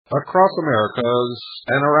across Americas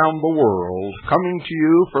and around the world, coming to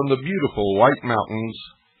you from the beautiful White Mountains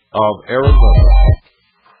of Arizona.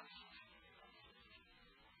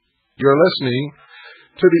 You're listening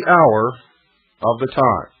to the Hour of the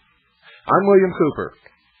Time. I'm William Cooper.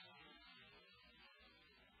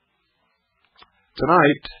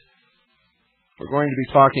 Tonight, we're going to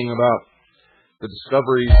be talking about the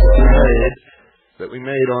discoveries that we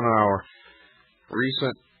made on our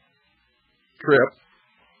recent trip.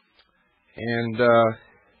 And how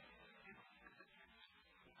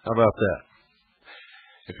about that?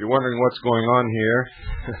 If you're wondering what's going on here,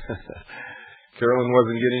 Carolyn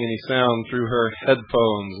wasn't getting any sound through her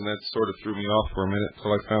headphones, and that sort of threw me off for a minute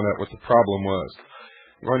until I found out what the problem was.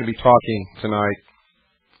 I'm going to be talking tonight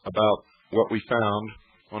about what we found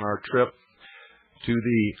on our trip to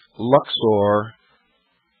the Luxor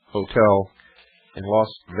Hotel in Las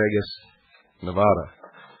Vegas, Nevada.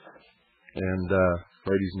 And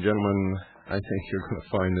ladies and gentlemen, I think you're going to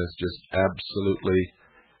find this just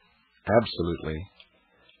absolutely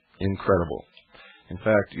incredible. In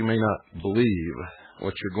fact, you may not believe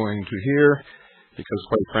what you're going to hear, because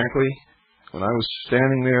quite frankly, when I was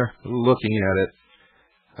standing there looking at it,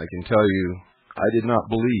 I can tell you I did not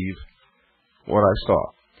believe what I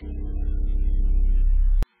saw.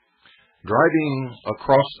 Driving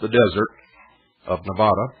across the desert of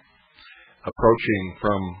Nevada, approaching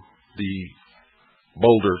from the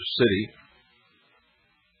Boulder City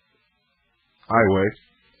highway,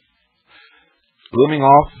 looming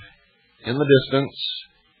off in the distance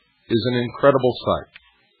is an incredible sight.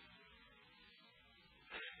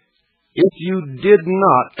 If you did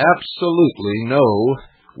not absolutely know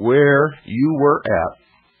where you were at,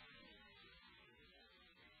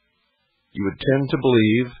 you would tend to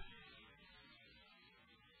believe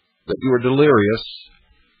that you were delirious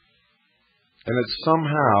and had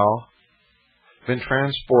somehow been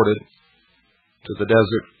transported to the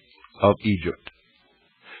desert of Egypt.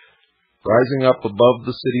 Rising up above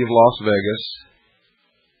the city of Las Vegas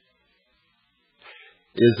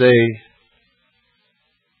is a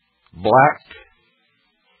black,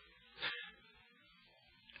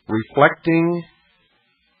 reflecting,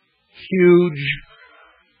 huge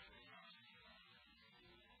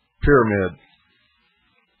pyramid,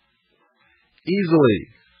 easily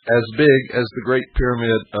as big as the Great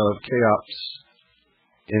Pyramid of Cheops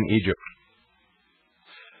in Egypt.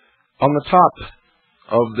 On the top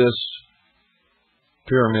of this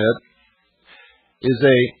pyramid is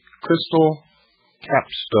a crystal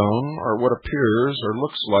capstone, or what appears or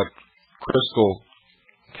looks like crystal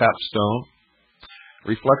capstone,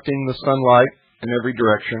 reflecting the sunlight in every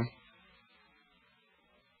direction.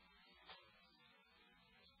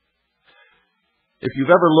 If you've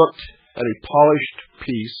ever looked at a polished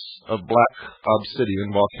piece of black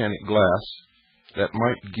obsidian volcanic glass, that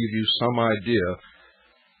might give you some idea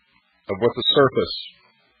of what the surface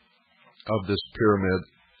of this pyramid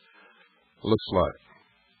looks like.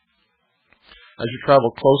 As you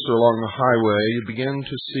travel closer along the highway, you begin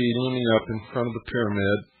to see looming up in front of the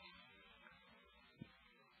pyramid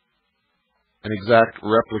an exact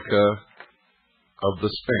replica of the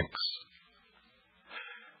Sphinx.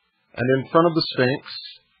 And in front of the Sphinx,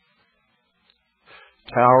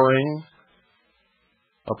 towering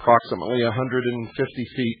approximately 150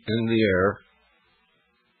 feet in the air,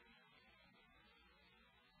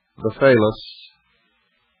 the phallus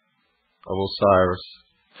of Osiris,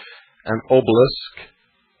 an obelisk,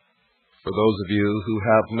 for those of you who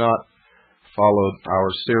have not followed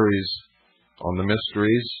our series on the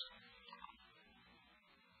mysteries.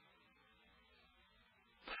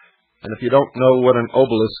 And if you don't know what an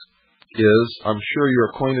obelisk is, I'm sure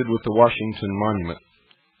you're acquainted with the Washington Monument.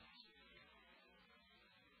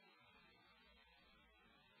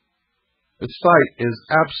 The sight is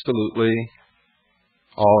absolutely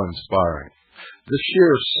awe-inspiring. The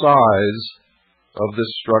sheer size of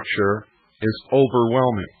this structure is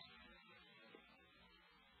overwhelming.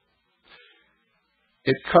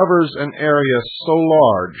 It covers an area so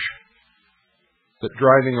large that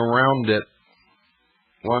driving around it,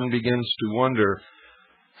 one begins to wonder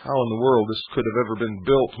how in the world this could have ever been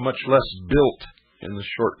built, much less built in the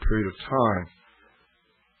short period of time.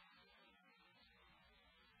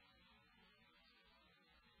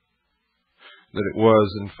 That it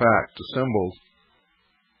was, in fact, assembled.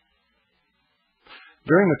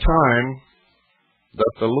 During the time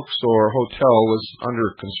that the Luxor Hotel was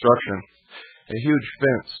under construction, a huge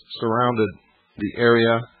fence surrounded the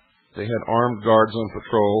area. They had armed guards on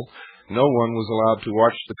patrol. No one was allowed to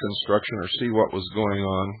watch the construction or see what was going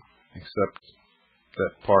on, except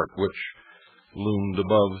that part which loomed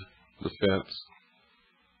above the fence.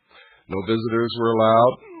 No visitors were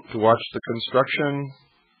allowed, to watch the construction,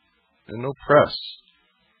 and no press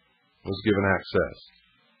was given access.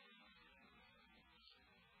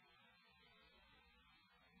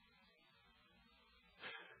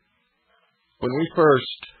 When we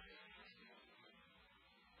first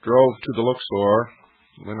drove to the Luxor,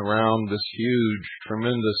 went around this huge,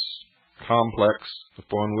 tremendous complex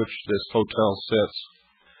upon which this hotel sits,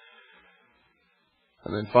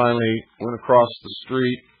 and then finally went across the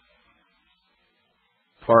street,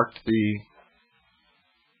 parked the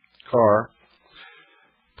car,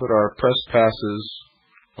 put our press passes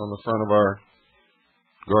on the front of our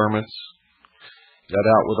garments, got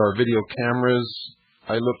out with our video cameras.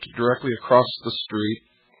 I looked directly across the street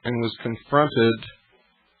and was confronted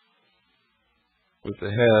with the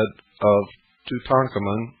head of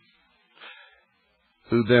Tutankhamun,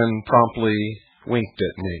 who then promptly winked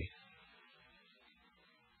at me.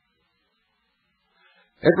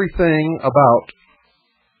 Everything about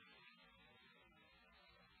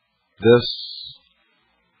this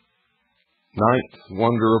ninth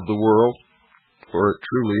wonder of the world, for it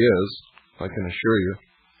truly is, I can assure you,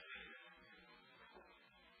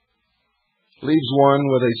 leaves one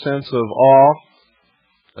with a sense of awe,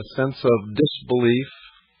 a sense of disbelief,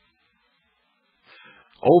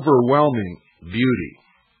 overwhelming beauty.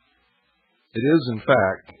 It is, in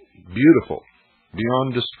fact, beautiful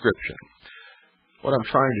beyond description. What I'm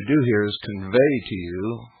trying to do here is convey to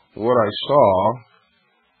you what I saw,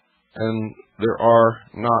 and there are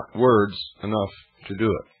not words enough to do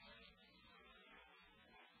it.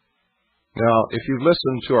 Now, if you've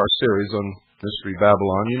listened to our series on Mystery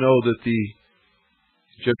Babylon, you know that the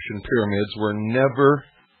Egyptian pyramids were never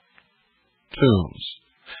tombs.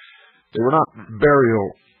 They were not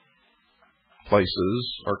burial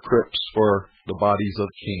places or crypts for the bodies of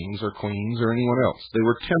kings or queens or anyone else. They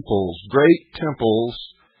were temples, great temples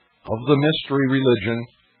of the mystery religion,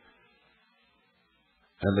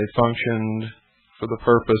 and they functioned for the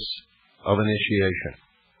purpose of initiation.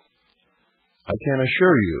 I can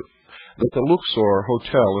assure you that the Luxor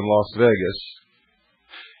Hotel in Las Vegas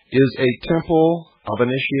is a temple of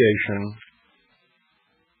initiation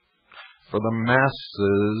for the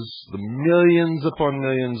masses, the millions upon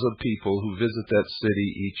millions of people who visit that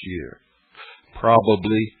city each year.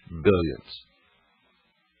 Probably billions.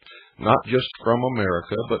 Not just from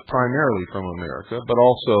America, but primarily from America, but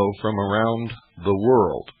also from around the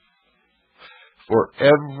world. For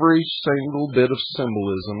every single bit of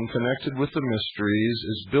symbolism connected with the mysteries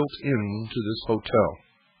is built into this hotel.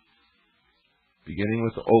 Beginning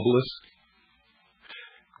with the obelisk,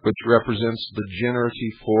 which represents the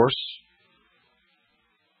generative force.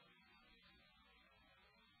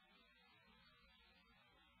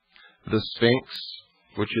 The Sphinx,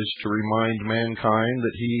 which is to remind mankind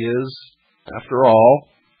that he is, after all,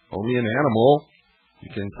 only an animal, you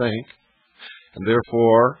can think, and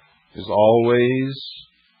therefore is always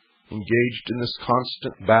engaged in this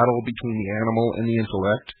constant battle between the animal and the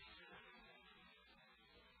intellect.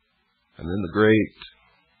 And then the great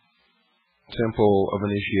temple of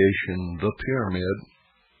initiation, the pyramid.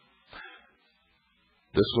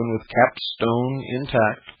 This one with capstone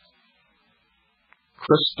intact,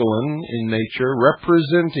 crystalline in nature,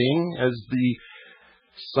 representing, as the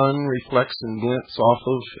sun reflects and glints off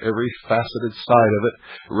of every faceted side of it,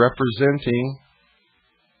 representing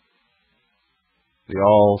the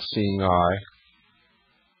all-seeing eye.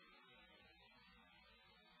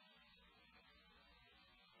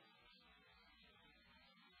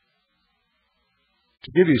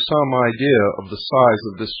 To give you some idea of the size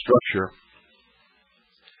of this structure,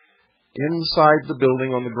 inside the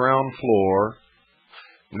building on the ground floor,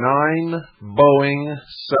 9 Boeing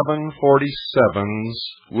 747s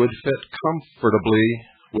would fit comfortably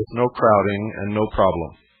with no crowding and no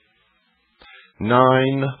problem.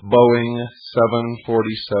 9 Boeing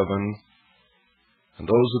 747, and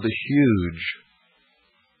those are the huge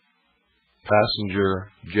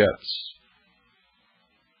passenger jets.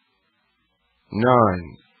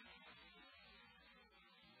 9.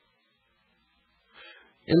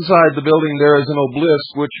 Inside the building there is an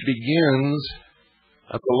obelisk which begins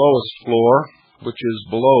at the lowest floor, which is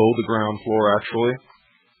below the ground floor actually.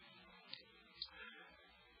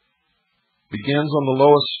 Begins on the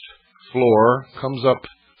lowest floor, comes up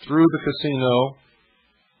through the casino,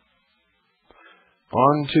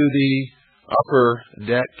 onto the upper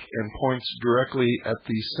deck, and points directly at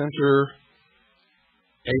the center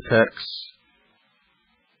apex,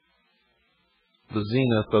 the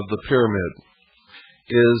zenith of the pyramid,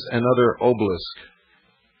 is another obelisk.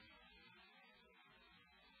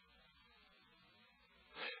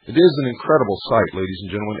 It is an incredible sight, ladies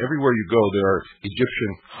and gentlemen. Everywhere you go, there are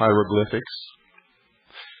Egyptian hieroglyphics,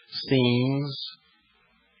 scenes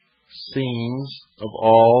of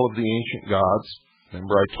all of the ancient gods.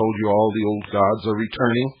 Remember, I told you all the old gods are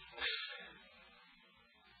returning.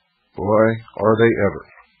 Boy, are they ever.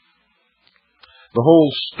 The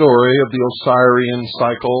whole story of the Osirian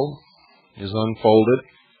cycle is unfolded.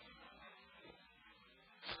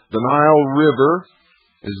 The Nile River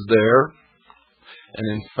is there,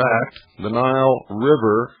 and in fact, the Nile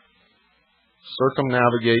River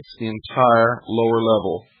circumnavigates the entire lower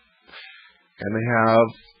level, and they have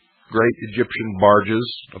great Egyptian barges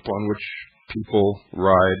upon which people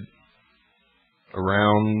ride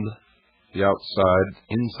around the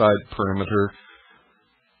inside perimeter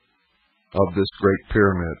of this great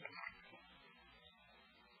pyramid.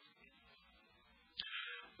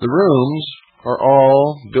 The rooms are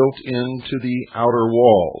all built into the outer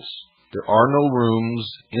walls. There are no rooms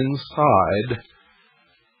inside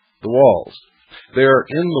the walls. They are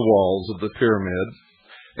in the walls of the pyramid,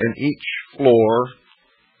 and each floor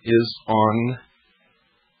is on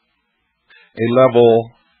a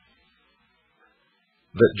level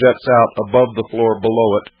that jets out above the floor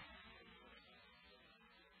below it,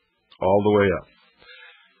 all the way up.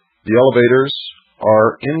 The elevators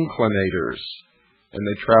are inclinators, and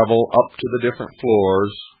they travel up to the different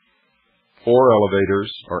floors. 4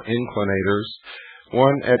 elevators are inclinators,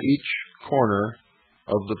 one at each corner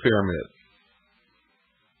of the pyramid.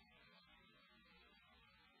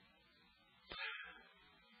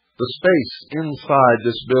 The space inside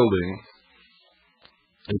this building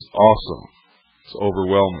is awesome. It's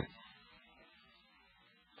overwhelming.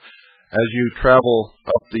 As you travel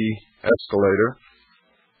up the escalator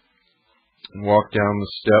and walk down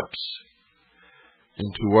the steps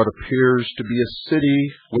into what appears to be a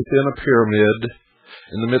city within a pyramid,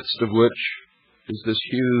 in the midst of which is this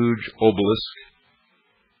huge obelisk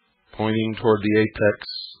pointing toward the apex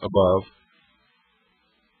above.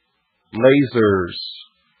 Lasers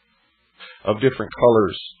of different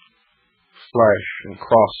colors flash and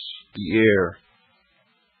cross the air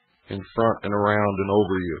in front and around and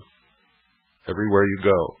over you, everywhere you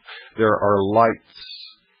go. There are lights,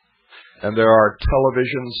 and there are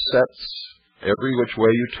television sets every which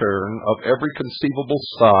way you turn, of every conceivable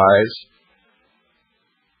size.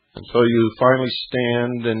 And so you finally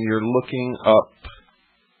stand and you're looking up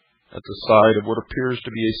at the side of what appears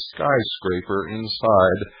to be a skyscraper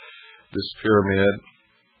inside this pyramid,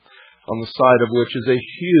 on the side of which is a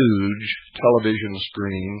huge television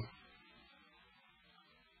screen.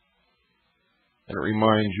 And it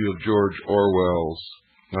reminds you of George Orwell's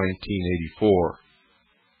 1984.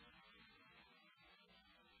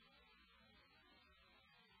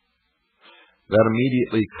 That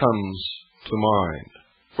immediately comes to mind.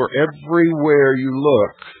 For everywhere you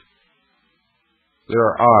look, there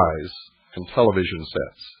are eyes and television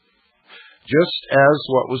sets, just as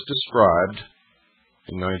what was described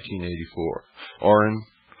in 1984, or in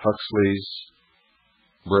Huxley's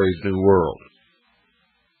Brave New World.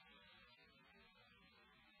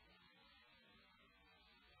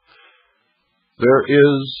 There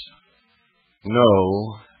is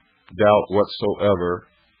no doubt whatsoever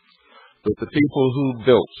that the people who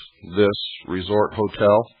built this resort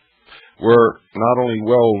hotel were not only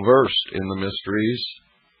well-versed in the mysteries,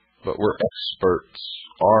 but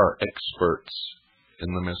are experts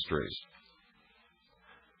in the mysteries.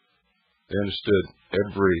 They understood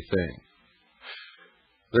everything.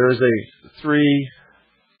 There is a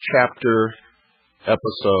 3-chapter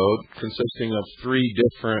episode consisting of 3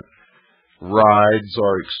 different rides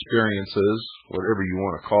or experiences, whatever you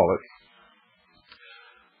want to call it,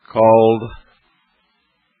 called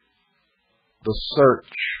The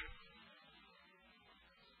Search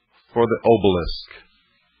for the Obelisk.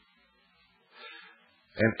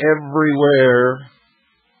 And everywhere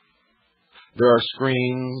there are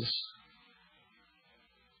screens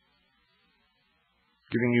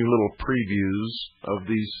giving you little previews of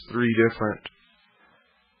these 3 different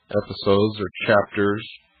episodes or chapters.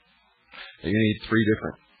 And you need 3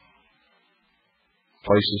 different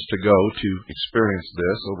places to go to experience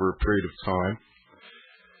this over a period of time.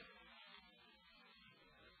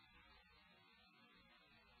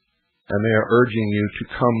 And they are urging you to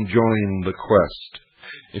come join the quest.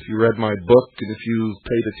 If you read my book, and if you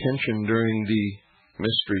paid attention during the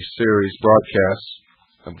Mystery Series broadcasts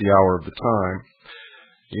of the Hour of the Time,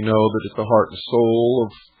 you know that at the heart and soul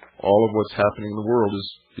of all of what's happening in the world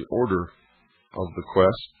is the order of the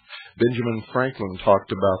quest. Benjamin Franklin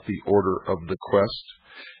talked about the order of the quest.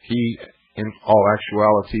 He, in all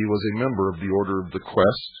actuality, was a member of the Order of the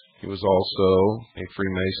Quest. He was also a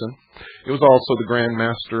Freemason. He was also the Grand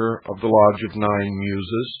Master of the Lodge of 9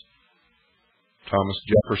 Muses. Thomas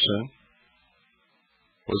Jefferson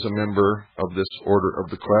was a member of this order of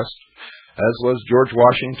the quest, as was George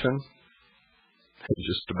Washington, and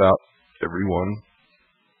just about every one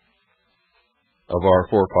of our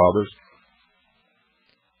forefathers.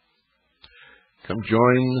 Come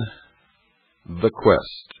join the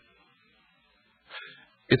quest.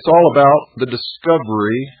 It's all about the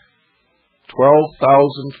discovery,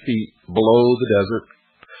 12,000 feet below the desert,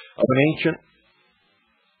 of an ancient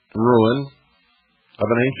ruin, of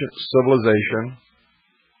an ancient civilization,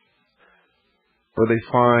 where they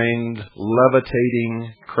find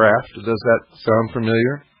levitating craft. Does that sound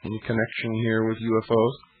familiar? Any connection here with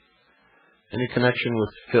UFOs? Any connection with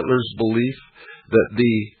Hitler's belief that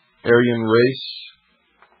the Aryan race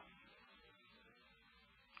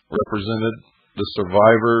represented the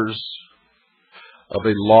survivors of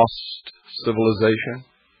a lost civilization,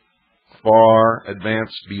 far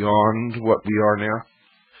advanced beyond what we are now?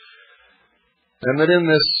 And that in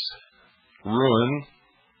this ruin,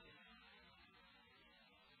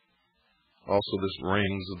 also this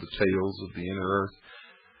rings of the tails of the inner earth,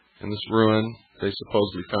 in this ruin they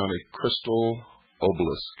supposedly found a crystal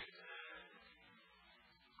obelisk,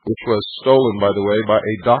 which was stolen, by the way, by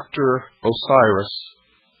a Dr. Osiris,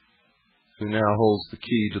 who now holds the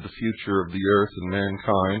key to the future of the earth and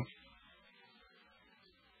mankind.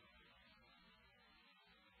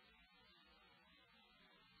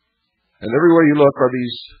 And everywhere you look are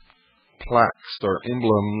these plaques or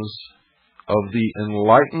emblems of the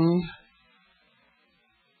enlightened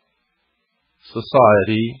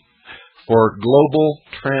Society for Global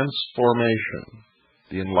Transformation.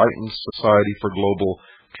 The Enlightened Society for Global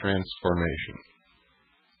Transformation.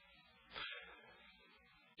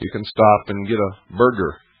 You can stop and get a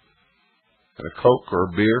burger and a Coke or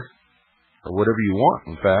a beer or whatever you want,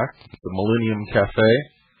 in fact, at the Millennium Cafe.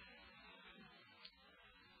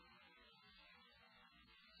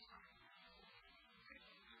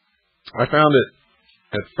 I found it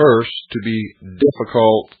at first to be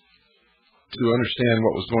difficult to understand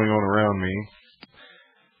what was going on around me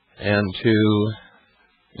and to,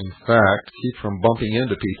 in fact, keep from bumping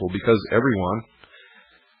into people, because everyone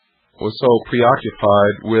was so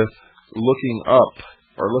preoccupied with looking up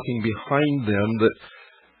or looking behind them that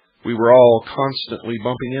we were all constantly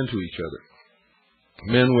bumping into each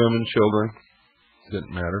other. Men, women, children,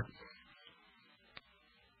 didn't matter.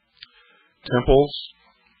 Temples,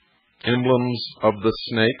 emblems of the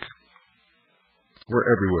snake were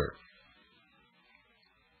everywhere.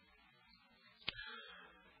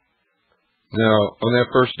 Now, on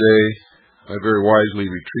that first day, I very wisely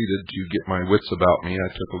retreated to get my wits about me.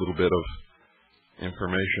 I took a little bit of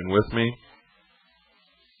information with me.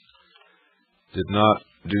 Did not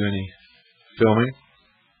do any filming,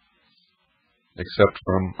 except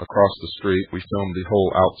from across the street. We filmed the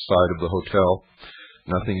whole outside of the hotel,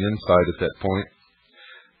 nothing inside at that point,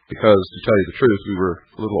 because, to tell you the truth, we were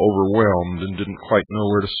a little overwhelmed and didn't quite know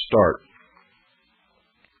where to start.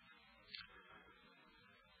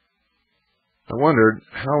 I wondered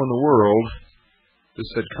how in the world this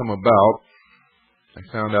had come about. I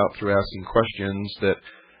found out through asking questions that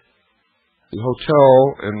the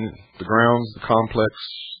hotel and the grounds, the complex,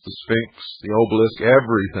 the Sphinx, the obelisk,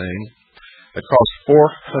 everything had cost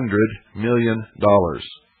 $400 million.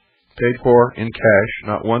 Paid for in cash,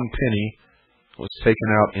 not one penny was taken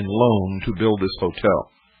out in loan to build this hotel.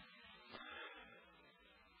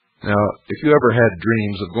 Now, if you ever had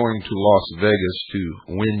dreams of going to Las Vegas to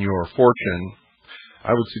win your fortune,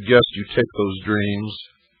 I would suggest you take those dreams,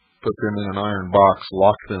 put them in an iron box,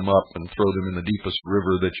 lock them up, and throw them in the deepest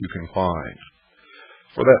river that you can find.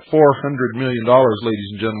 For that $400 million, ladies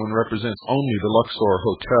and gentlemen, represents only the Luxor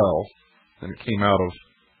Hotel, and it came out of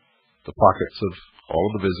the pockets of all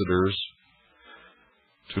of the visitors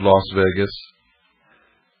to Las Vegas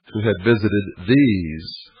who had visited these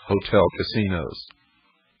hotel casinos: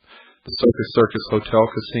 the Circus Hotel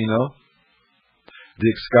Casino, the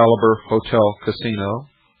Excalibur Hotel Casino,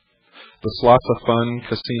 the Slots of Fun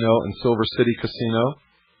Casino and Silver City Casino,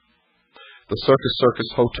 the Circus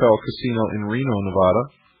Hotel Casino in Reno, Nevada,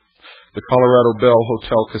 the Colorado Bell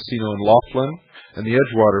Hotel Casino in Laughlin, and the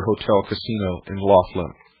Edgewater Hotel Casino in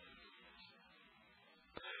Laughlin.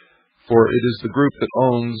 For it is the group that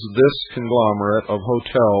owns this conglomerate of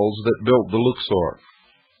hotels that built the Luxor.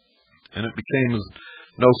 And it became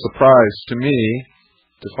no surprise to me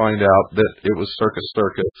to find out that it was Circus,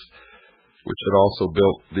 which had also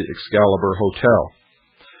built the Excalibur Hotel.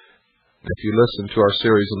 If you listen to our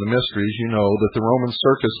series on the mysteries, you know that the Roman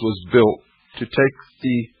circus was built to take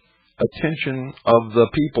the attention of the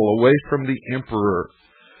people away from the emperor,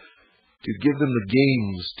 to give them the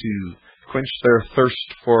games to quench their thirst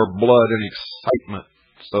for blood and excitement,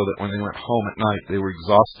 so that when they went home at night, they were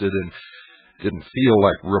exhausted and didn't feel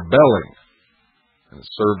like rebelling. And it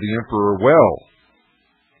served the emperor well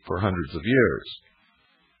for hundreds of years.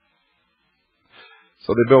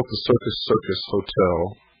 So they built the Circus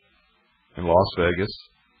Hotel in Las Vegas.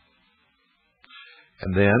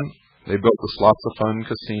 And then they built the Slots of Fun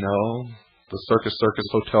Casino, the Circus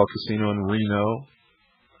Hotel Casino in Reno,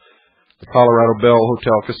 the Colorado Bell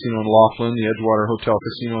Hotel Casino in Laughlin, the Edgewater Hotel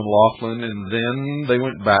Casino in Laughlin, and then they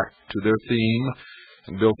went back to their theme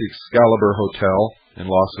and built the Excalibur Hotel in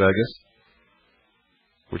Las Vegas,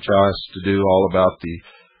 which has to do all about the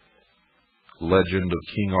legend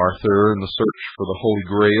of King Arthur and the search for the Holy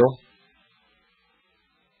Grail.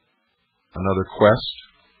 Another quest.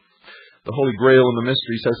 The Holy Grail and the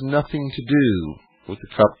mysteries has nothing to do with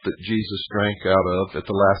the cup that Jesus drank out of at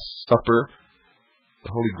the Last Supper.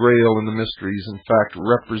 The Holy Grail and the mysteries, in fact,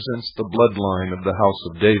 represents the bloodline of the house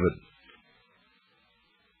of David.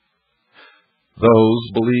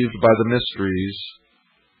 Those believed by the mysteries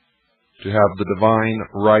to have the divine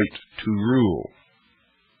right to rule.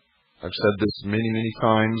 I've said this many, many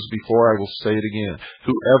times before. I will say it again.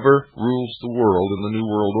 Whoever rules the world in the New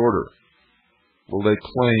World Order, will they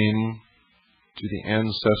claim to the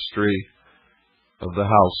ancestry of the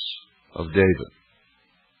house of David?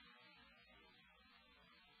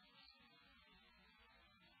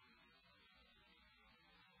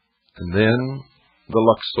 And then the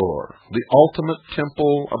Luxor, the ultimate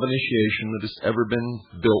temple of initiation that has ever been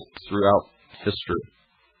built throughout history.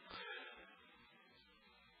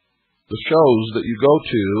 The shows that you go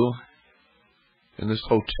to in this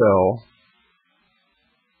hotel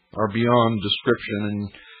are beyond description, and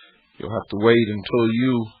you'll have to wait until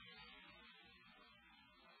you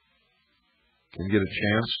can get a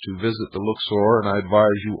chance to visit the Luxor, and I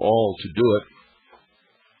advise you all to do it.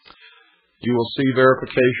 You will see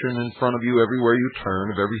verification in front of you everywhere you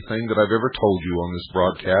turn of everything that I've ever told you on this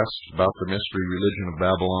broadcast about the mystery religion of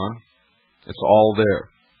Babylon. It's all there.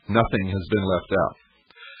 Nothing has been left out.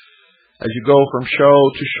 As you go from show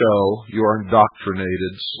to show, you are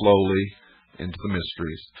indoctrinated slowly into the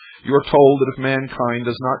mysteries. You are told that if mankind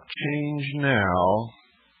does not change now,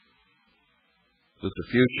 that the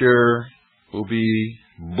future will be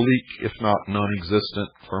bleak, if not non-existent,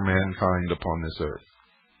 for mankind upon this earth.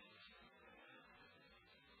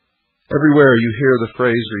 Everywhere you hear the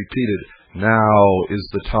phrase repeated, now is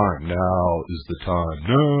the time, now is the time,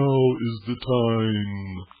 now is the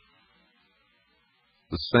time.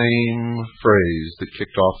 The same phrase that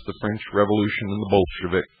kicked off the French Revolution and the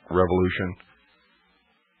Bolshevik Revolution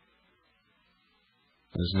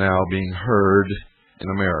is now being heard in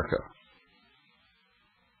America.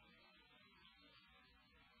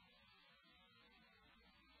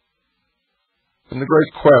 And the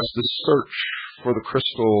great quest, this search for the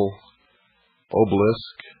crystal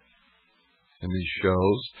obelisk in these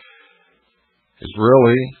shows, is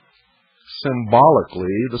really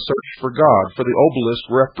symbolically the search for God. For the obelisk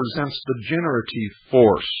represents the generative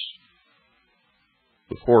force,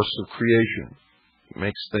 the force of creation. It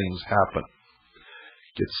makes things happen,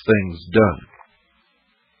 gets things done.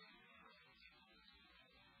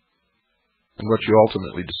 And what you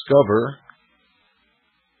ultimately discover,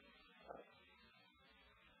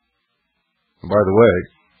 and by the way,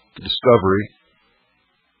 the discovery,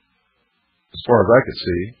 as far as I could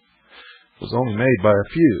see, was only made by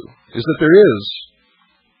a few, is that there is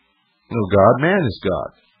no God. Man is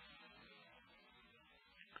God.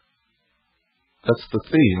 That's the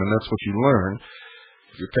theme, and that's what you learn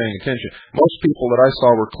if you're paying attention. Most people that I saw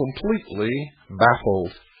were completely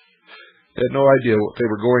baffled. They had no idea what they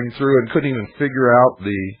were going through and couldn't even figure out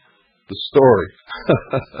the story.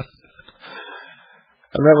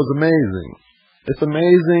 And that was amazing. It's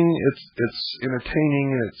amazing, it's entertaining,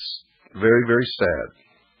 and it's very, very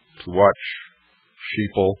sad to watch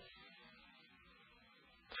sheeple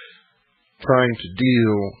trying to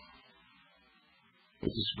deal with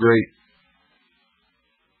this great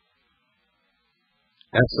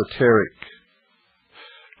esoteric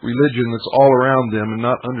religion that's all around them and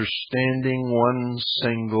not understanding one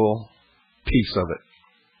single piece of it.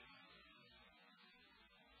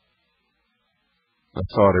 I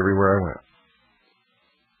saw it everywhere I went.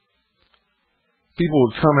 People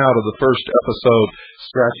would come out of the first episode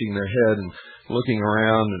scratching their head and looking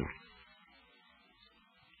around and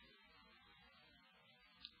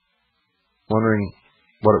wondering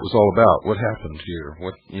what it was all about, what happened here, it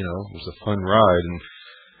was a fun ride.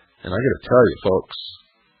 And I got to tell you, folks,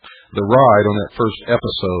 the ride on that first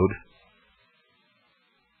episode,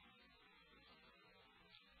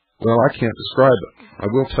 well, I can't describe it. I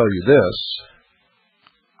will tell you this.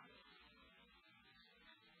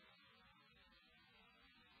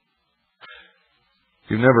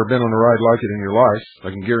 You've never been on a ride like it in your life.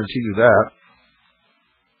 I can guarantee you that.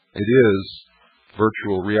 It is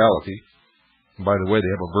virtual reality. And by the way,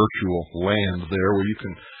 they have a virtual land there where you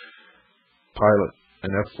can pilot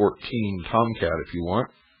an F-14 Tomcat if you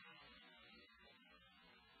want.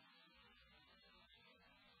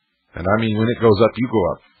 And I mean, when it goes up, you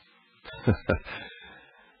go up.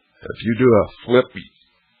 If you do a flip,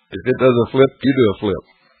 if it does a flip, you do a flip.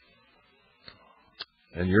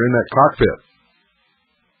 And you're in that cockpit.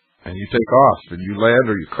 And you take off, and you land,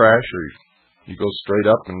 or you crash, or you go straight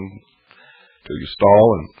up until you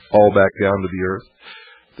stall and fall back down to the earth.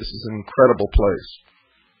 This is an incredible place.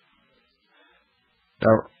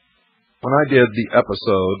 Now, when I did the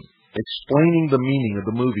episode explaining the meaning of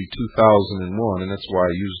the movie 2001, and that's why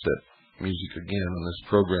I used that music again in this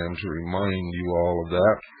program to remind you all of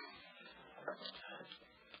that.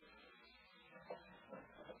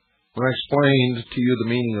 When I explained to you the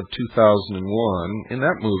meaning of 2001, in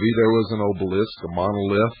that movie there was an obelisk, a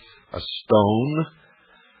monolith, a stone,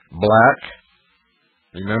 black,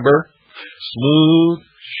 remember? Smooth,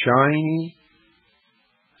 shiny,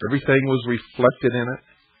 everything was reflected in it.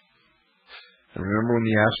 And remember when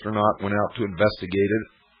the astronaut went out to investigate it,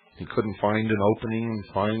 he couldn't find an opening, and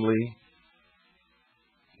finally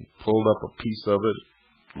he pulled up a piece of it,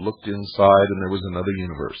 looked inside, and there was another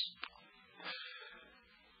universe.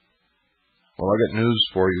 Well, I got news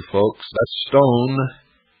for you, folks. That stone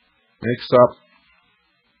makes up,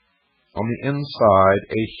 on the inside,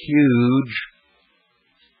 a huge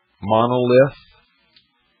monolith.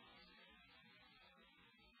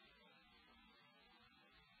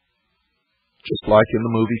 Just like in the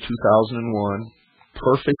movie 2001,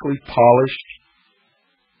 perfectly polished,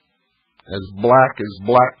 as black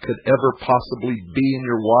could ever possibly be in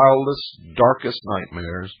your wildest, darkest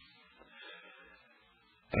nightmares.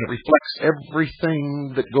 And it reflects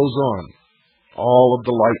everything that goes on. All of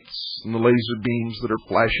the lights and the laser beams that are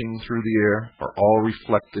flashing through the air are all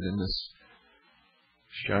reflected in this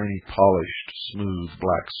shiny, polished, smooth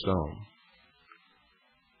black stone.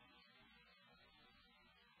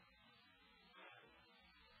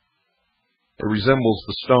 It resembles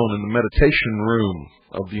the stone in the meditation room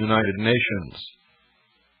of the United Nations.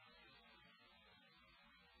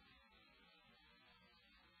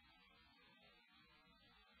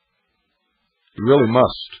 You really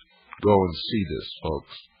must go and see this,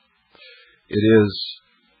 folks. It is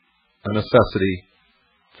a necessity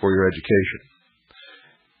for your education.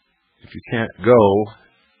 If you can't go,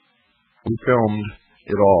 we filmed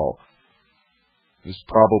it all. It's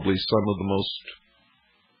probably some of the most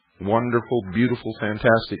wonderful, beautiful,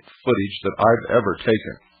 fantastic footage that I've ever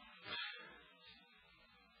taken.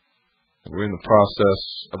 We're in the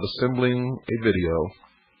process of assembling a video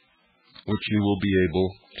which you will be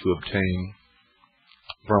able to obtain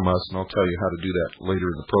from us, and I'll tell you how to do that later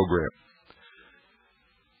in the program.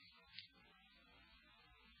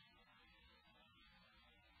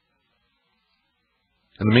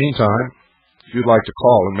 In the meantime, if you'd like to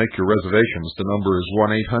call and make your reservations, the number is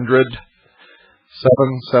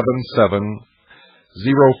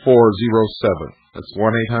 1-800-777-0407. That's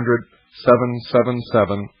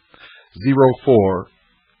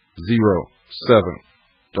 1-800-777-0407.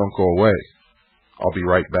 Don't go away. I'll be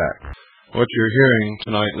right back. What you're hearing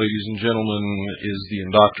tonight, ladies and gentlemen, is the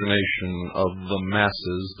indoctrination of the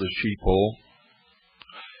masses, the sheeple,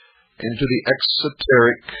 into the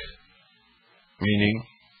exoteric meaning,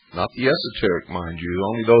 not the esoteric, mind you.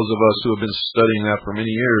 Only those of us who have been studying that for many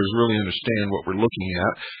years really understand what we're looking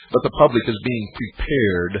at. But the public is being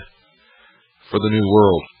prepared for the new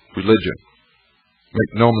world religion.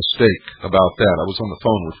 Make no mistake about that. I was on the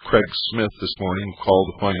phone with Craig Smith this morning,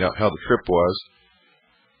 called to find out how the trip was.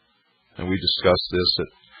 And we discussed this at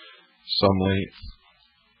some length.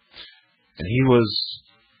 And he was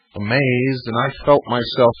amazed, and I felt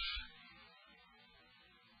myself,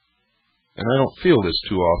 and I don't feel this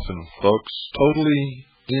too often, folks, totally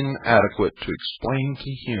inadequate to explain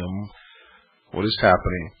to him what is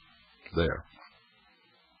happening there.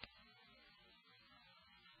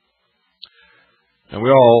 And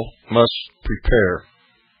we all must prepare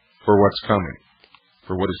for what's coming,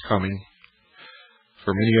 for what is coming.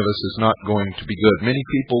 For many of us is not going to be good. Many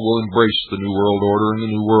people will embrace the New World Order and the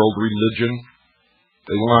New World religion.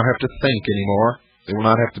 They will not have to think anymore. They will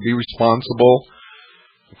not have to be responsible.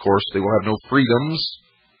 Of course, they will have no freedoms.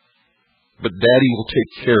 But Daddy will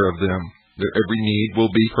take care of them. Their every need will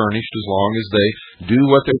be furnished as long as they do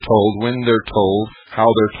what they're told, when they're told, how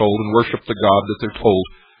they're told, and worship the God that they're told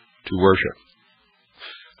to worship.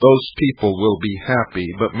 Those people will be happy,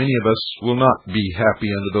 but many of us will not be happy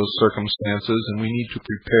under those circumstances, and we need to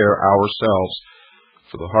prepare ourselves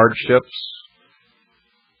for the hardships,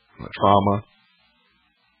 and the trauma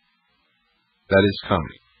that is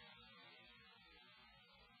coming.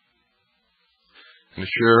 And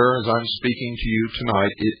as sure as I'm speaking to you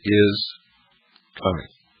tonight, it is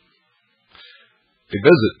coming. A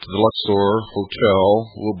visit to the Luxor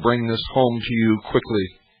Hotel will bring this home to you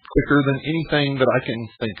quicker than anything that I can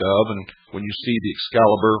think of. And when you see the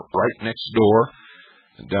Excalibur right next door,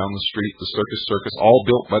 and down the street, the Circus, all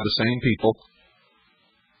built by the same people,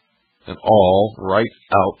 and all right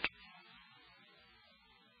out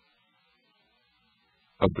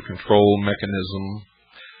of the control mechanism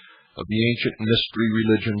of the ancient mystery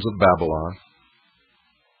religions of Babylon.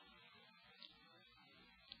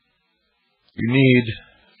 You need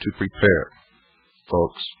to prepare,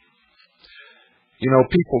 folks. You know,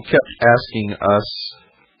 people kept asking us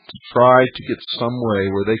to try to get some way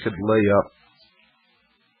where they could lay up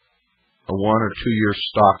a 1 or 2 year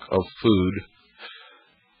stock of food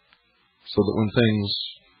so that when things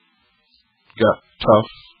got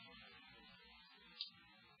tough,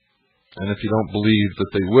 and if you don't believe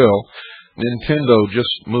that they will, Nintendo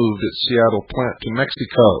just moved its Seattle plant to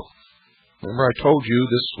Mexico. Remember I told you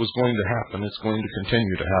this was going to happen. It's going to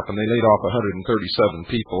continue to happen. They laid off 137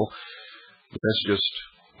 people. But that's just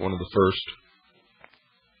one of the first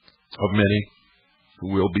of many who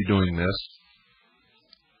will be doing this.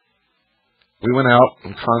 We went out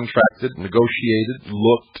and contracted, negotiated,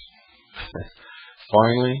 looked,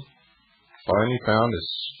 finally found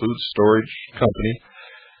this food storage company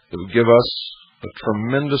that would give us a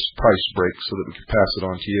tremendous price break so that we could pass it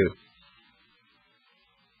on to you.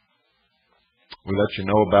 We let you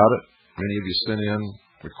know about it. Many of you sent in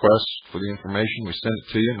requests for the information. We sent it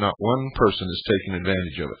to you. Not one person is taking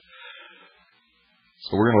advantage of it.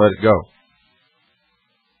 So we're going to let it go.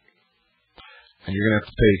 And you're going to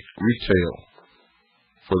have to pay retail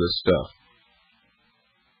for this stuff.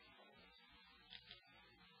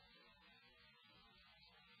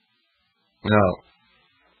 Now,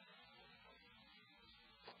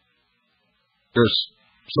 there's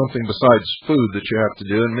something besides food that you have to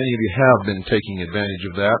do, and many of you have been taking advantage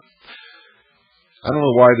of that. I don't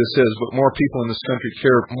know why this is, but more people in this country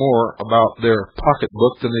care more about their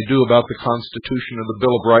pocketbook than they do about the Constitution or the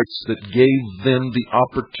Bill of Rights that gave them the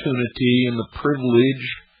opportunity and the privilege,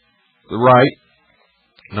 the right,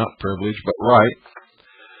 not privilege, but right,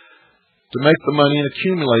 to make the money and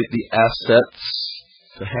accumulate the assets,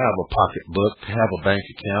 to have a pocketbook, to have a bank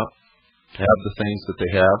account, to have the things that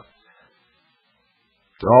they have.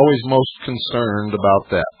 They're always most concerned about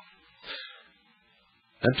that.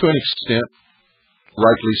 And to an extent,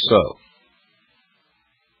 rightly so.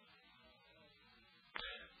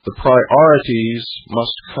 The priorities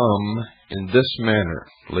must come in this manner,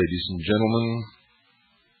 ladies and gentlemen.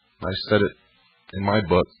 I said it in my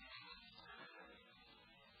book.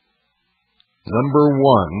 Number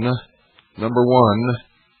one,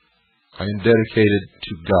 I am dedicated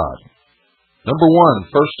to God. Number one,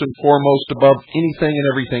 first and foremost, above anything and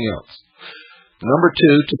everything else. Number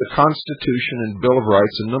two, to the Constitution and Bill of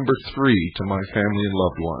Rights. And number three, to my family and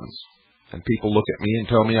loved ones. And people look at me and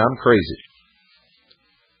tell me I'm crazy.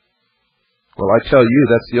 Well, I tell you,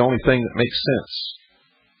 that's the only thing that makes sense.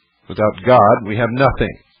 Without God, we have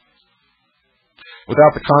nothing.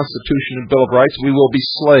 Without the Constitution and Bill of Rights, we will be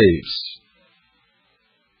slaves.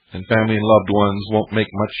 And family and loved ones won't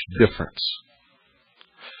make much difference.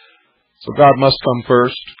 So God must come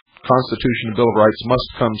first. Constitution and Bill of Rights must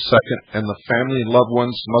come second, and the family and loved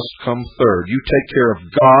ones must come third. You take care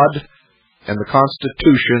of God and the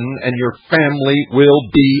Constitution, and your family will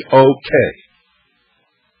be okay.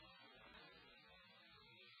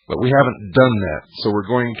 But we haven't done that, so we're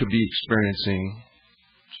going to be experiencing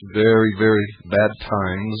some very, very bad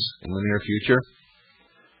times in the near future.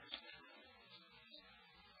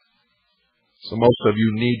 So most of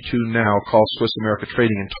you need to now call Swiss America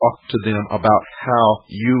Trading and talk to them about how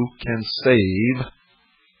you can save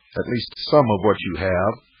at least some of what you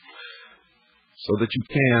have so that you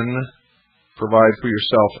can provide for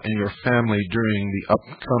yourself and your family during the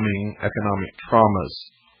upcoming economic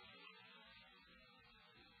traumas.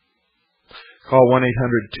 Call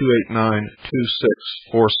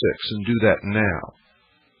 1-800-289-2646 and do that now.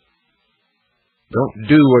 Don't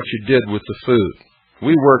do what you did with the food.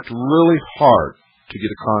 We worked really hard to get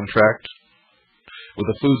a contract with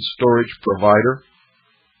a food storage provider,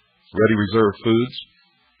 Ready Reserve Foods.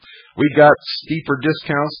 We got steeper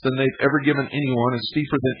discounts than they've ever given anyone, and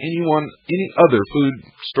steeper than any other food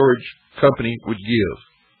storage company would give.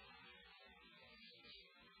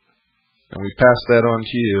 And we passed that on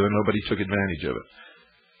to you, and nobody took advantage of it.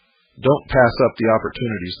 Don't pass up the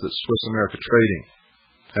opportunities that Swiss America Trading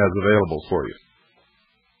has available for you.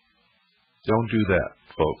 Don't do that,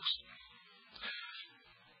 folks.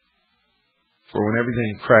 For when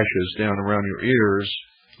everything crashes down around your ears,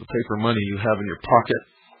 the paper money you have in your pocket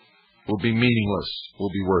will be meaningless, will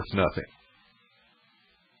be worth nothing.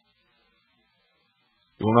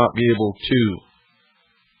 You will not be able to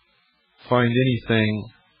find anything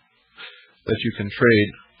that you can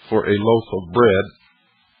trade for a loaf of bread,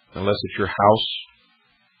 unless it's your house,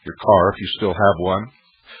 your car, if you still have one.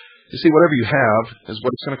 You see, whatever you have is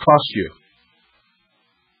what it's going to cost you.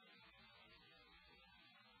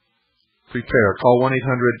 Prepare. Call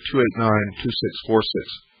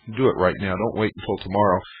 1-800-289-2646. Do it right now. Don't wait until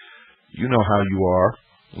tomorrow. You know how you are,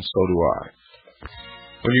 and so do I.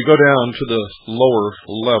 When you go down to the lower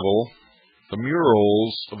level, the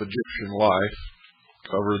murals of Egyptian life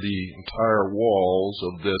cover the entire walls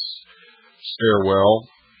of this stairwell,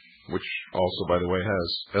 which also, by the way,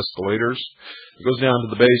 has escalators. It goes down to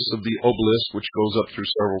the base of the obelisk, which goes up through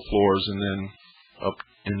several floors and then up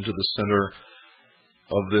into the center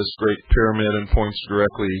of this great pyramid and points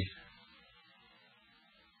directly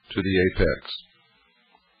to the apex.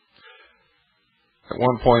 At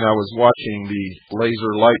one point I was watching the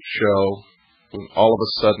laser light show when all of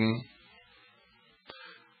a sudden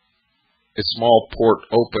a small port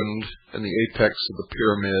opened in the apex of the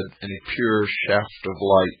pyramid and a pure shaft of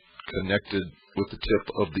light connected with the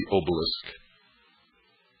tip of the obelisk.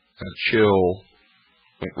 And a chill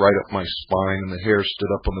went right up my spine and the hair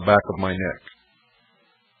stood up on the back of my neck.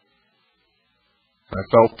 And I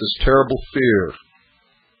felt this terrible fear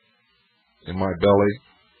in my belly,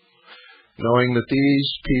 knowing that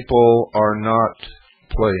these people are not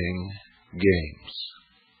playing games.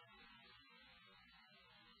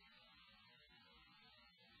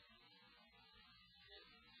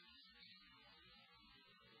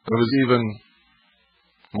 I was even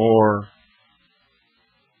more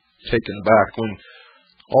taken aback when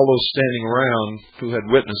all those standing around who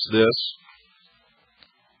had witnessed this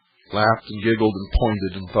laughed and giggled and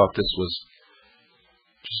pointed and thought this was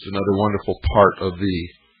just another wonderful part of the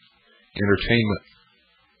entertainment,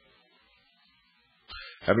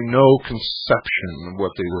 having no conception of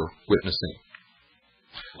what they were witnessing.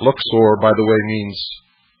 Luxor, by the way, means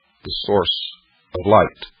the source of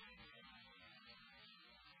light.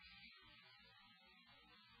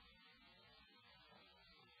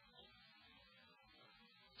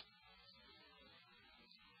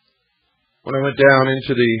 When I went down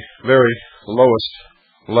into the very lowest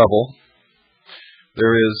level,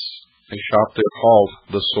 there is a shop there called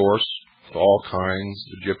The Source, with all kinds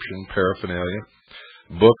of Egyptian paraphernalia,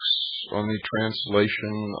 books on the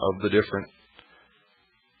translation of the different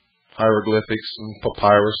hieroglyphics and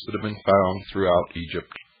papyrus that have been found throughout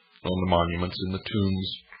Egypt, on the monuments, in the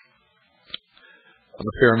tombs, on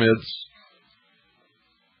the pyramids.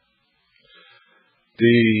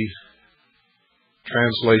 The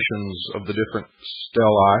translations of the different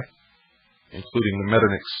stelae, including the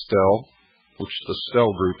Metternich stele, which the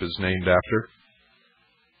stele group is named after.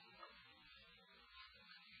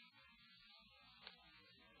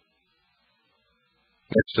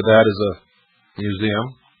 Next to that is a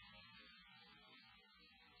museum.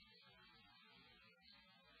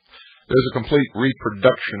 There's a complete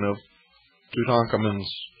reproduction of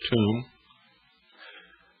Tutankhamun's tomb.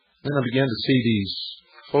 Then I began to see these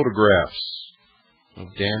photographs of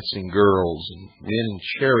dancing girls and men in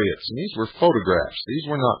chariots. And these were photographs. These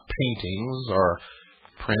were not paintings or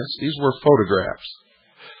prints. These were photographs.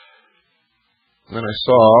 And then I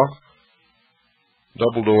saw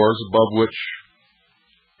double doors above which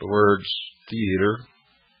the words theater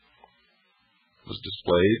was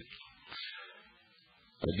displayed.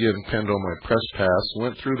 I again pinned on my press pass,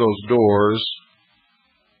 went through those doors,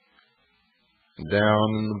 and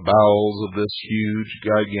down in the bowels of this huge,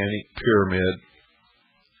 gigantic pyramid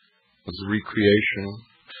was the recreation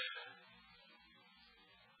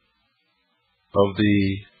of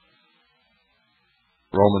the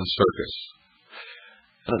Roman circus.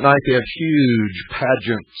 And at night they have huge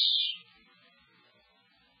pageants.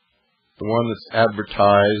 The one that's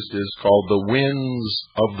advertised is called the Winds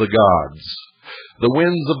of the Gods. The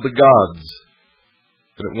Winds of the Gods.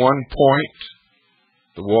 And at one point,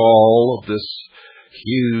 the wall of this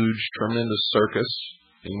huge, tremendous circus,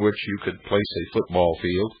 in which you could place a football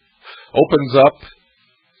field, opens up,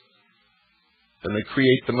 and they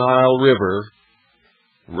create the Nile River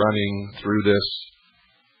running through this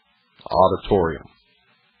auditorium.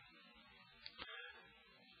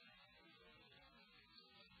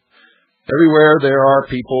 Everywhere there are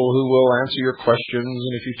people who will answer your questions,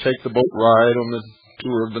 and if you take the boat ride on the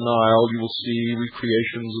tour of the Nile, you will see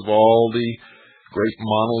recreations of all the great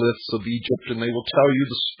monoliths of Egypt, and they will tell you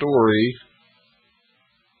the story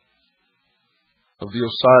of the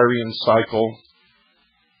Osirian cycle,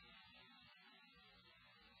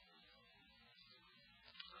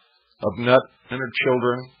 of Nut and her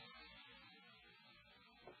children,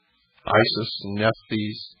 Isis and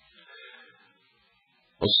Nephthys,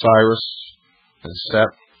 Osiris and Set.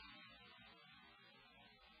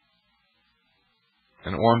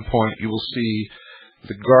 And at one point you will see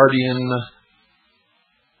the guardian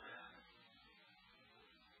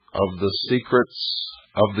of the secrets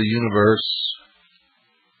of the universe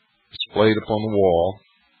displayed upon the wall.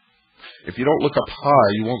 If you don't look up high,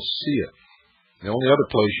 you won't see it. The only other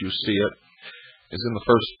place you see it is in the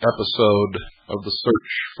first episode of The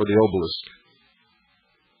Search for the Obelisk.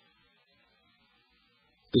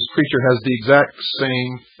 This creature has the exact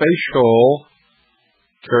same facial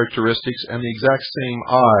characteristics and the exact same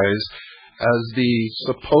eyes as the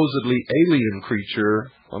supposedly alien creature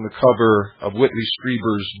on the cover of Whitley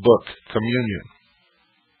Strieber's book, Communion.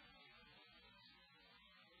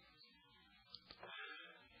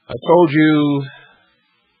 I told you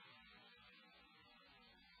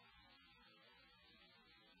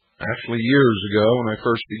actually years ago when I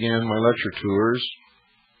first began my lecture tours,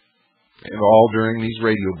 and all during these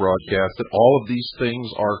radio broadcasts, that all of these things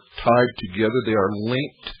are tied together. They are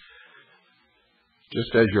linked,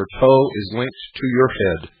 just as your toe is linked to your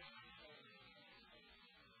head.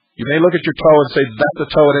 You may look at your toe and say, that's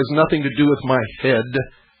a toe, it has nothing to do with my head,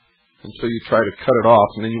 until you try to cut it off,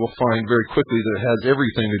 and then you will find very quickly that it has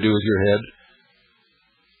everything to do with your head.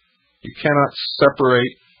 You cannot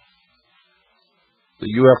separate the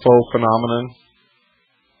UFO phenomenon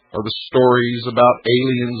or the stories about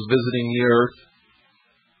aliens visiting the earth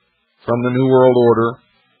from the New World Order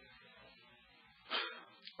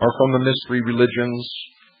or from the mystery religions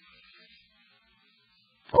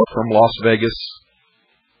or from Las Vegas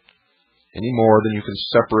any more than you can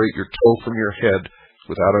separate your toe from your head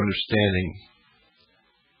without understanding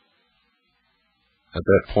at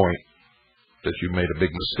that point that you made a big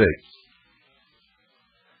mistake.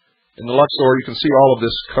 In the Luxor, you can see all of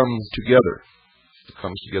this come together. It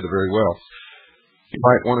comes together very well. You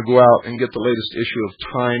might want to go out and get the latest issue of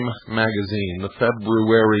Time magazine, the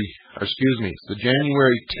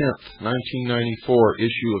January 10th, 1994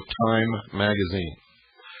 issue of Time magazine.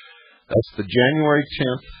 That's the January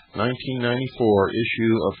 10th, 1994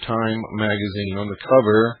 issue of Time magazine. On the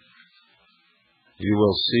cover, you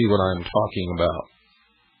will see what I'm talking about.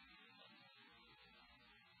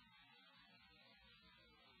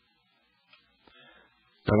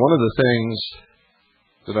 And one of the things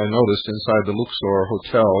that I noticed inside the Luxor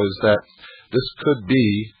Hotel is that this could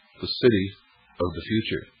be the city of the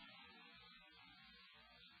future.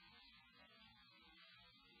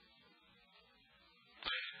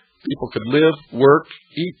 People could live, work,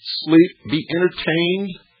 eat, sleep, be entertained,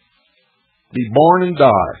 be born and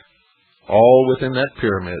die, all within that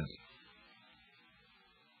pyramid.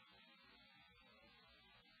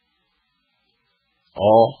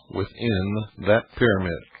 All within that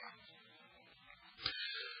pyramid.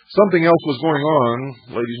 Something else was going on,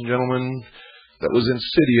 ladies and gentlemen, that was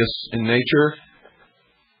insidious in nature.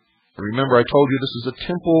 Remember, I told you this is a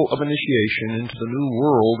temple of initiation into the New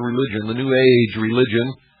World religion, the New Age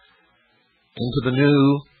religion, into the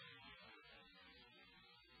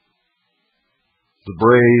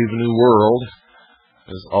brave New World,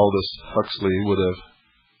 as Aldous Huxley would have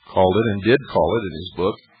called it, and did call it in his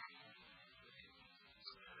book.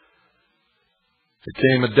 It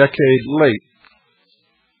came a decade late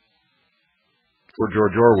for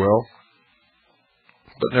George Orwell,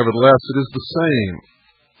 but nevertheless it is the same.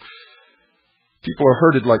 People are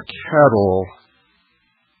herded like cattle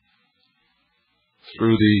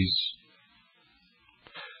through these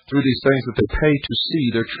things that they pay to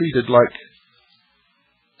see. They're treated like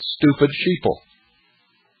stupid sheeple.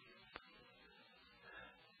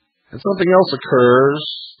 And something else occurs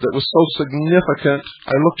that was so significant,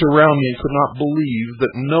 I looked around me and could not believe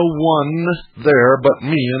that no one there but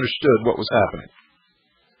me understood what was happening.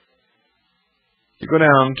 You go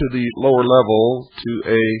down to the lower level to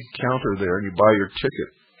a counter there and you buy your ticket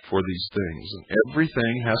for these things. And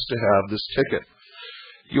everything has to have this ticket.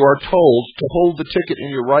 You are told to hold the ticket in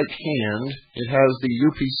your right hand. It has the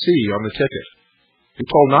UPC on the ticket. You're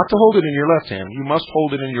told not to hold it in your left hand. You must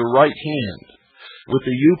hold it in your right hand with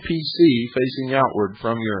the UPC facing outward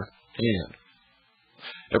from your hand.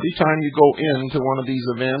 Every time you go into one of these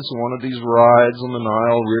events, one of these rides on the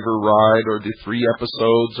Nile River ride or the 3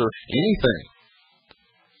 episodes or anything,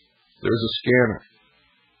 there's a scanner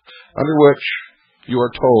under which you are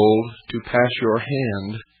told to pass your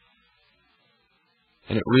hand,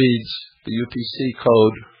 and it reads the UPC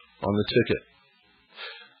code on the ticket.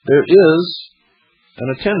 There is an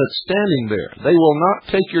attendant standing there. They will not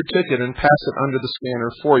take your ticket and pass it under the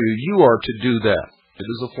scanner for you. You are to do that. It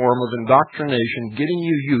is a form of indoctrination, getting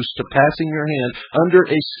you used to passing your hand under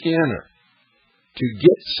a scanner to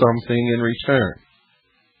get something in return.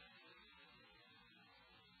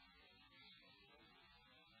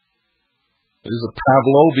 It is a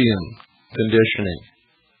Pavlovian conditioning.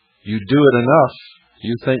 You do it enough,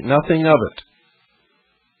 you think nothing of it.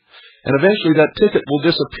 And eventually that ticket will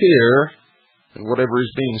disappear, and whatever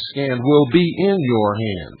is being scanned will be in your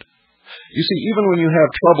hand. You see, even when you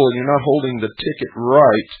have trouble and you're not holding the ticket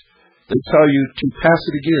right, they tell you to pass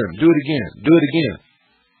it again, do it again, do it again,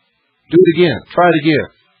 do it again, try it again.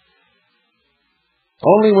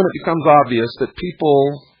 Only when it becomes obvious that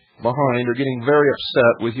people behind are getting very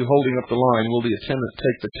upset with you holding up the line will the attendant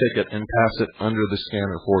take the ticket and pass it under the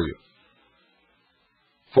scanner for you.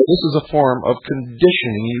 For this is a form of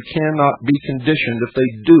conditioning. You cannot be conditioned if they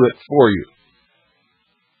do it for you.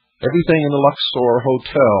 Everything in the Luxor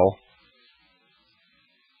Hotel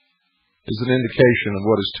is an indication of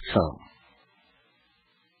what is to come.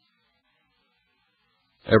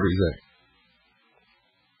 Everything.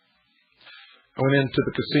 I went into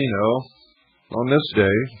the casino on this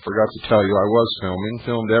day. Forgot to tell you I was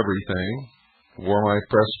filmed everything, wore my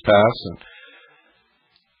press pass, and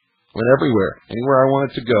went everywhere. Anywhere I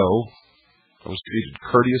wanted to go, I was treated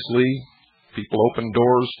courteously. People opened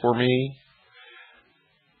doors for me.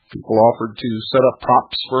 People offered to set up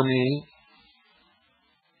props for me.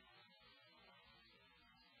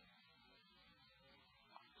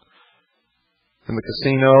 In the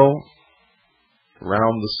casino,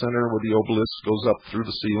 around the center where the obelisk goes up through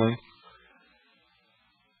the ceiling,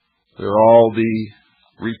 there are all the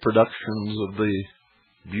reproductions of the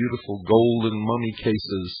beautiful golden mummy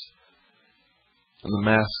cases and the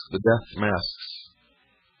masks, the death masks.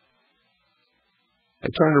 I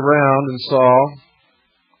turned around and saw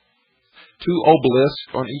two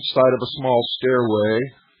obelisks on each side of a small stairway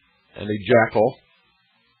and a jackal.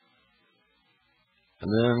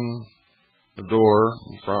 And then the door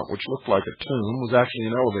in front, which looked like a tomb, was actually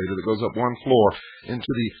an elevator that goes up one floor into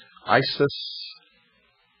the ISIS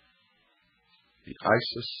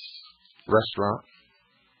restaurant.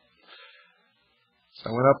 So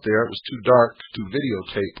I went up there. It was too dark to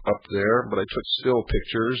videotape up there, but I took still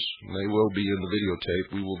pictures, and they will be in the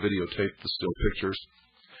videotape. We will videotape the still pictures.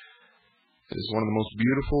 It is one of the most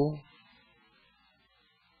beautiful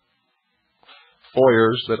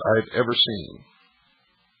foyers that I've ever seen,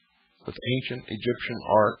 with ancient Egyptian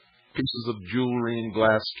art, pieces of jewelry in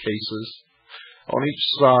glass cases. On each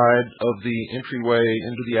side of the entryway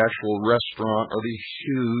into the actual restaurant are these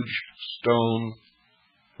huge stone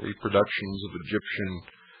reproductions of Egyptian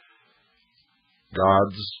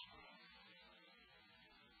gods.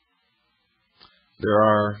 There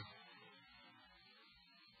are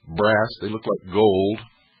brass, they look like gold,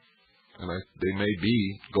 and they may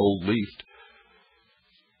be gold-leafed.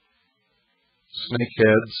 Snake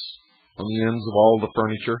heads on the ends of all the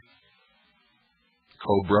furniture.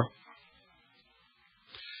 Cobra.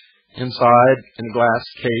 Inside, in a glass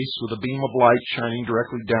case with a beam of light shining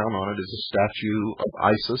directly down on it, is a statue of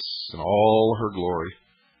Isis in all her glory.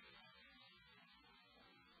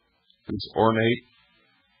 It's ornate,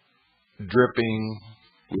 dripping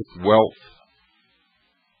with wealth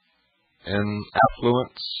and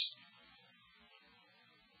affluence.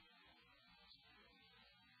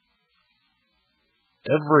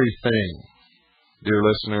 Everything, dear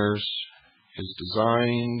listeners, is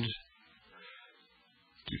designed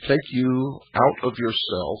to take you out of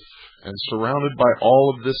yourself and, surrounded by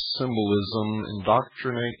all of this symbolism,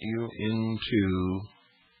 indoctrinate you into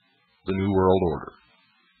the New World Order.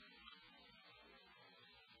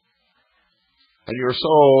 And you're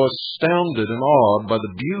so astounded and awed by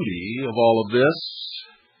the beauty of all of this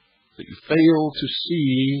that you fail to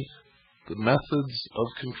see the methods of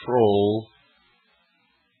control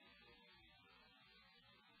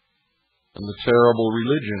and the terrible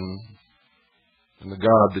religion and the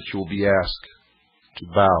God that you will be asked to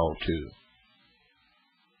bow to.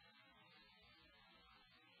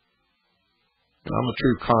 And I'm a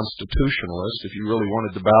true constitutionalist. If you really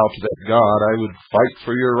wanted to bow to that God, I would fight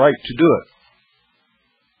for your right to do it,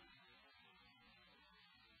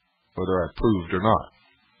 whether I approved or not.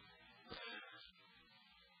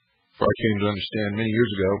 For I came to understand many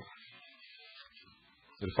years ago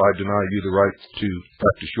that if I deny you the right to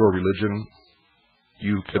practice your religion,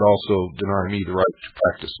 you could also deny me the right to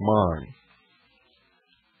practice mine.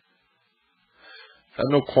 I have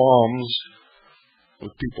no qualms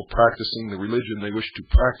with people practicing the religion they wish to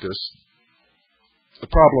practice. The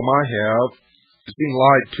problem I have is being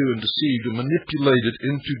lied to and deceived and manipulated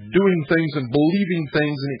into doing things and believing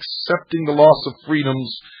things and accepting the loss of freedoms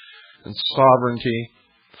and sovereignty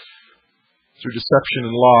through deception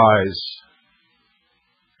and lies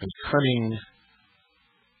and cunning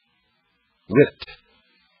wit,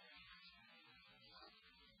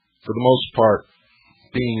 for the most part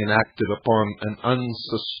being enacted upon an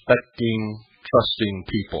unsuspecting, trusting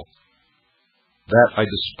people. That I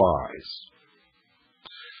despise.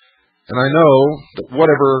 And I know that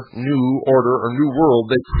whatever new order or new world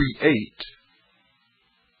they create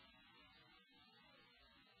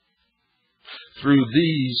through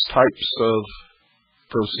these types of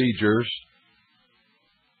procedures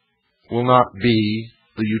will not be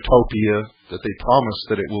the utopia that they promise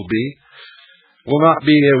that it will be, will not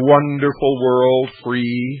be a wonderful world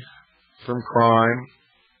free from crime.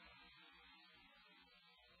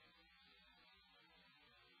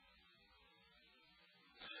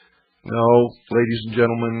 No, ladies and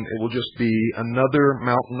gentlemen, it will just be another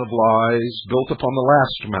mountain of lies built upon the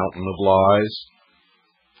last mountain of lies.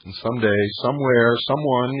 And someday, somewhere,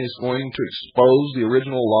 someone is going to expose the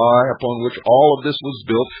original lie upon which all of this was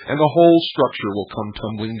built, and the whole structure will come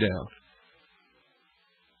tumbling down.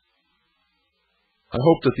 I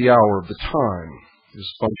hope that the hour of the time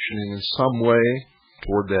is functioning in some way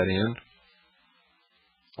toward that end.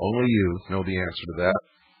 Only you know the answer to that.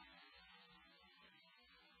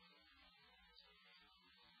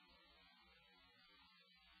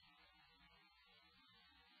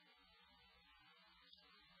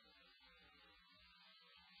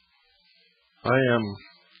 I am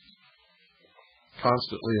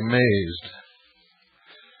constantly amazed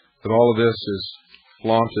that all of this is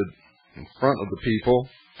flaunted in front of the people.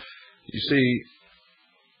 You see,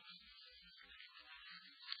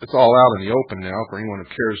 it's all out in the open now for anyone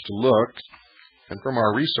who cares to look. And from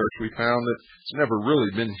our research, we found that it's never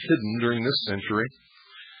really been hidden during this century.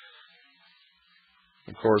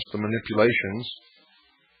 Of course, the manipulations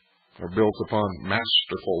are built upon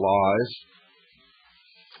masterful lies.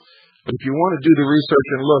 But if you want to do the research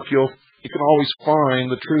and look, you can always find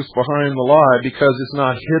the truth behind the lie because it's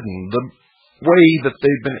not hidden. The way that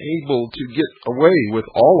they've been able to get away with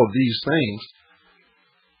all of these things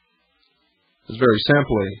is very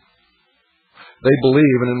simply, they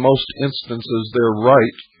believe, and in most instances they're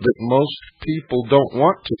right, that most people don't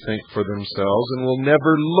want to think for themselves and will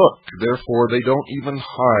never look. Therefore, they don't even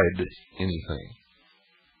hide anything.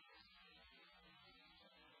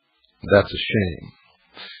 That's a shame.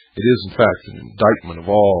 It is, in fact, an indictment of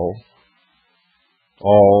all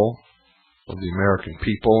of the American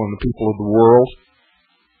people and the people of the world.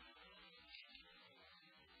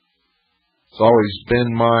 It's always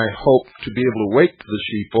been my hope to be able to wake the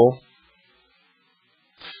sheeple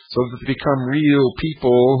so that they become real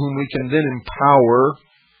people whom we can then empower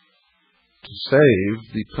to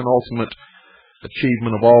save the penultimate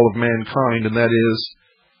achievement of all of mankind, and that is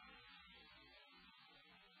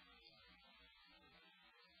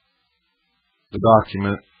the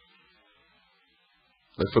document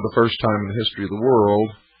that for the first time in the history of the world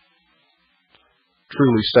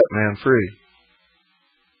truly set man free.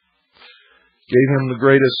 Gave him the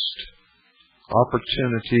greatest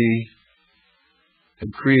opportunity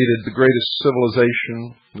and created the greatest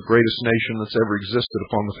civilization, the greatest nation that's ever existed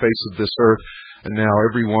upon the face of this earth. And now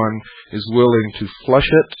everyone is willing to flush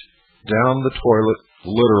it down the toilet,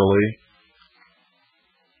 literally,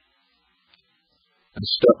 and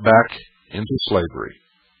step back into slavery.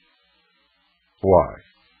 Why?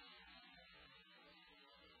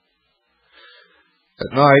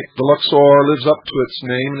 At night, the Luxor lives up to its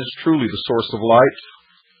name and is truly the source of light.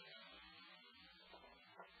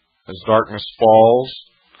 As darkness falls,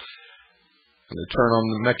 and they turn on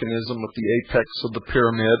the mechanism at the apex of the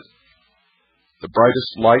pyramid, the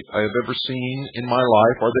brightest light I have ever seen in my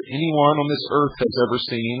life, or that anyone on this earth has ever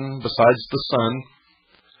seen besides the sun,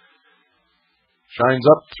 shines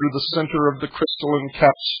up through the center of the crystalline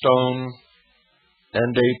capstone,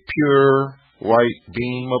 and a pure white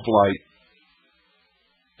beam of light,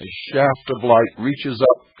 a shaft of light, reaches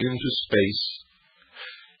up into space,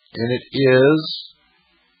 and it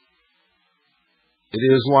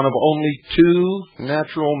is one of only two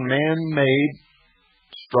natural man-made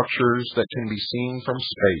structures that can be seen from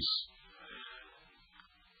space.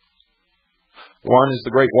 One is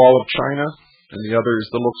the Great Wall of China, and the other is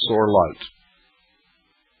the Luxor light.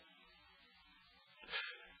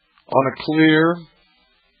 On a clear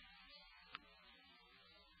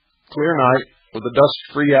night with a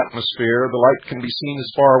dust-free atmosphere, the light can be seen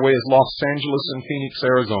as far away as Los Angeles and Phoenix,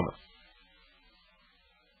 Arizona.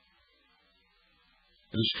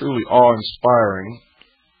 It is truly awe-inspiring.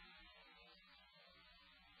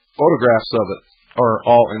 Photographs of it are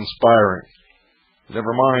awe-inspiring.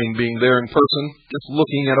 Never mind being there in person, just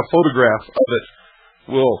looking at a photograph of it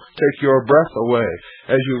will take your breath away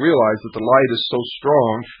as you realize that the light is so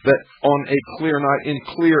strong that on a clear night in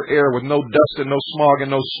clear air with no dust and no smog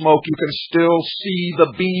and no smoke, you can still see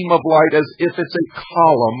the beam of light as if it's a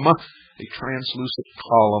column, a translucent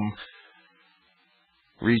column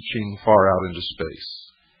reaching far out into space.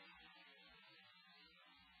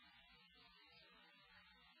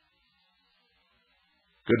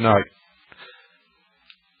 Good night,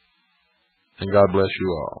 and God bless you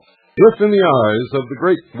all. If in the eyes of the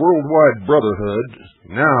great worldwide brotherhood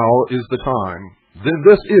now is the time, then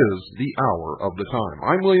this is the hour of the time.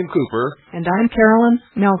 I'm William Cooper. And I'm Carolyn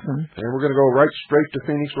Nelson. And we're going to go right straight to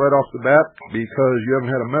Phoenix right off the bat because you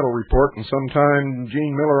haven't had a medal report in some time.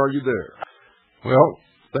 Gene Miller, are you there? Well,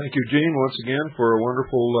 thank you, Gene, once again for a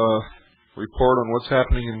wonderful report on what's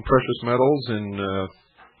happening in precious metals, and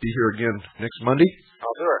be here again next Monday.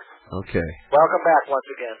 I'll do it. Okay. Welcome back once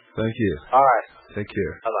again. Thank you. All right. Take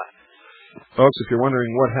care. Bye-bye. Folks, if you're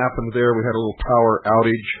wondering what happened there, we had a little power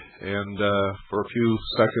outage, and for a few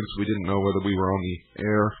seconds we didn't know whether we were on the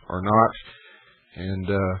air or not, and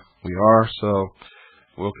we are, so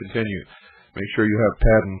we'll continue. Make sure you have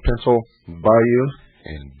pad and pencil by you,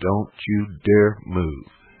 and don't you dare move.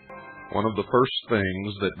 One of the first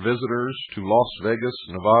things that visitors to Las Vegas,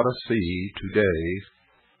 Nevada see today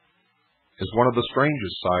is one of the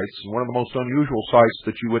strangest sights and one of the most unusual sights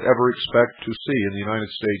that you would ever expect to see in the United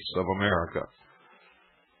States of America.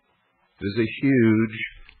 It is a huge,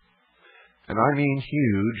 and I mean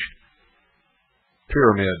huge,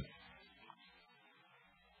 pyramid.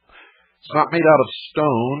 It's not made out of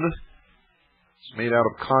stone. It's made out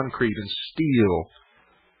of concrete and steel.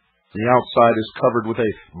 The outside is covered with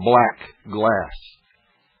a black glass.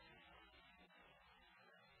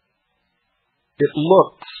 It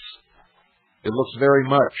looks very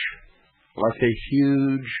much like a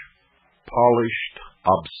huge, polished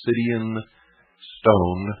obsidian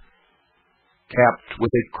stone capped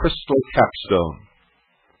with a crystal capstone.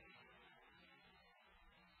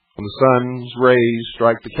 When the sun's rays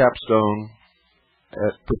strike the capstone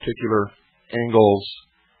at particular angles,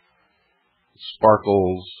 it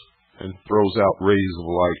sparkles and throws out rays of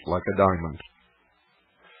light like a diamond.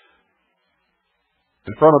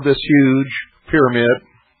 In front of this huge pyramid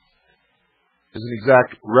is an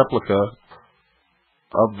exact replica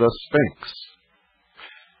of the Sphinx.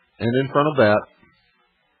 And in front of that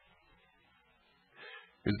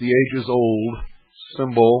is the ages-old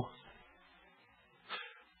symbol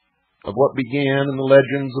of what began in the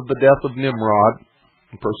legends of the death of Nimrod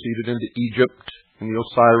and proceeded into Egypt in the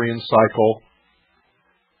Osirian cycle,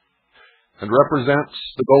 and represents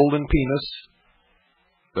the golden penis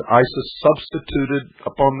that Isis substituted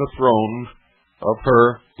upon the throne of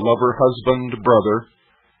her lover, husband, brother,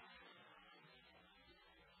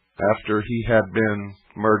 after he had been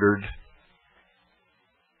murdered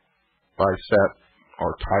by Set,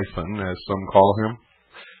 or Typhon, as some call him,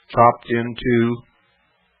 chopped into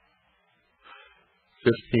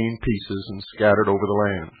 15 pieces and scattered over the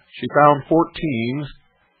land. She found 14,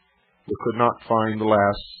 but could not find the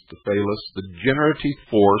last, the Phallus, the generative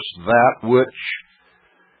force, that which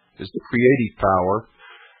is the creative power,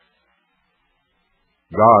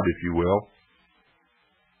 God, if you will.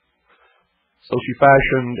 So she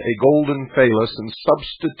fashioned a golden Phallus and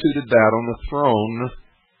substituted that on the throne,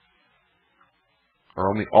 or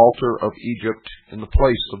on the altar of Egypt, in the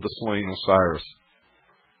place of the slain Osiris.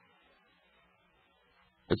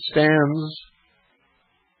 It stands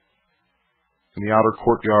in the outer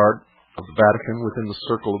courtyard of the Vatican within the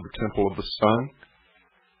circle of the Temple of the Sun.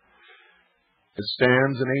 It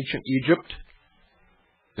stands in ancient Egypt.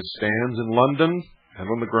 It stands in London and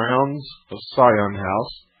on the grounds of Sion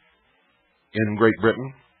House in Great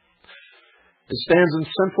Britain. It stands in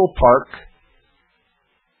Central Park,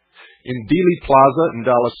 in Dealey Plaza in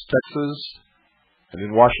Dallas, Texas, and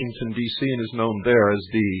in Washington, D.C., and is known there as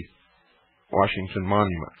the Washington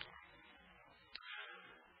Monument.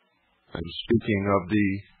 I'm speaking of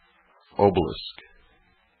the obelisk.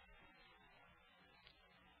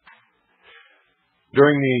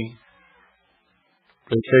 During the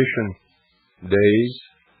vacation days,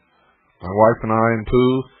 my wife and I and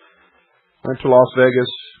Pooh went to Las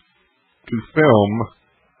Vegas to film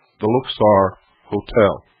the Luxor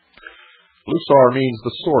Hotel. Luxor means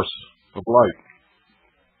the source of light.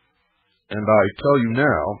 And I tell you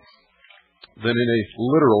now that in a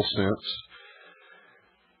literal sense,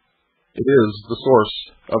 it is the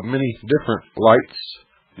source of many different lights,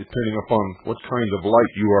 depending upon what kind of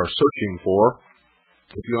light you are searching for.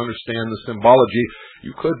 If you understand the symbology,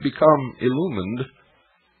 you could become illumined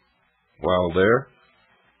while there.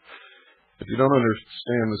 If you don't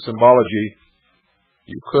understand the symbology,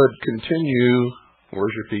 you could continue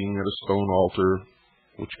worshiping at a stone altar,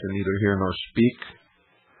 which can neither hear nor speak,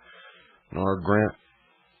 nor grant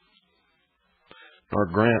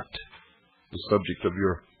the subject of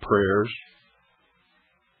your prayers.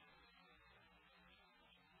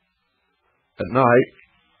 At night,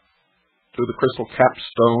 through the crystal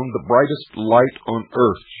capstone, the brightest light on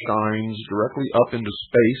earth shines directly up into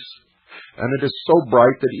space, and it is so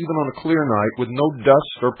bright that even on a clear night, with no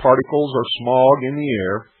dust or particles or smog in the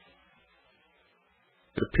air,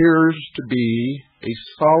 it appears to be a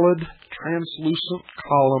solid, translucent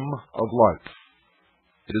column of light.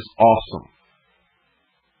 It is awesome.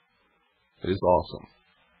 It is awesome.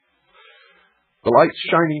 The lights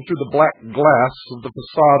shining through the black glass of the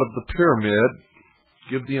facade of the pyramid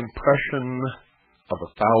give the impression of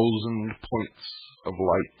 1,000 points of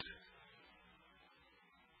light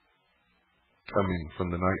coming from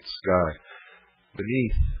the night sky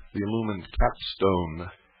beneath the illumined capstone.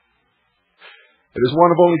 It is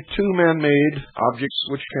one of only two man-made objects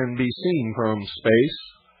which can be seen from space.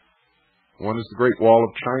 One is the Great Wall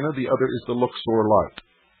of China, the other is the Luxor light.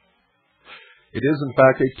 It is, in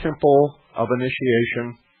fact, a temple of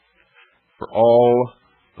initiation for all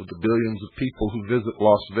of the billions of people who visit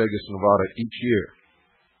Las Vegas, Nevada each year,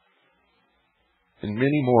 in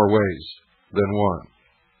many more ways than one.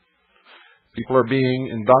 People are being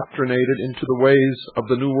indoctrinated into the ways of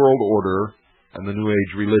the New World Order and the New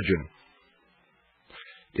Age religion.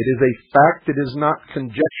 It is a fact. It is not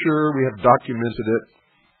conjecture. We have documented it.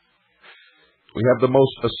 We have the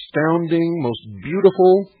most astounding, most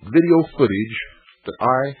beautiful video footage that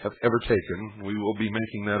I have ever taken. We will be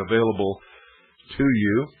making that available to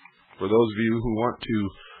you for those of you who want to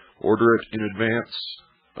order it in advance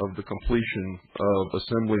of the completion of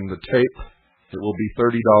assembling the tape. It will be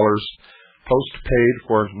 $30 post-paid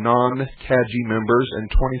for non-CAGI members and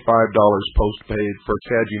 $25 post-paid for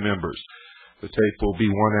CAGI members. The tape will be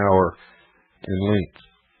 1 hour in length.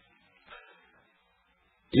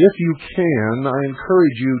 If you can, I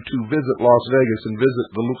encourage you to visit Las Vegas and visit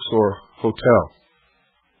the Luxor Hotel.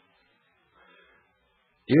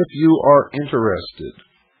 If you are interested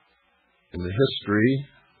in the history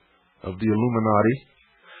of the Illuminati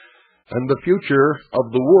and the future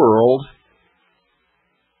of the world,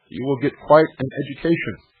 you will get quite an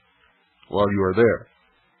education while you are there.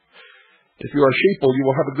 If you are sheeple, you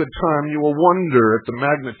will have a good time. You will wonder at the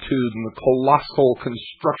magnitude and the colossal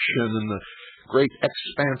construction and the great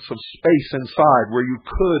expanse of space inside, where you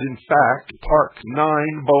could, in fact, park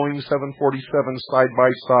 9 Boeing 747s side by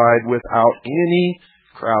side without any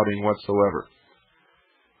crowding whatsoever.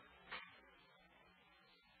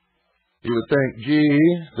 You would think, gee,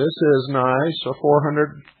 this is nice, a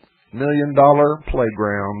 $400 million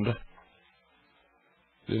playground.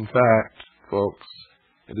 In fact, folks,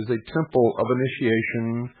 it is a temple of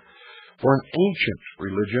initiation for an ancient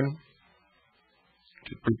religion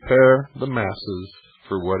to prepare the masses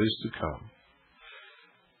for what is to come.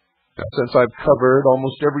 Now, since I've covered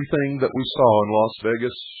almost everything that we saw in Las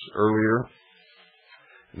Vegas earlier,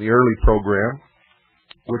 in the early program,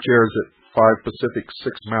 which airs at 5 Pacific,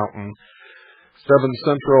 6 Mountain, 7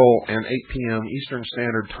 Central, and 8 p.m. Eastern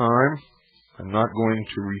Standard Time, I'm not going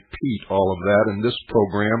to repeat all of that in this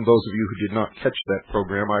program. Those of you who did not catch that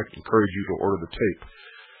program, I encourage you to order the tape.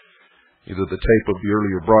 Either the tape of the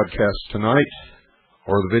earlier broadcast tonight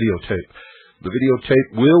or the videotape. The videotape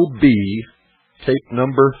will be tape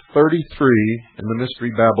number 33 in the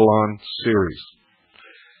Mystery Babylon series.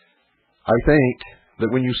 I think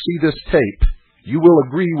that when you see this tape, you will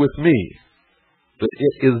agree with me that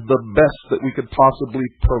it is the best that we could possibly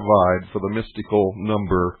provide for the mystical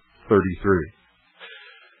number 33.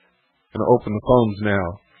 I'm going to open the phones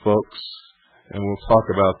now, folks, and we'll talk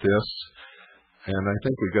about this. And I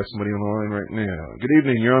think we've got somebody on the line right now. Good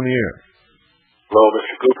evening. You're on the air. Hello,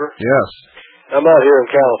 Mr. Cooper? Yes. I'm out here in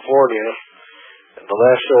California, and the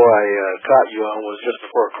last show I caught you on was just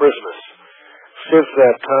before Christmas. Since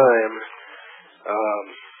that time,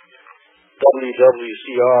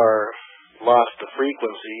 WWCR lost the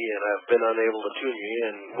frequency, and I've been unable to tune you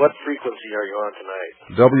in. What frequency are you on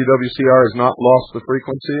tonight? WWCR has not lost the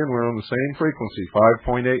frequency, and we're on the same frequency,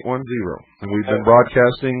 5.810. And we've been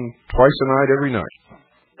broadcasting twice a night, every night.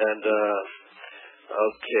 And,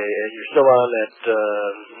 okay, and you're still on at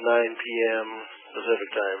 9 p.m. Pacific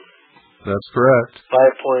time? That's correct.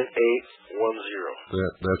 5.810.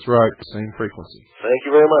 That's right, the same frequency. Thank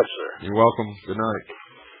you very much, sir. You're welcome. Good night.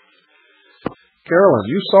 Carolyn,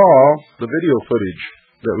 you saw the video footage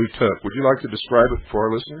that we took. Would you like to describe it for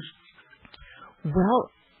our listeners? Well,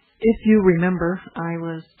 If you remember, I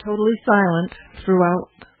was totally silent throughout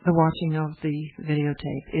the watching of the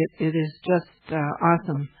videotape. It is just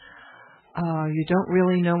awesome. You don't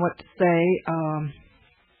really know what to say.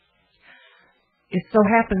 It so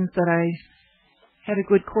happens that I had a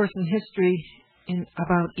good course in history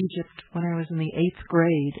about Egypt when I was in the 8th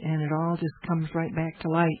grade, and it all just comes right back to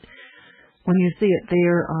light when you see it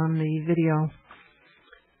there on the video.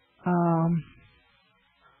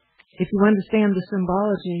 If you understand the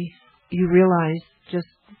symbology, you realize just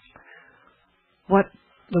what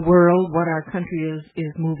the world, what our country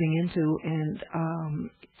is moving into, and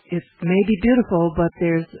it may be beautiful, but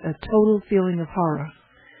there's a total feeling of horror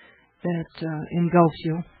that engulfs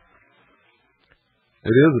you. It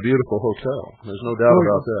is a beautiful hotel. There's no doubt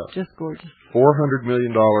about that. Just gorgeous. $400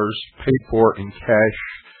 million paid for in cash.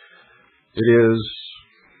 It is,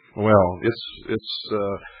 well,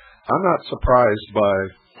 I'm not surprised by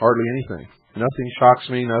hardly anything. Nothing shocks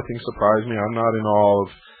me, nothing surprised me. I'm not in awe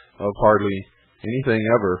of hardly anything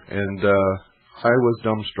ever, and I was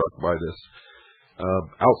dumbstruck by this.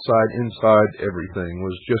 Outside, inside, everything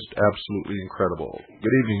was just absolutely incredible.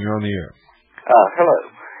 Good evening, you're on the air.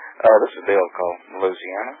 Hello. This is Bill calling from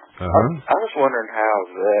Louisiana. I was wondering how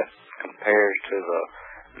that compares to the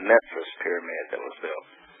Memphis pyramid that was built.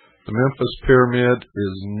 The Memphis pyramid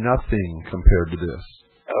is nothing compared to this.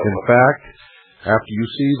 Oh, in fact, after you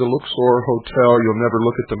see the Luxor Hotel, you'll never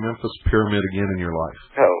look at the Memphis pyramid again in your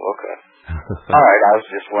life. Oh, okay. All right, I was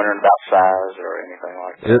just wondering about size or anything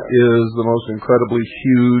like that. It is the most incredibly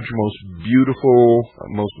huge, most beautiful,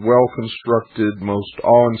 most well-constructed, most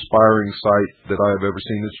awe-inspiring site that I have ever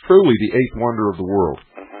seen. It's truly the 8th wonder of the world.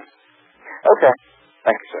 Mm-hmm. Okay.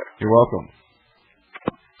 Thank you, sir. You're welcome.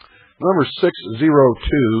 Number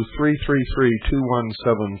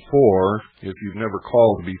 602-333-2174, if you've never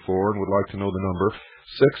called before and would like to know the number,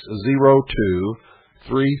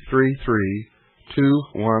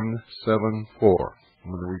 602-333-2174. I'm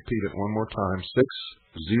going to repeat it one more time,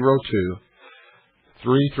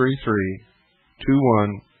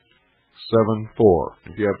 602-333-2174.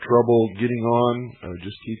 If you have trouble getting on,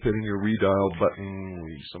 just keep hitting your redial button.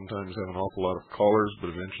 We sometimes have an awful lot of callers, but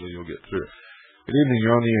eventually you'll get through. Good evening,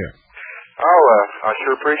 you're on the air. Oh, I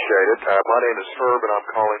sure appreciate it. My name is Herb, and I'm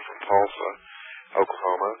calling from Tulsa,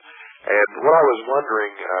 Oklahoma. And what I was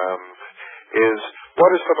wondering is, what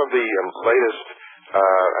is some of the latest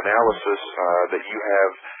analysis that you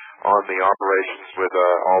have on the operations with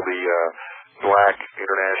all the black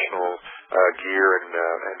international gear and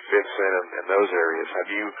FinCEN and those areas? Have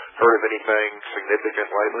you heard of anything significant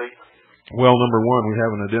lately? Well, number one, we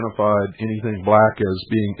haven't identified anything black as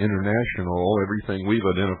being international. Everything we've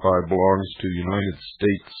identified belongs to United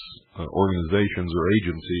States organizations or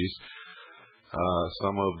agencies.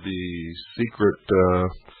 Some of the secret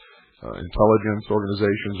intelligence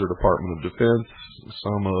organizations or Department of Defense,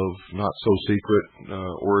 some of not so secret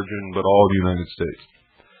origin, but all the United States.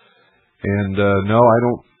 And no,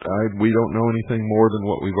 we don't know anything more than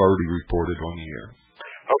what we've already reported on the air.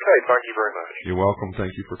 Okay, thank you very much. You're welcome.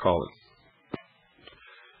 Thank you for calling.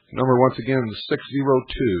 Number once again,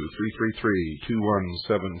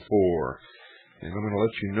 602-333-2174. And I'm going to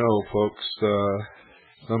let you know, folks,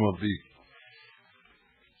 some of the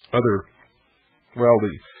other, well,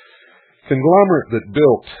 the conglomerate that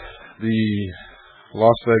built the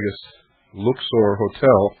Las Vegas Luxor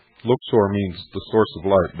Hotel, Luxor means the source of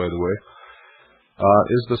light, by the way,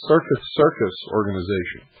 is the Circus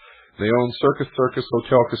organization. They own Circus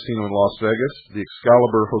Hotel Casino in Las Vegas, the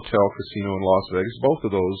Excalibur Hotel Casino in Las Vegas. Both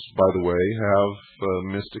of those, by the way, have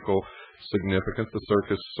mystical significance. The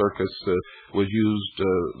circus was used,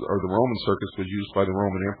 or the Roman circus was used by the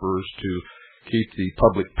Roman emperors to keep the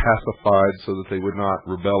public pacified so that they would not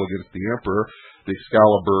rebel against the emperor. The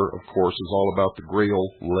Excalibur, of course, is all about the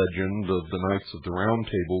Grail legend of the Knights of the Round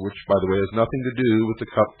Table, which, by the way, has nothing to do with the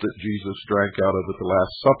cup that Jesus drank out of at the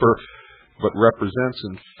Last Supper, but represents,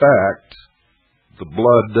 in fact, the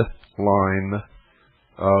bloodline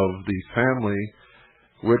of the family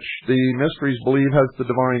which the mysteries believe has the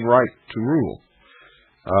divine right to rule.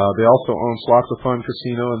 They also own Slots of Fun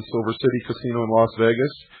Casino and Silver City Casino in Las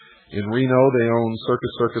Vegas. In Reno, they own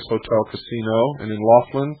Circus Hotel Casino, and in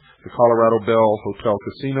Laughlin, the Colorado Bell Hotel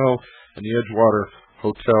Casino and the Edgewater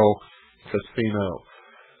Hotel Casino.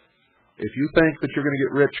 If you think that you're going to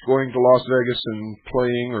get rich going to Las Vegas and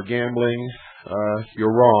playing or gambling,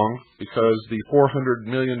 you're wrong, because the $400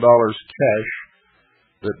 million cash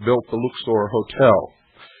that built the Luxor Hotel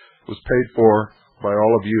was paid for by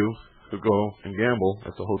all of you who go and gamble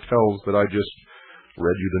at the hotels that I just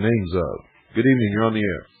read you the names of. Good evening, you're on the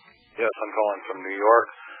air. Yes, I'm calling from New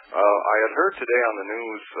York. I had heard today on the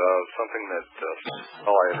news something that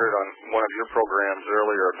I had heard on one of your programs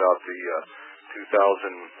earlier about the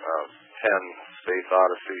 2010 Space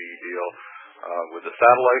Odyssey deal with the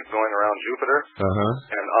satellite going around Jupiter.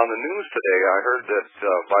 And on the news today, I heard that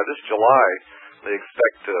by this July, they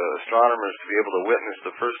expect astronomers to be able to witness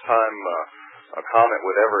the first time a comet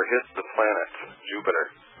would ever hit the planet Jupiter.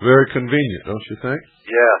 Very convenient, don't you think?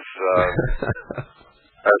 Yes.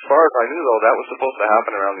 As far as I knew, though, that was supposed to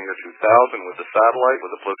happen around the year 2000 with the satellite,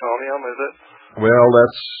 with the plutonium, is it? Well,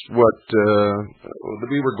 that's what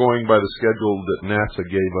we were going by the schedule that NASA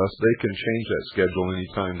gave us. They can change that schedule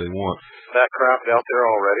anytime they want. That craft out there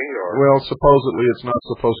already? Or? Well, supposedly it's not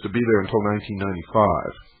supposed to be there until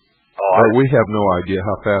 1995. But we have no idea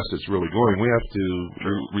how fast it's really going. We have to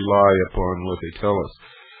rely upon what they tell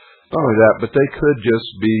us. Not only that, but they could just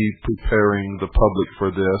be preparing the public for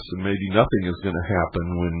this, and maybe nothing is going to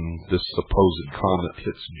happen when this supposed comet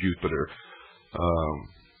hits Jupiter.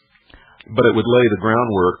 But it would lay the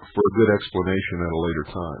groundwork for a good explanation at a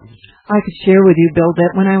later time. I could share with you, Bill,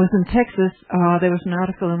 that when I was in Texas, there was an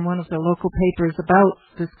article in one of the local papers about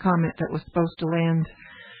this comet that was supposed to land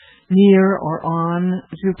near or on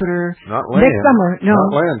Jupiter not land, next summer. No,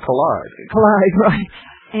 not land, collide. Collide, right.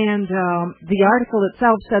 And the article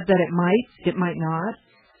itself said that it might not.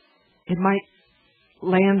 It might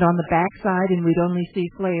land on the backside and we'd only see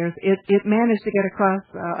flares. It managed to get across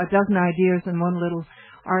a dozen ideas in one little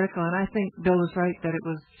article, and I think Bill was right that it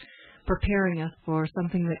was preparing us for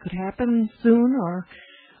something that could happen soon or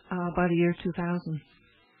by the year 2000. Are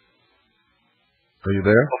you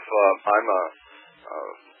there? I'm a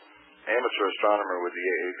amateur astronomer with the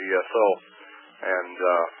AAVSO, and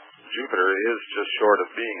Jupiter is just short of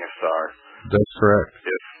being a star. That's correct.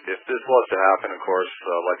 If this was to happen, of course,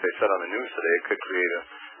 like they said on the news today, it could create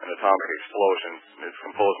an atomic explosion. It's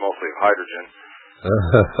composed mostly of hydrogen.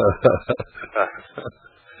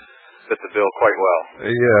 Fits the bill quite well.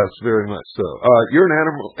 Yes, very much so. You're an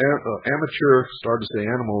amateur, started to say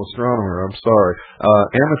animal astronomer, I'm sorry.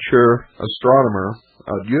 Amateur astronomer.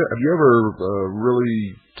 Have you ever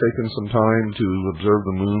really taken some time to observe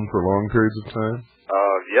the moon for long periods of time?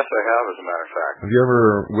 Yes, I have, as a matter of fact. Have you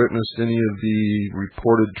ever witnessed any of the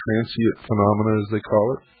reported transient phenomena, as they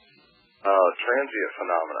call it? Transient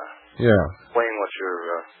phenomena? Yeah. Explain what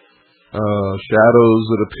you're... shadows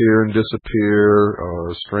that appear and disappear,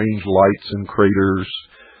 strange lights and craters.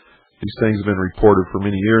 These things have been reported for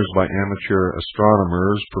many years by amateur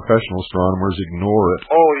astronomers. Professional astronomers ignore it.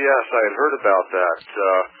 Oh, yes, I had heard about that.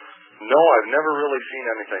 No, I've never really seen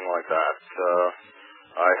anything like that.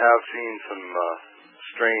 I have seen some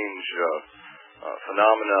strange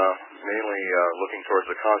phenomena, mainly looking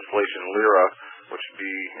towards the constellation Lyra, which would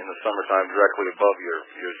be in the summertime directly above your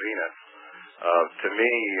zenith. To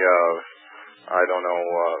me, I don't know,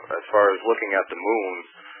 as far as looking at the moon,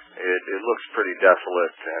 it looks pretty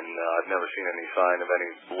desolate, and I've never seen any sign of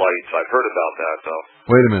any lights. I've heard about that,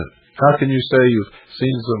 though. Wait a minute. How can you say you've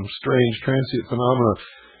seen some strange transient phenomena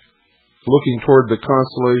looking toward the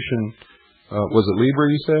constellation, was it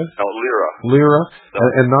Libra, you said? No, Lyra. Lyra? No.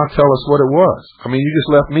 And not tell us what it was? I mean, you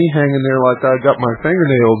just left me hanging there like I got my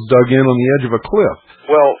fingernails dug in on the edge of a cliff.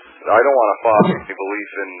 Well, I don't want to foster any belief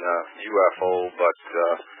in UFO, but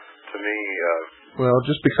to me... well,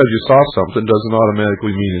 just because you saw something doesn't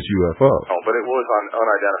automatically mean it's UFO. No, but it was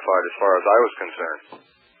unidentified as far as I was concerned.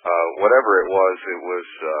 Whatever it was,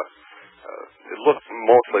 it looked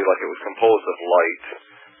mostly like it was composed of light.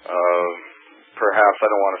 Perhaps, I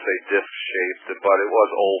don't want to say disc-shaped, but it was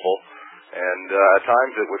oval. And at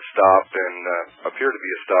times it would stop and appear to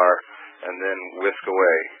be a star and then whisk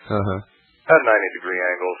away. At 90-degree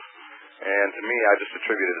angles. And to me, I just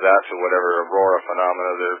attributed that to whatever aurora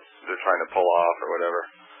phenomena they're trying to pull off or whatever.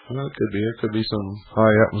 Well, it could be. It could be some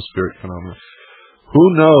high atmospheric phenomena. Who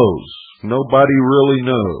knows? Nobody really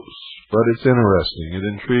knows. But it's interesting. It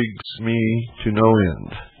intrigues me to no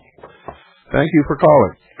end. Thank you for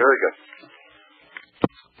calling. Very good.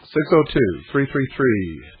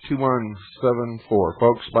 602-333-2174.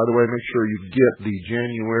 Folks, by the way, make sure you get the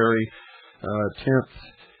January 10th,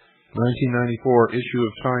 1994 issue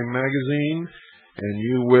of Time magazine, and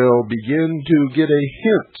you will begin to get a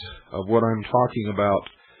hint of what I'm talking about.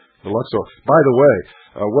 The Luxor. By the way,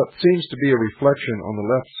 what seems to be a reflection on the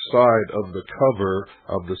left side of the cover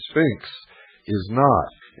of the Sphinx is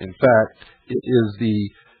not. In fact, it is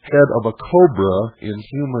the head of a cobra in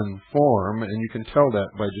human form, and you can tell that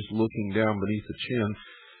by just looking down beneath the chin.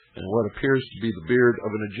 And what appears to be the beard of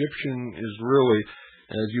an Egyptian is really,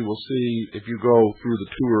 as you will see if you go through the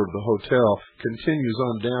tour of the hotel, continues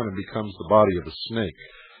on down and becomes the body of a snake,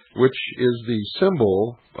 which is the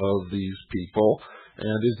symbol of these people.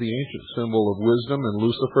 and is the ancient symbol of wisdom and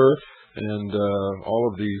Lucifer and all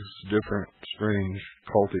of these different strange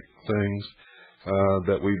cultic things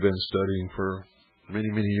that we've been studying for many,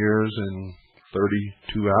 many years and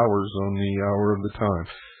 32 hours on the hour of the time.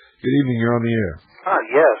 Good evening, you're on the air.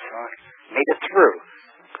 Yes, made it through.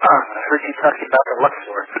 I heard you talking about the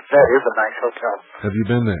Luxor. That is a nice hotel. Have you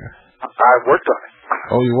been there? I worked on it.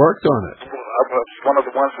 Oh, you worked on it? I was one of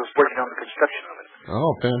the ones who was working on the construction of it.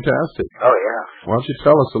 Oh, fantastic. Oh, yeah. Why don't you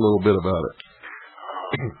tell us a little bit about it?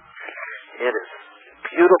 It is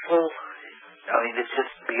beautiful. I mean, it's just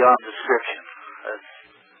beyond description.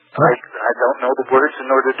 I don't know the words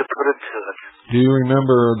in order to put it to it. Do you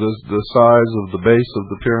remember the size of the base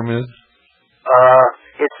of the pyramid?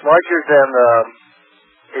 It's larger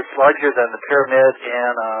than the pyramid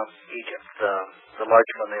in Egypt. The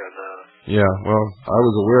large one there. Yeah, well, I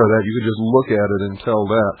was aware of that. You could just look at it and tell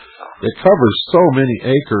that. It covers so many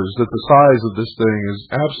acres that the size of this thing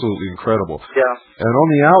is absolutely incredible. Yeah. And on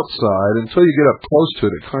the outside, until you get up close to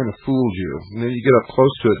it, it kind of fools you. And then you get up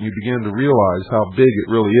close to it and you begin to realize how big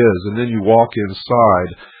it really is. And then you walk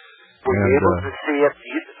inside. Were you able to see it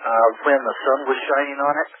when the sun was shining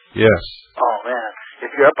on it? Yes. Oh, man.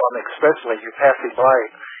 If you're up on the expressway, you're passing by,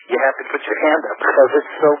 you have to put your hand up because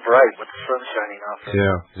it's so bright with the sun shining off it.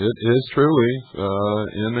 Yeah, it is truly,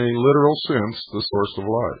 in a literal sense, the source of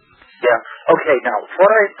light. Yeah. Okay, now,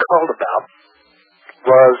 what I called about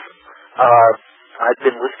was I've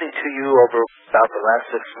been listening to you over about the last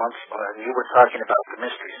 6 months. You were talking about the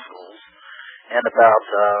mystery schools and about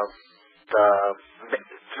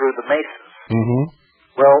through the Masons. Mm-hmm.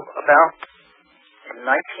 Well, about in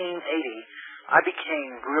 1980, I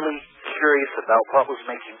became really curious about what was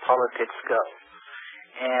making politics go.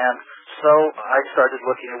 And so I started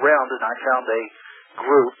looking around, and I found a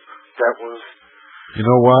group that was... You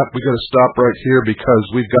know what? We got to stop right here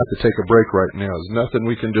because we've got to take a break right now. There's nothing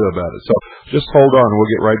we can do about it. So just hold on.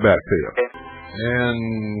 We'll get right back to you. Okay.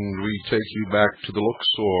 And we take you back to the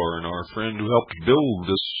Luxor and our friend who helped build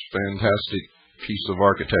this fantastic piece of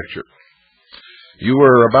architecture. You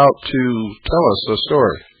were about to tell us a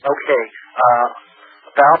story. Okay.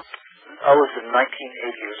 I was in 1980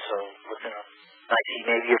 or so, within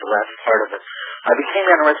 1980 or the last part of it. I became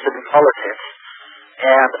interested in politics,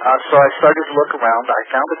 and so I started to look around. I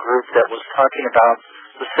found a group that was talking about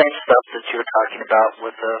the same stuff that you're talking about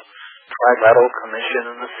with the Trilateral Commission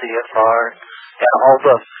and the CFR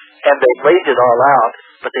and they laid it all out,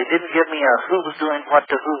 but they didn't give me who was doing what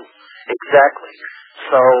to who exactly.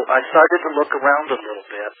 So I started to look around a little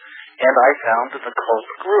bit, and I found the cult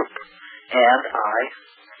group. And I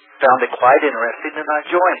found it quite interesting, and I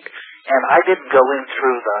joined. And I didn't go in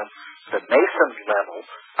through the Mason level.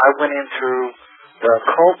 I went in through the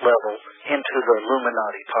cult level into the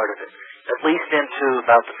Illuminati part of it, at least into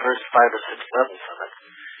about the first 5 or 6 levels of it.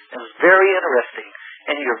 It was very interesting,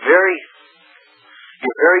 and you're very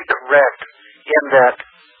correct in that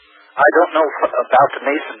I don't know about the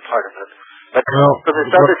Mason part of it, but for this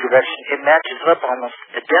other direction, it matches up almost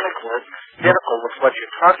identical with what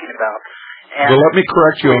you're talking about. And well, let me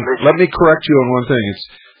correct you on one thing.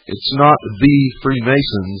 It's not the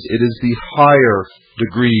Freemasons. It is the higher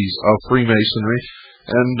degrees of Freemasonry.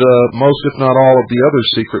 And most, if not all, of the other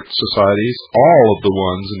secret societies, all of the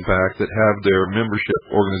ones, in fact, that have their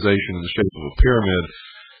membership organization in the shape of a pyramid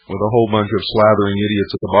with a whole bunch of slathering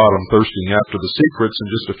idiots at the bottom thirsting after the secrets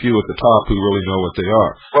and just a few at the top who really know what they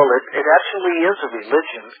are. Well, it actually is a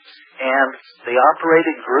religion, and they operate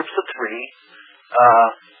in groups of 3.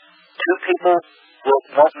 2 people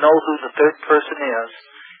won't know who the third person is,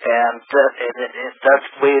 and that's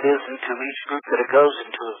the way it is into each group that it goes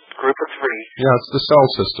into, a group of 3. Yeah, it's the cell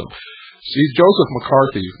system. See, Joseph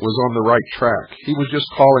McCarthy was on the right track. He was just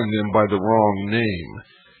calling them by the wrong name.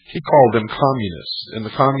 He called them communists, and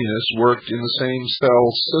the communists worked in the same cell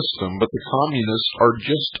system, but the communists are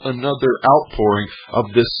just another outpouring of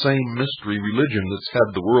this same mystery religion that's had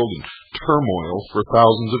the world in turmoil for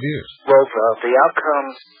thousands of years. Well, the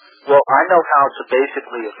outcomes, I know how to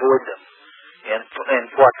basically avoid them and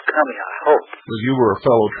what's coming, I hope. Well, you were a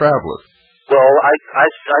fellow traveler. Well, I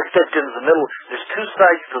stepped into the middle. There's 2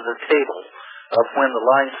 sides to the table of when the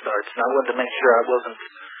line starts, and I wanted to make sure I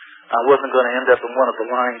wasn't going to end up in one of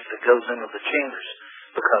the lines that goes into the chambers,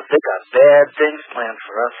 because they got bad things planned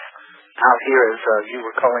for us out here, as you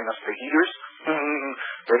were calling us the eaters.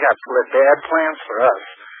 They got bad plans for us.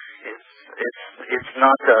 It's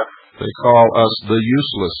not They call us the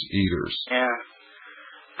useless eaters. Yeah,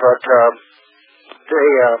 but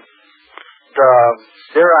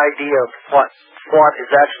their idea of what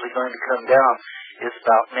is actually going to come down is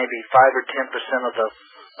about maybe 5 or 10% of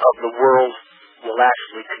the world will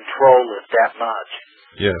actually control it that much.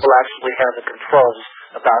 Yes. Will actually have the controls.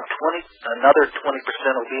 About another 20%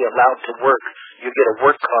 will be allowed to work. You get a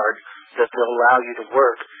work card that will allow you to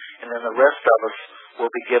work, and then the rest of us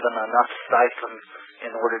will be given enough stipend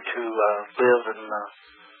in order to live and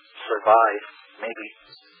survive. Maybe.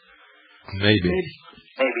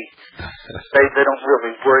 They don't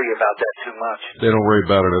really worry about that too much. They don't worry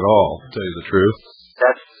about it at all, to tell you the truth.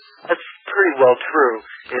 That's pretty well true.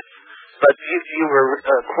 But you were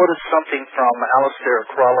quoted something from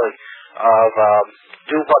Aleister Crowley of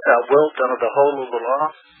do what thou wilt under the whole of the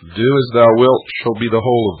law. Do as thou wilt shall be the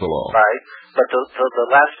whole of the law. Right. But the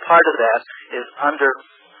last part of that is under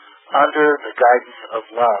the guidance of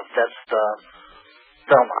love. That's the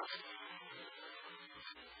Thelma.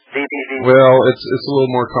 Well, it's a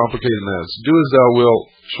little more complicated than that. It's do as thou wilt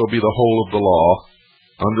shall be the whole of the law,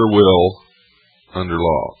 under will, under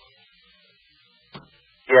law.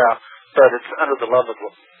 Yeah, but it's under the love of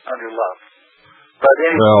under love. But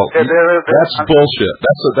anyway, well, that's bullshit.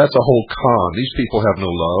 That's a whole con. These people have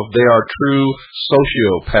no love. They are true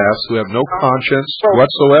sociopaths who have no conscience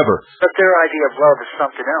whatsoever. But their idea of love is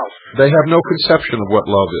something else. They have no conception of what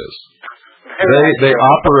love is. They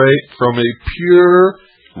operate from a pure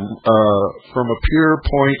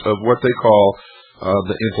point of what they call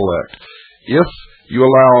the intellect. If you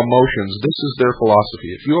allow emotions, this is their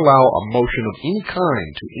philosophy. If you allow emotion of any kind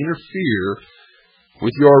to interfere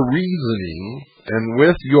with your reasoning and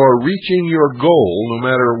with your reaching your goal, no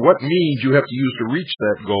matter what means you have to use to reach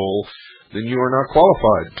that goal, then you are not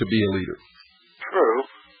qualified to be a leader. True,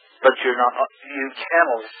 but you're not. You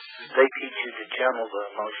channel. They teach you to channel the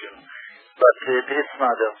emotion, but it's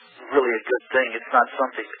not really a good thing. It's not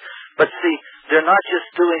something. But see, they're not just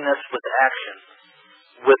doing this with action,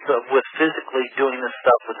 with physically doing this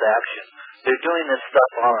stuff with action. They're doing this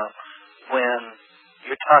stuff when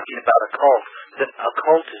you're talking about a cult. A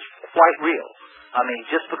cult is quite real. I mean,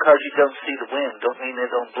 just because you don't see the wind don't mean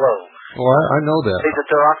they don't blow. Well, I know that. That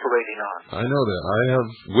they're operating on. I know that. I have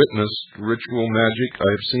witnessed ritual magic. I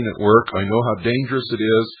have seen it work. I know how dangerous it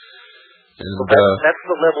is. And that's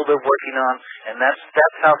the level they're working on, and that's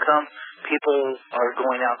how come people are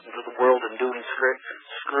going out into the world and doing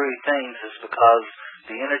screwy things, is because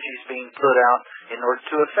the energy is being put out in order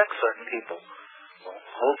to affect certain people. Well,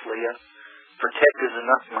 hopefully, protected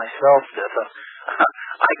enough myself that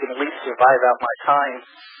I can at least survive out my time.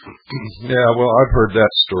 Yeah, well, I've heard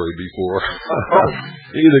that story before.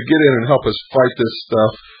 Either get in and help us fight this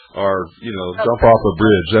stuff, or jump off a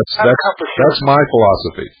bridge. That's my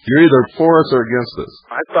philosophy. You're either for us or against us.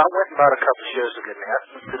 I went and bought a couple shares of Good Net.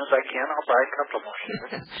 As soon as I can, I'll buy a couple more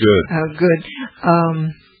shares. Good. Good.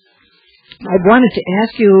 I wanted to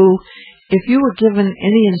ask you if you were given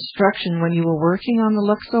any instruction when you were working on the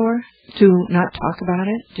Luxor to not talk about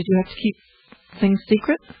it. Did you have to keep things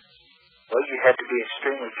secret? Well, you had to be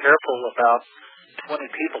extremely careful. About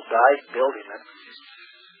 20 people died building it.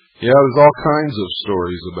 Yeah, there's all kinds of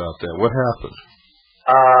stories about that. What happened?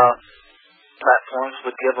 Platforms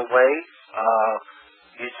would give away.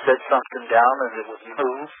 You'd set something down and it would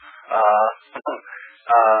move.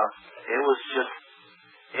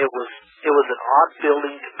 It was an odd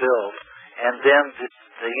building to build, and then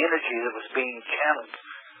the energy that was being channeled,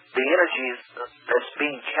 the energy that's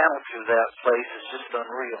being channeled through that place is just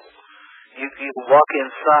unreal. You walk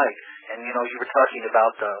inside, and you were talking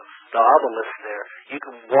about the obelisk there. You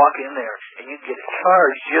can walk in there, and you get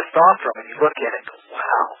charged just off from it. You look at it and go,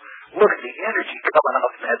 wow, look at the energy coming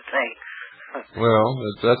off that thing. Well,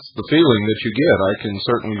 that's the feeling that you get. I can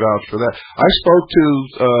certainly vouch for that. I spoke to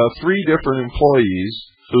 3 different employees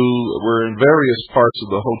who were in various parts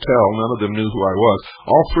of the hotel. None of them knew who I was.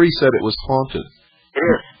 All 3 said it was haunted. It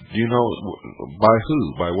is. Do you know by who?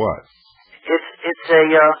 By what?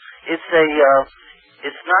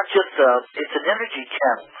 It's not just it's an energy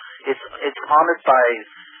channel. It's haunted by,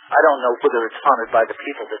 I don't know whether it's haunted by the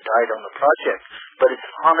people that died on the project, but it's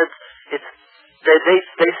haunted. They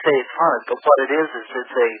say it's haunted, but what it is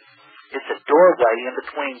it's a doorway in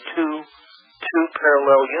between two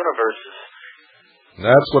parallel universes.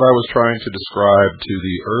 That's what I was trying to describe to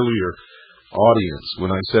the earlier audience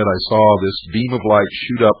when I said I saw this beam of light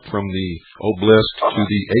shoot up from the obelisk to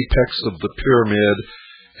the apex of the pyramid,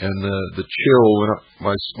 and the chill went up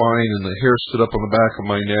my spine and the hair stood up on the back of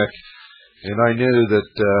my neck, and I knew that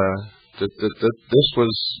this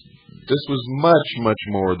was much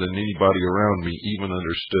more than anybody around me even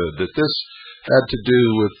understood. That this had to do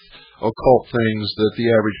with occult things that the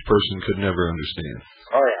average person could never understand.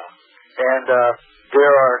 Oh yeah, and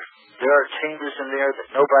there are chambers in there that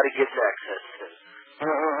nobody gets access to.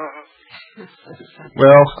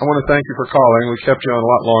 Well, I want to thank you for calling. We kept you on a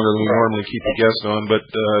lot longer than we normally keep a guest on, but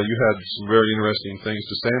you had some very interesting things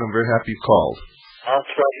to say, and I'm very happy you called. I'll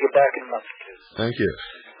try to get back in a month or two. Thank you.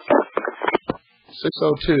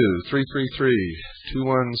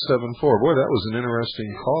 602-333-2174. Boy, that was an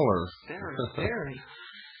interesting caller. Very.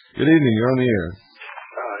 Good evening. You're on the air.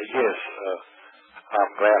 Yes.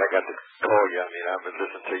 I'm glad I got to call you. I mean, I've been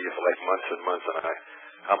listening to you for like months and months, and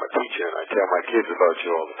I'm a teacher, and I tell my kids about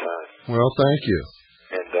you all the time. Well, thank you.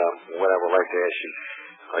 And what I would like to ask you,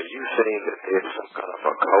 are you saying that there's some kind of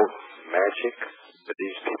occult magic that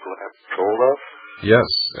these people have control of? Yes,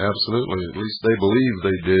 absolutely. At least they believe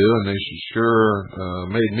they do, and they sure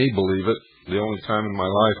made me believe it. The only time in my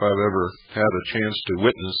life I've ever had a chance to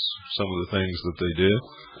witness some of the things that they do.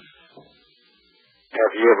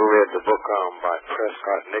 Have you ever read the book by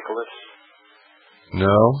Prescott Nicholas?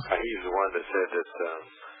 No. He's the one that said that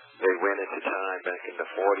they went into time back in the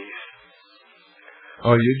 40s.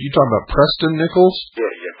 Oh, you talking about Preston Nichols?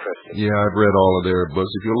 Yeah, Preston. Yeah, I've read all of their books.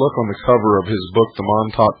 If you look on the cover of his book, The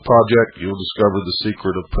Montauk Project, you'll discover the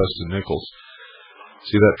secret of Preston Nichols.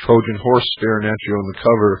 See that Trojan horse staring at you on the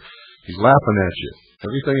cover? He's laughing at you.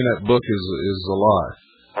 Everything in that book is a lie.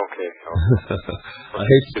 Okay. I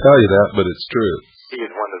hate to tell you that, but it's true. He is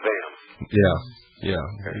one of them. Yeah.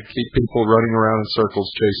 You keep people running around in circles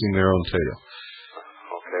chasing their own tail.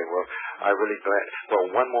 Okay, well, I'm really glad.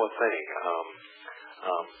 Well, one more thing.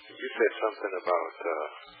 You said something about...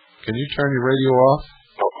 Can you turn your radio off?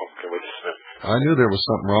 Okay, wait just a minute. I knew there was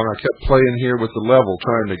something wrong. I kept playing here with the level,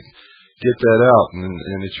 trying to get that out,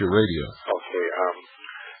 and it's your radio. Okay,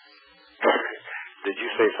 did you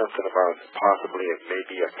say something about possibly it may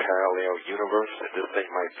be a parallel universe that this thing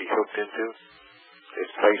might be hooked into? Its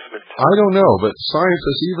placement? I don't know, but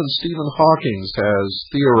scientists, even Stephen Hawking has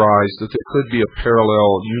theorized that there could be a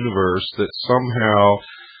parallel universe that somehow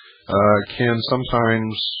can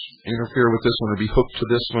sometimes interfere with this one or be hooked to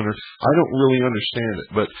this one. I don't really understand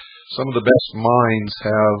it, but some of the best minds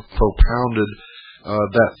have propounded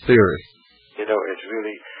that theory. You know, it's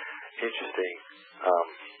really interesting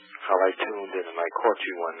how I tuned in and I caught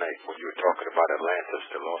you one night when you were talking about Atlantis,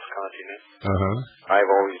 the lost continent. I've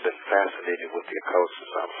always been fascinated with the occult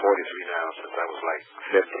since I'm 43 now, since I was like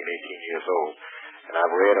 17, 18 years old. And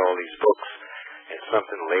I've read all these books, and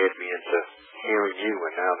something led me into hearing you,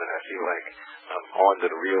 and now that I feel like I'm on to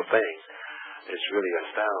the real thing, it's really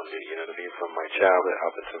astounding, you know what I mean, from my childhood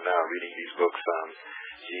up until now, reading these books,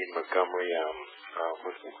 Jean Montgomery,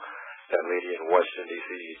 that lady in Washington,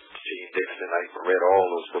 D.C., Jean Dixon. I read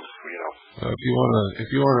all those books, you know. If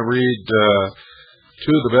you want to read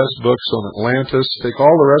two of the best books on Atlantis, take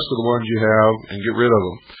all the rest of the ones you have and get rid of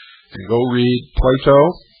them. And go read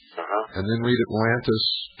Plato, and then read Atlantis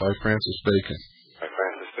by Francis Bacon. By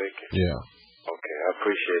Francis Bacon? Yeah. Okay, I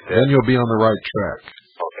appreciate that. Then you'll be on the right track.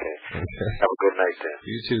 Okay. Have a good night then.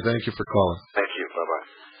 You too. Thank you for calling. Thank you.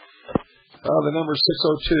 Bye-bye. The number is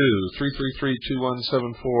 602-333-2174.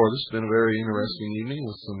 This has been a very interesting evening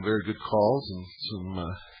with some very good calls and some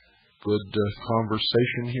good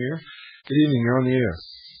conversation here. Good evening. You're on the air.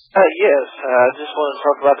 Yes. I just wanted to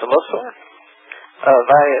talk about the Luxor.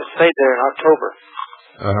 I stayed there in October.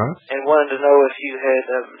 And wanted to know if you had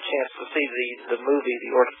a chance to see the movie,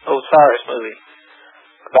 the Osiris movie,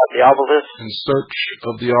 about the obelisk. In Search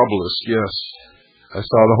of the Obelisk, yes. I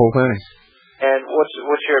saw the whole thing. And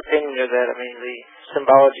what's your opinion of that? I mean, the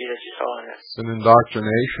symbology that you saw in it. It's an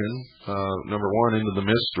indoctrination, number one, into the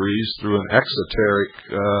mysteries through an exoteric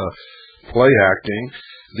play acting.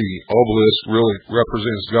 The obelisk really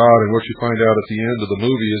represents God, and what you find out at the end of the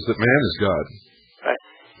movie is that man is God. Right.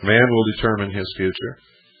 Man will determine his future,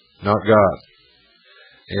 not God.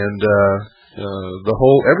 And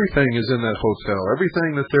everything is in that hotel.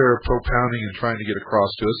 Everything that they're propounding and trying to get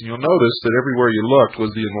across to us. And you'll notice that everywhere you looked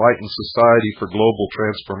was the Enlightened Society for Global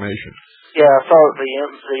Transformation. Yeah, I saw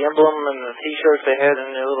the emblem and the T-shirts they had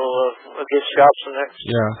in their little gift shops and that.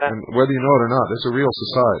 Yeah, and whether you know it or not, it's a real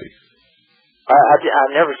society.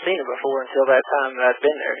 I've never seen it before until that time that I'd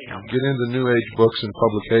been there. You know. Get into New Age books and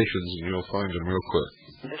publications, and you'll find them real quick.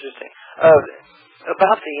 Interesting.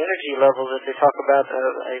 About the energy level that they talk about,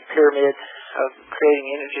 a pyramid of creating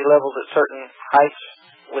energy levels at certain heights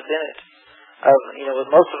within it.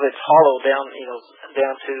 Most of it's hollow down to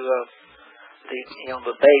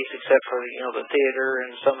the base, except for the theater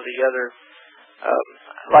and some of the other.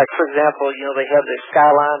 Like for example, they have the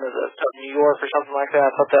skyline of New York or something like that.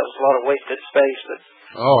 I thought that was a lot of wasted space.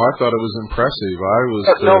 I thought it was impressive.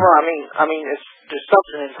 No, I mean, there's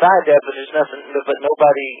something inside that, but there's nothing. But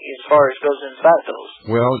nobody, as far as goes inside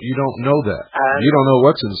those. Well, you don't know that. You don't know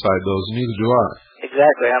what's inside those, neither do I.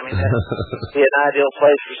 exactly. I mean, that'd be an ideal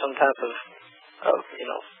place for some type of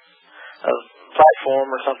platform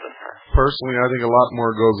or something. Personally, I think a lot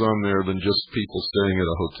more goes on there than just people staying at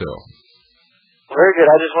a hotel. Very good.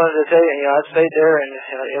 I just wanted to tell you, I stayed there, and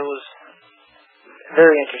it was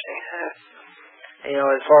very interesting.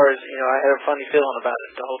 As far as, I had a funny feeling about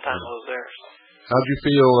it the whole time I was there. How'd you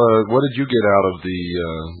feel, what did you get out of the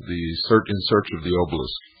in search of the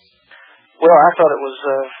obelisk? Well, I thought it was,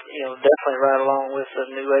 definitely right along with the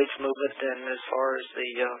New Age movement, and as far as the,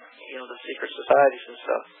 the secret societies and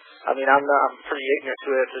stuff. I mean, I'm pretty ignorant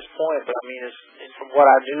to it at this point, but I mean, it's from what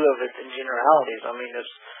I knew of it in generalities, I mean,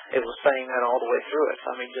 it was saying that all the way through it.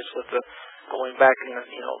 I mean, just with the going back in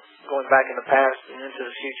the past and into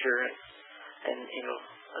the future, and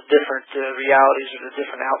different realities or the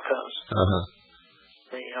different outcomes.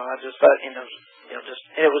 I just thought,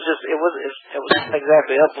 it wasn't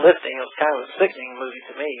exactly uplifting. It was kind of a sickening movie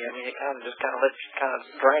to me. I mean, it kind of let you kind of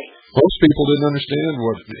drain. Most people didn't understand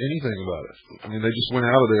anything about it. I mean, they just went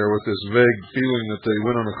out of there with this vague feeling that they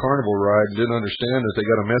went on a carnival ride and didn't understand that they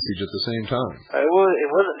got a message at the same time.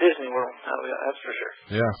 It wasn't Disney World. That's for sure.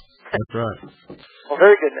 Yeah, that's right. Well,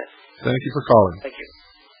 very good, Nick. Thank you for calling. Thank you.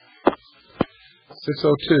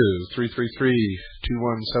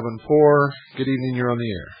 602-333-2174. Good evening, you're on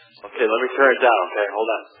the air. Okay, let me turn it down, okay? Hold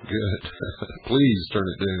on. Good. Please turn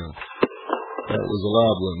it down. That was a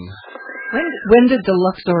loud one. When did the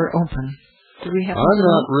Luxor open? Do we have? I'm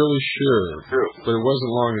not really sure. True. But it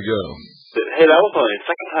wasn't long ago. Hey, that was only the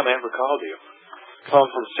second time I ever called you.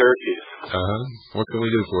 Calling from Syracuse. What can we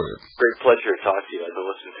do for you? Great pleasure to talk to you. I've been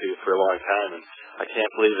listening to you for a long time, and I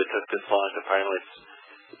can't believe it took this long to finally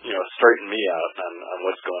straighten me out on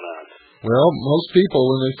what's going on. Well, most people,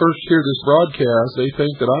 when they first hear this broadcast, they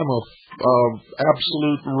think that I'm a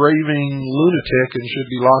absolute raving lunatic and should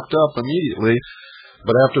be locked up immediately.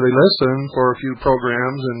 But after they listen for a few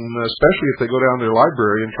programs, and especially if they go down to their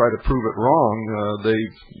library and try to prove it wrong, they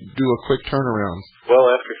do a quick turnaround. Well,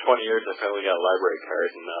 after 20 years, I finally got a library card,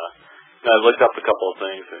 and I looked up a couple of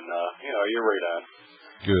things, and you're right on.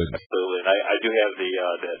 Good. Absolutely, and I do have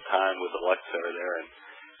that time with the Luxor there, and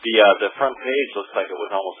the front page looks like it was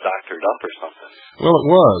almost doctored up or something. Well, it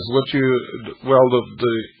was. The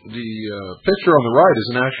picture on the right is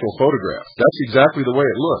an actual photograph. That's exactly the way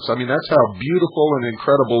it looks. I mean, that's how beautiful and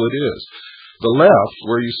incredible it is. The left,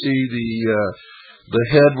 where you see the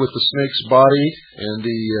head with the snake's body and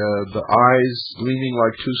the eyes gleaming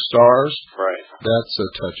like two stars. Right. That's a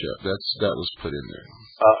touch-up. That was put in there.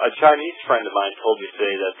 A Chinese friend of mine told me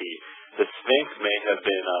today that the Sphinx may have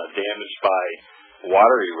been damaged by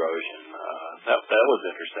water erosion. That was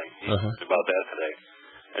interesting. He talked about that today.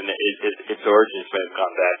 And its origins may have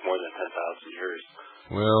gone back more than 10,000 years.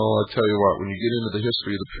 Well, I'll tell you what, when you get into the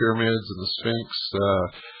history of the pyramids and the Sphinx,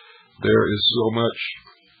 there is so much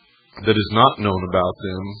that is not known about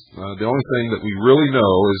them. The only thing that we really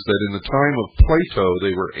know is that in the time of Plato,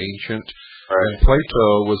 they were ancient. Right. And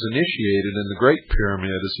Plato was initiated in the Great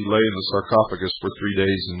Pyramid as he lay in the sarcophagus for 3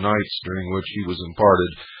 days and nights, during which he was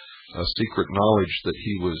imparted a secret knowledge that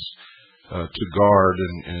he was to guard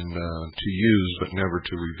and to use, but never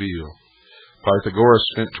to reveal. Pythagoras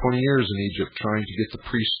spent 20 years in Egypt trying to get the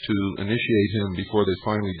priests to initiate him before they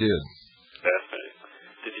finally did. Fascinating.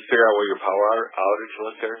 Did you figure out where your power outage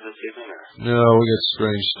was there this evening? Or? No, we got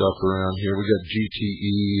strange stuff around here. We got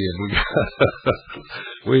GTE, and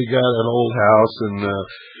we got an old house, and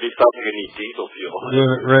you thought you need diesel fuel.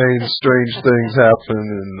 When it rains, strange things happen,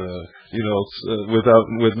 and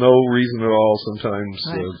with no reason at all. Sometimes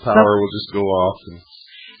power will just go off. And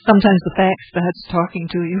sometimes the fax starts talking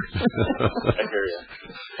to you. I hear you.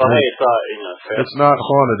 Well, hey, it's not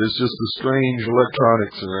haunted. It's just the strange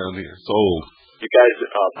electronics around here. It's old. You guys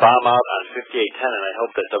bomb out on 5810, and I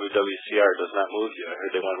hope that WWCR does not move you. I heard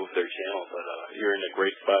they want to move their channel, but you're in a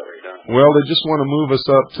great spot right now. Well, they just want to move us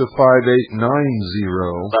up to 5890.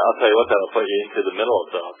 I'll tell you what, that'll put you into the middle of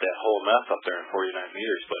that whole mess up there in 49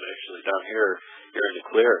 meters, but actually down here, you're in the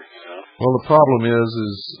clear, Well, the problem is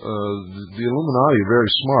the Illuminati are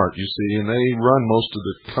very smart, you see, and they run most of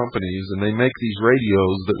the companies, and they make these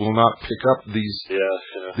radios that will not pick up these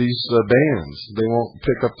bands. They won't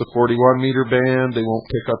pick up the 41-meter band. They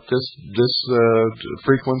won't pick up this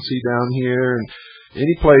frequency down here, and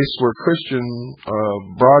any place where Christian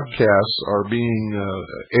broadcasts are being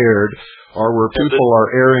aired, or where people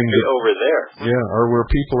are airing over there, or where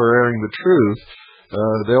people are airing the truth.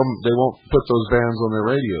 They won't put those bands on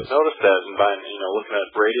their radios. Notice that, and by looking at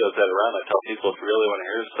radios that are around, I tell people if you really want to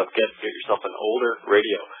hear this stuff, get yourself an older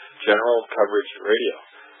radio, general coverage radio.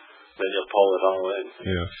 then you'll pull it all in.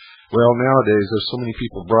 Yeah. Well, nowadays there's so many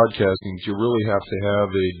people broadcasting, you really have to have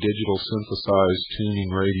a digital synthesized tuning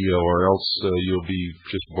radio, or else you'll be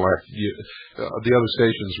just black. The other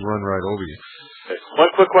stations run right over you. Okay.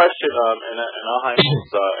 One quick question, and I'll hang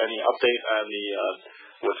any update on the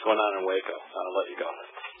what's going on in Waco. I'll let you go.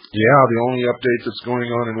 Yeah, the only update that's going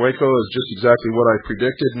on in Waco is just exactly what I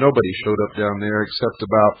predicted. Nobody showed up down there except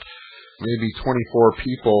about maybe 24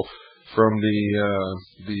 people from the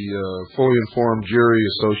Fully Informed Jury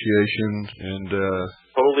Association and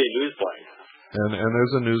totally news blank. And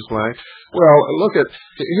there's a news blank. Well,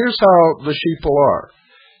 here's how the sheeple are.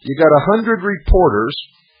 You got 100 reporters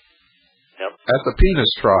at the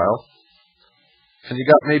penis trial, and you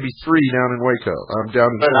got maybe 3 down in Waco. I'm down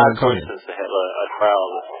in San Antonio.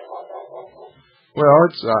 Well,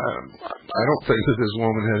 I don't think that this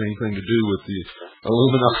woman had anything to do with the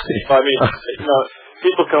Illuminati. I mean,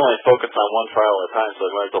 people can only focus on one trial at a time, so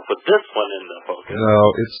they might as well put this one in the focus. No,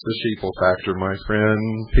 it's the sheeple factor, my friend.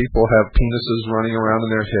 People have penises running around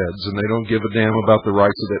in their heads, and they don't give a damn about the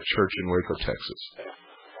rights of that church in Waco, Texas. Okay.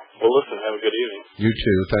 Well, listen, have a good evening. You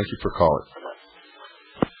too. Thank you for calling.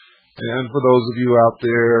 And for those of you out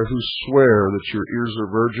there who swear that your ears are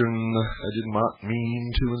virgin, I did not mean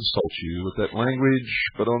to insult you with that language,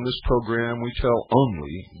 but on this program we tell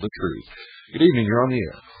only the truth. Good evening. You're on the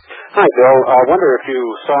air. Hi, Bill. I wonder if you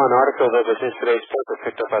saw an article that was in today's paper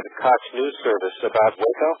picked up by the Cox News Service about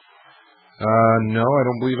Waco? No, I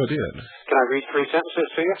don't believe I did. Can I read 3 sentences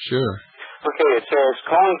to you? Sure. Okay, it says,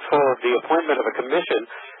 calling for the appointment of a commission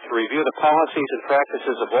to review the policies and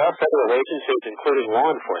practices of all federal agencies, including law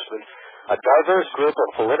enforcement. A diverse group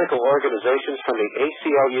of political organizations from the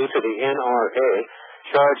ACLU to the NRA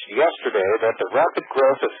charged yesterday that the rapid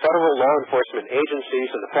growth of federal law enforcement agencies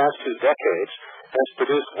in the past 2 decades has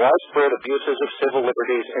produced widespread abuses of civil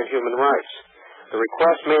liberties and human rights. The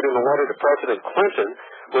request made in a letter to President Clinton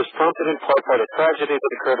was prompted in part by the tragedy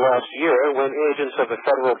that occurred last year when agents of the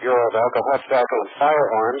Federal Bureau of Alcohol, Tobacco, and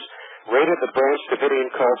Firearms raided the Branch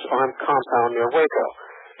Davidian cult's armed compound near Waco.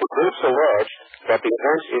 The groups allege that the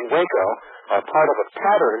events in Waco are part of a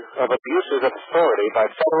pattern of abuses of authority by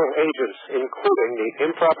federal agents, including the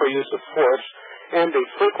improper use of force and the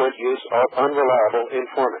frequent use of unreliable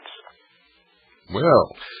informants. Well,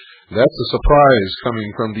 that's a surprise coming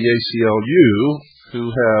from the ACLU, who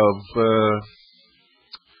have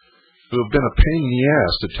been a pain in the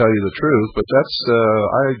ass, to tell you the truth. But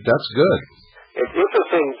that's good. It's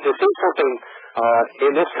interesting to see something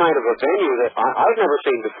in this kind of a venue that I've never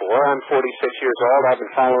seen before. I'm 46 years old. I've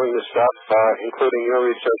been following this stuff, including your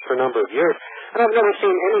research, for a number of years. And I've never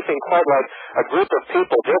seen anything quite like a group of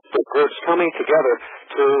people, disparate groups, coming together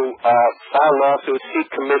to file lawsuits, seek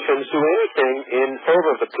commissions, do anything in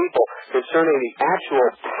favor of the people concerning the actual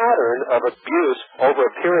pattern of abuse over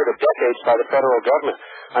a period of decades by the federal government.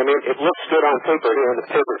 I mean, it looks good on paper here in the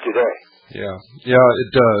paper today. Yeah, it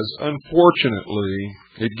does. Unfortunately,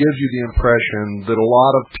 it gives you the impression that a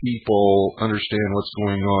lot of people understand what's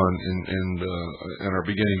going on and are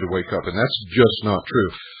beginning to wake up, and that's just not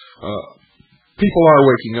true. People are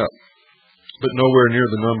waking up, but nowhere near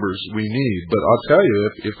the numbers we need. But I'll tell you,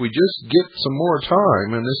 if we just get some more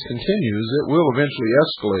time and this continues, it will eventually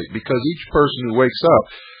escalate, because each person who wakes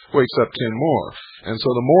up 10 more. And so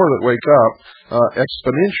the more that wake up,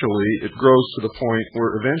 exponentially, it grows to the point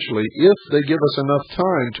where eventually, if they give us enough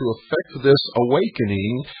time to effect this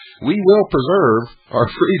awakening, we will preserve our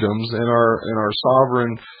freedoms and our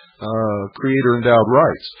sovereign creator-endowed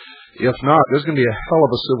rights. If not, there's going to be a hell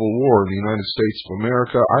of a civil war in the United States of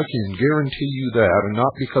America. I can guarantee you that, and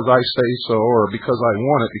not because I say so or because I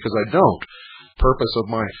want it, because I don't. The purpose of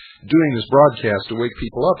my doing this broadcast to wake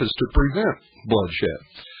people up is to prevent bloodshed.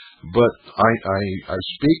 But I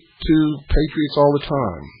speak to patriots all the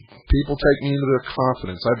time. People take me into their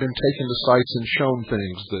confidence. I've been taken to sites and shown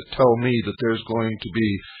things that tell me that there's going to be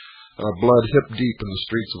blood hip deep in the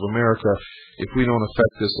streets of America if we don't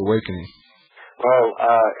effect this awakening. Well,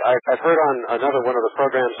 I've heard on another one of the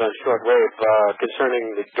programs on shortwave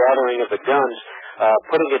concerning the gathering of the guns,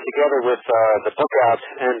 putting it together with the book out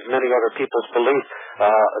and many other people's belief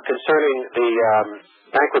concerning the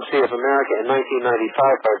bankruptcy of America in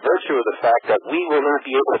 1995 by virtue of the fact that we will not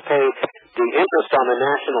be able to pay the interest on the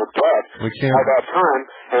national debt by that time.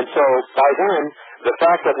 And so by then, the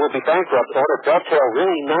fact that we'll be bankrupt ought to dovetail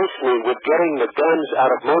really nicely with getting the guns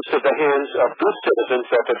out of most of the hands of good citizens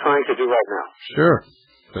that they're trying to do right now. Sure.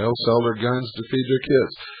 They'll sell their guns to feed their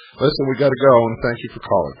kids. Listen, we got to go, and thank you for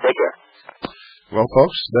calling. Take care. Well,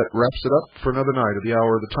 folks, that wraps it up for another night of the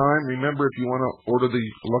Hour of the Time. Remember, if you want to order the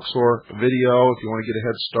Luxor video, if you want to get a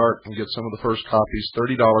head start and get some of the first copies,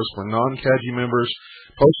 $30 for non-CAGI members,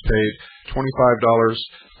 postpaid, $25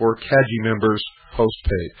 for CAGI members,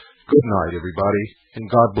 postpaid. Good night, everybody,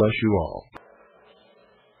 and God bless you all.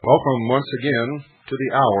 Welcome once again to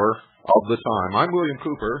the Hour of the Time. I'm William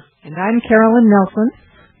Cooper. And I'm Carolyn Nelson.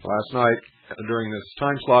 Last night, during this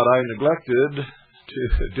time slot, I neglected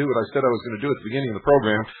to do what I said I was going to do at the beginning of the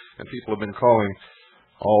program, and people have been calling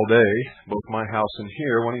all day, both my house and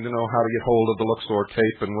here, wanting to know how to get hold of the Luxor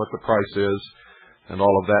tape and what the price is and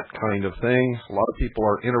all of that kind of thing. A lot of people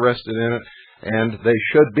are interested in it, and they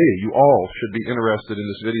should be. You all should be interested in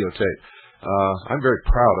this videotape. I'm very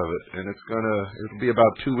proud of it, and it'll be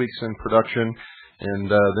about 2 weeks in production, and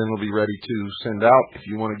then we'll be ready to send out if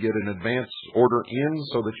you want to get an advance order in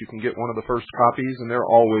so that you can get one of the first copies, and they're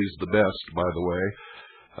always the best, by the way,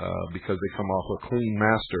 because they come off a clean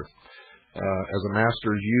master. As a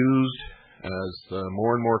master is used, as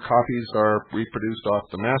more and more copies are reproduced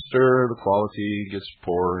off the master, the quality gets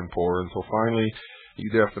poorer and poorer until finally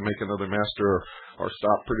you either have to make another master or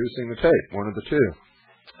stop producing the tape, one of the two.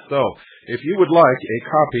 So, if you would like a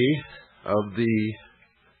copy of the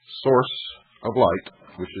Source of Light,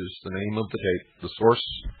 which is the name of the tape, the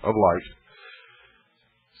Source of Light,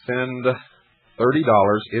 send $30.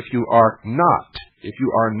 If you are not a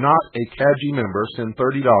CAGI member, send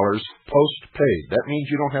 $30 post-paid. That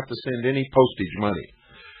means you don't have to send any postage money.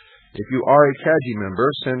 If you are a CAGI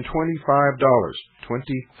member, send $25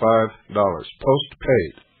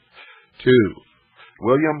 post-paid to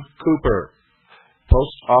William Cooper,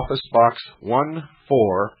 Post Office Box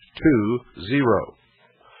 1420,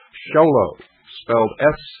 Sholo, spelled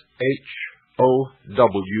SHOWLOW,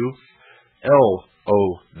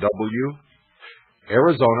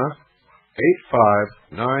 Arizona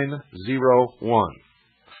 85901.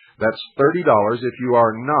 That's $30 if you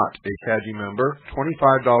are not a CAGI member,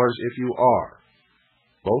 $25 if you are.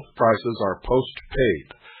 Both prices are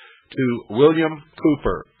post-paid. To William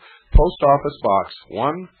Cooper, Post Office Box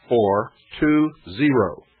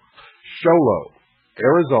 1420, Sholo,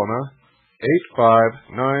 Arizona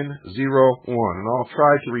 85901. And I'll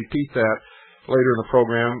try to repeat that later in the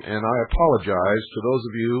program, and I apologize to those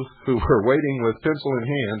of you who were waiting with pencil in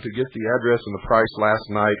hand to get the address and the price last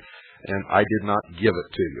night, and I did not give it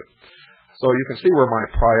to you. So you can see where my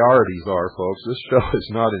priorities are, folks. This show is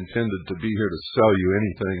not intended to be here to sell you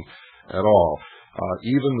anything at all.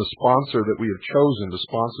 Even the sponsor that we have chosen to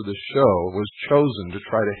sponsor this show was chosen to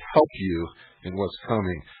try to help you in what's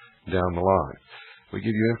coming down the line. We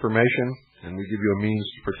give you information, and we give you a means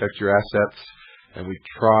to protect your assets, and we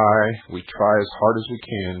try as hard as we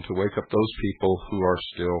can to wake up those people who are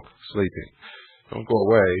still sleeping. Don't go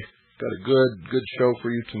away. Got a good show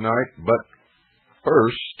for you tonight, but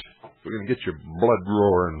first, we're going to get your blood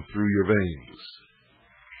roaring through your veins.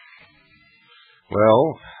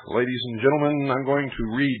 Well, ladies and gentlemen, I'm going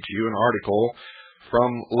to read to you an article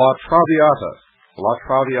from La Traviata,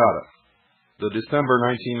 the December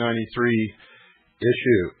 1993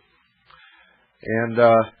 issue. And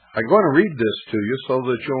I'm going to read this to you so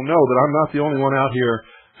that you'll know that I'm not the only one out here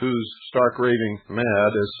who's stark raving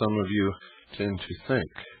mad, as some of you tend to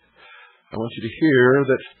think. I want you to hear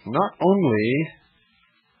that not only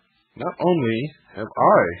have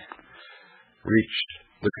I reached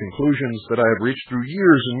the conclusions that I have reached through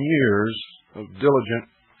years and years of diligent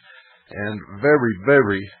and very,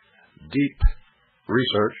 very deep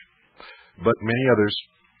research, but many others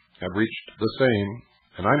have reached the same,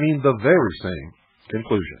 and I mean the very same,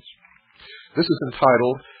 conclusions. This is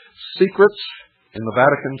entitled Secrets in the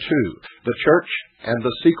Vatican II, the Church and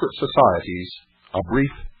the Secret Societies, A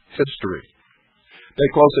Brief History. Pay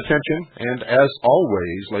close attention, and as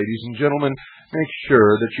always, ladies and gentlemen, make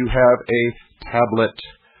sure that you have a tablet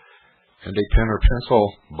and a pen or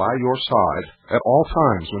pencil by your side at all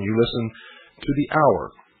times when you listen to the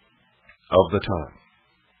Hour of the Time.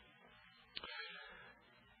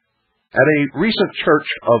 At a recent Church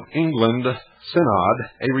of England synod,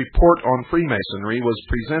 a report on Freemasonry was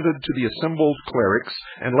presented to the assembled clerics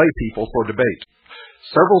and lay people for debate.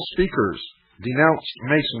 Several speakers denounced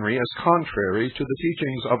Masonry as contrary to the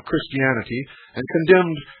teachings of Christianity and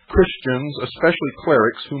condemned Christians, especially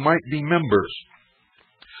clerics, who might be members.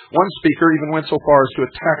 One speaker even went so far as to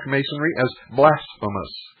attack Masonry as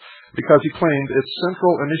blasphemous because he claimed its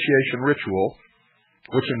central initiation ritual,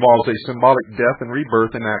 which involves a symbolic death and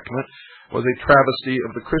rebirth enactment, was a travesty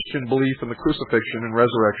of the Christian belief in the crucifixion and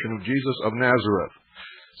resurrection of Jesus of Nazareth.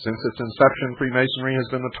 Since its inception, Freemasonry has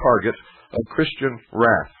been the target of Christian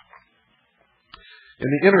wrath. In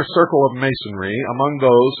the inner circle of Masonry, among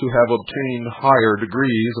those who have obtained higher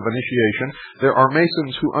degrees of initiation, there are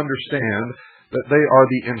Masons who understand that they are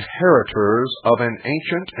the inheritors of an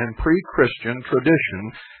ancient and pre-Christian tradition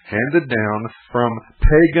handed down from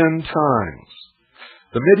pagan times.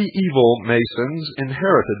 The medieval Masons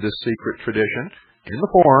inherited this secret tradition in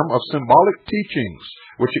the form of symbolic teachings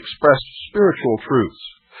which expressed spiritual truths.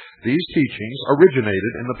 These teachings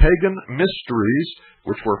originated in the pagan mysteries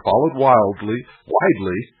which were followed widely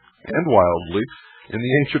in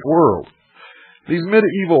the ancient world. These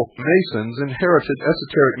medieval Masons inherited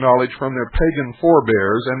esoteric knowledge from their pagan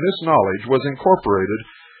forebears, and this knowledge was incorporated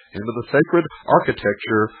into the sacred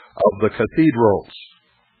architecture of the cathedrals.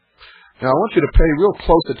 Now, I want you to pay real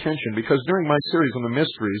close attention, because during my series on the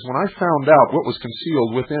mysteries, when I found out what was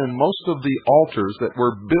concealed within most of the altars that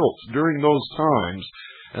were built during those times,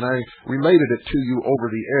 and I related it to you over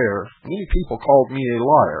the air, many people called me a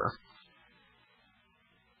liar.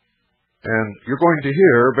 And you're going to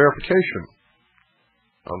hear verification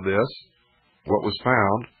of this, what was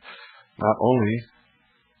found, not only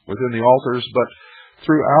within the altars, but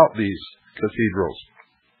throughout these cathedrals.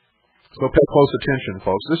 So pay close attention,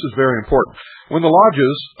 folks. This is very important. When the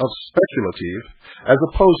lodges of speculative, as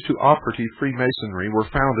opposed to operative Freemasonry, were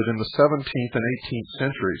founded in the 17th and 18th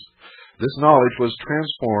centuries, this knowledge was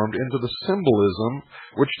transformed into the symbolism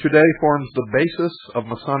which today forms the basis of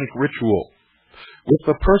Masonic ritual. With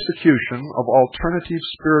the persecution of alternative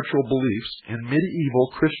spiritual beliefs in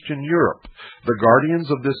medieval Christian Europe, the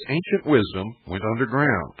guardians of this ancient wisdom went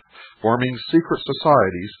underground, forming secret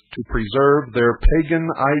societies to preserve their pagan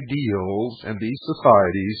ideals, and these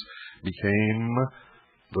societies became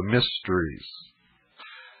the mysteries.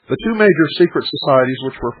 The two major secret societies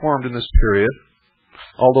which were formed in this period,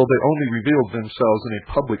 although they only revealed themselves in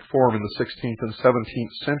a public form in the 16th and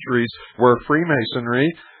 17th centuries, were Freemasonry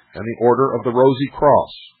and the Order of the Rosy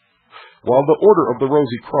Cross. While the Order of the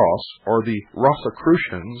Rosy Cross, or the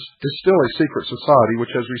Rosicrucians, is still a secret society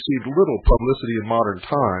which has received little publicity in modern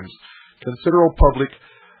times, considerable public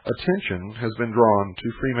attention has been drawn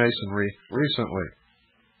to Freemasonry recently.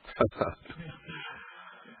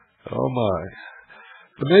 Oh my.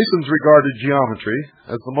 The Masons regarded geometry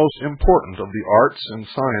as the most important of the arts and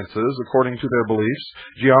sciences. According to their beliefs,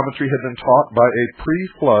 geometry had been taught by a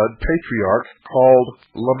pre-flood patriarch called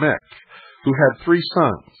Lameck, who had 3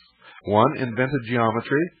 sons. One invented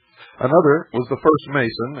geometry, another was the first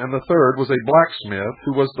Mason, and the third was a blacksmith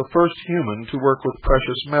who was the first human to work with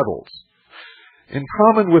precious metals. In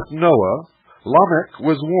common with Noah, Lameck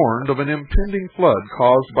was warned of an impending flood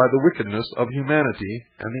caused by the wickedness of humanity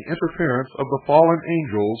and the interference of the fallen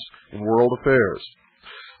angels in world affairs.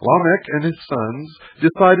 Lameck and his sons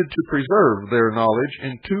decided to preserve their knowledge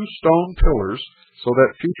in 2 stone pillars so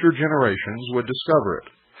that future generations would discover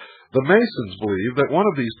it. The Masons believe that one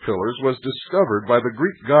of these pillars was discovered by the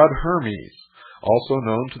Greek god Hermes, also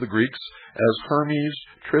known to the Greeks as Hermes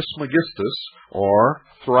Trismegistus, or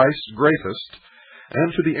thrice greatest, and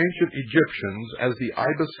to the ancient Egyptians as the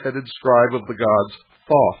ibis-headed scribe of the gods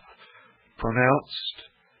Thoth, pronounced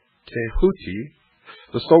Tehuti.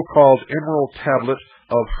 The so-called Emerald Tablet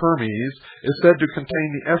of Hermes is said to contain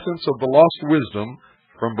the essence of the lost wisdom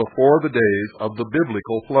from before the days of the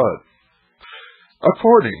biblical flood.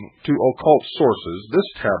 According to occult sources,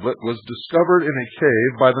 this tablet was discovered in a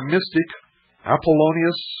cave by the mystic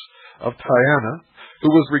Apollonius of Tyana,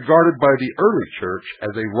 who was regarded by the early church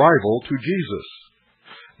as a rival to Jesus.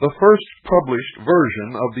 The first published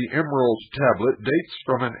version of the Emerald Tablet dates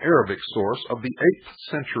from an Arabic source of the 8th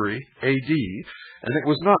century AD, and it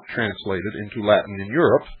was not translated into Latin in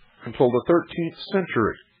Europe until the 13th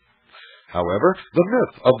century. However, the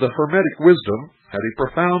myth of the Hermetic wisdom had a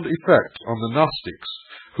profound effect on the Gnostics,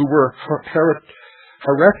 who were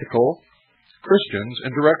heretical Christians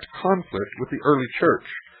in direct conflict with the early church,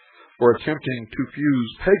 for attempting to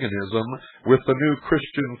fuse paganism with the new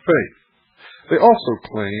Christian faith. They also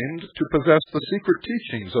claimed to possess the secret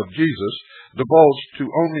teachings of Jesus, divulged to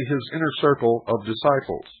only his inner circle of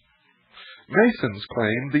disciples. Masons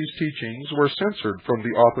claimed these teachings were censored from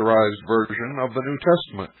the authorized version of the New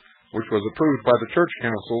Testament, which was approved by the church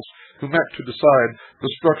councils who met to decide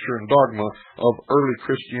the structure and dogma of early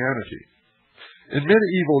Christianity. In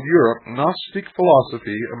medieval Europe, Gnostic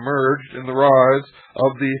philosophy emerged in the rise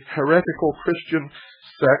of the heretical Christian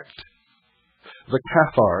sect, the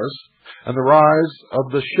Cathars, and the rise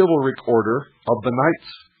of the chivalric order of the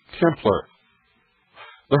Knights Templar.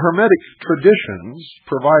 The Hermetic traditions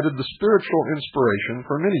provided the spiritual inspiration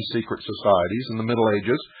for many secret societies in the Middle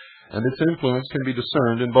Ages, and its influence can be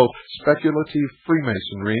discerned in both speculative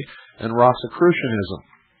Freemasonry and Rosicrucianism.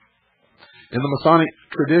 In the Masonic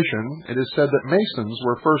tradition, it is said that Masons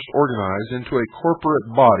were first organized into a corporate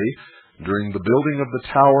body during the building of the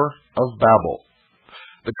Tower of Babel.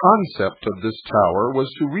 The concept of this tower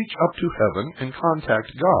was to reach up to heaven and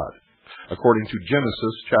contact God, according to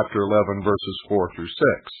Genesis chapter 11, verses 4 through 6.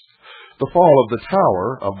 The fall of the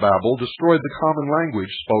Tower of Babel destroyed the common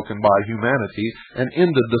language spoken by humanity and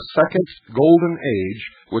ended the second golden age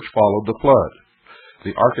which followed the flood.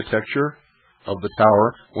 The architecture of the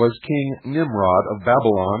tower was King Nimrod of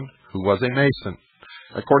Babylon, who was a Mason.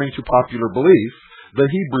 According to popular belief, the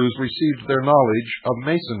Hebrews received their knowledge of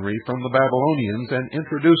Masonry from the Babylonians and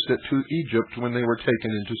introduced it to Egypt when they were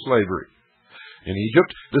taken into slavery. In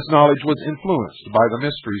Egypt, this knowledge was influenced by the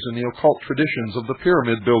mysteries and the occult traditions of the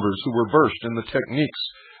pyramid builders who were versed in the techniques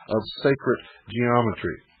of sacred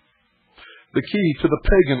geometry. The key to the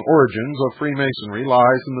pagan origins of Freemasonry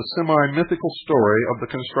lies in the semi-mythical story of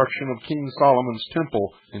the construction of King Solomon's Temple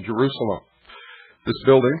in Jerusalem. This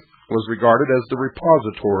building was regarded as the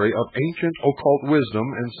repository of ancient occult wisdom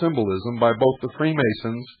and symbolism by both the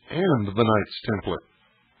Freemasons and the Knights Templar.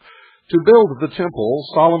 To build the temple,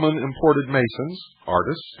 Solomon imported masons,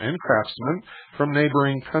 artists, and craftsmen from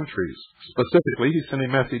neighboring countries. Specifically, he sent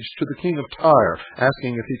a message to the king of Tyre,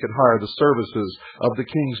 asking if he could hire the services of the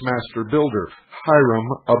king's master builder, Hiram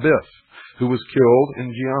Abiff, who was skilled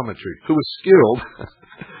in geometry.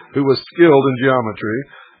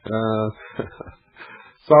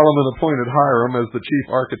 Solomon appointed Hiram as the chief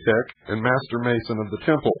architect and master mason of the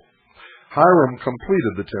temple. Hiram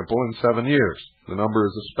completed the temple in 7 years. The number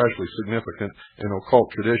is especially significant in occult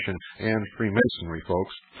tradition and Freemasonry,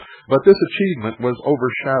 folks. But this achievement was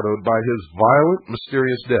overshadowed by his violent,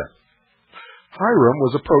 mysterious death. Hiram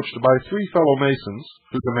was approached by 3 fellow masons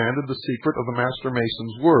who demanded the secret of the master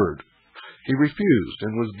mason's word. He refused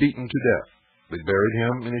and was beaten to death. They buried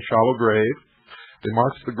him in a shallow grave. They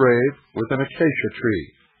marked the grave with an acacia tree.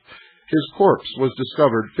 His corpse was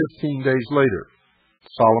discovered 15 days later.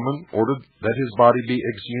 Solomon ordered that his body be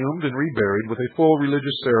exhumed and reburied with a full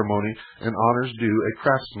religious ceremony and honors due a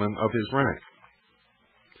craftsman of his rank.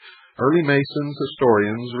 Early Masons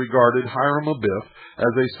historians regarded Hiram Abiff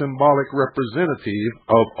as a symbolic representative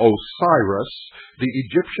of Osiris, the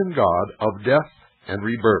Egyptian god of death and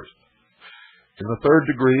rebirth. In the 3rd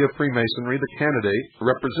degree of Freemasonry, the candidate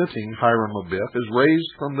representing Hiram Abiff is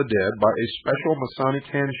raised from the dead by a special Masonic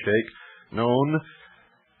handshake known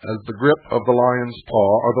as the grip of the lion's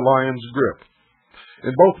paw or the lion's grip.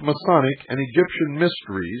 In both Masonic and Egyptian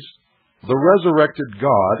mysteries, the resurrected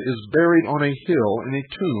god is buried on a hill in a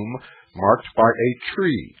tomb marked by a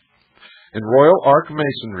tree. In Royal Ark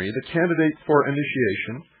Masonry, the candidate for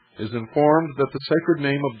initiation is informed that the sacred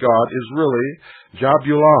name of God is really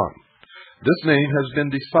Jabulan. This name has been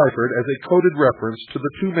deciphered as a coded reference to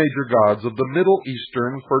the 2 major gods of the Middle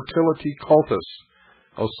Eastern fertility cultus,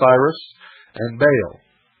 Osiris and Baal,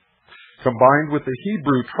 combined with the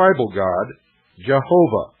Hebrew tribal god,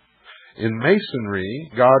 Jehovah. In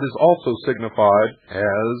Masonry, God is also signified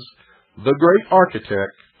as the great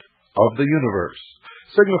architect of the universe,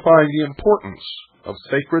 signifying the importance of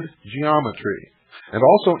sacred geometry, and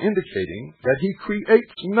also indicating that he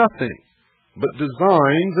creates nothing, but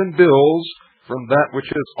designs and builds from that which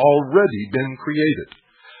has already been created.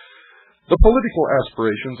 The political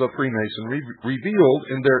aspirations of Freemasonry, revealed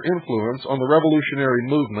in their influence on the revolutionary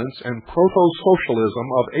movements and proto-socialism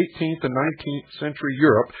of 18th and 19th century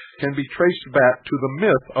Europe, can be traced back to the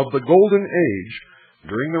myth of the Golden Age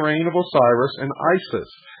during the reign of Osiris and Isis,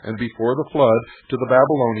 and before the flood to the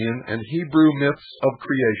Babylonian and Hebrew myths of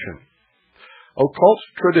creation. Occult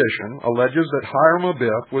tradition alleges that Hiram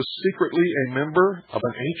Abiff was secretly a member of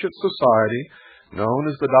an ancient society known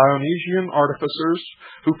as the Dionysian artificers,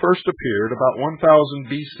 who first appeared about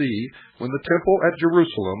 1000 BC when the temple at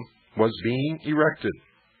Jerusalem was being erected.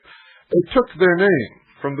 They took their name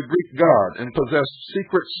from the Greek god and possessed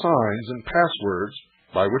secret signs and passwords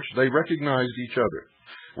by which they recognized each other,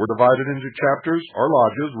 were divided into chapters or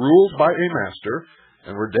lodges ruled by a master,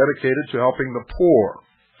 and were dedicated to helping the poor.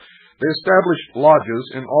 They established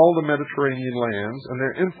lodges in all the Mediterranean lands, and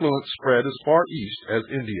their influence spread as far east as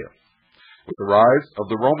India. With the rise of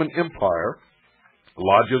the Roman Empire,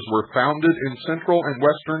 lodges were founded in Central and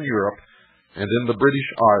Western Europe and in the British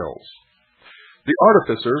Isles. The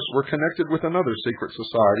artificers were connected with another secret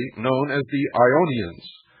society known as the Ionians.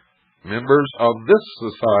 Members of this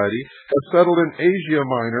society had settled in Asia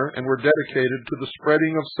Minor and were dedicated to the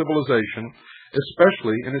spreading of civilization,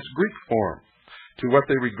 especially in its Greek form, to what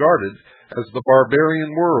they regarded as the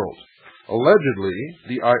barbarian world. Allegedly,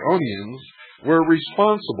 the Ionians were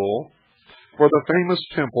responsible for the famous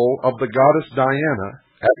temple of the goddess Diana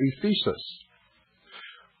at Ephesus.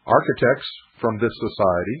 Architects from this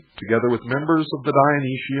society, together with members of the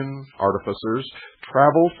Dionysian artificers,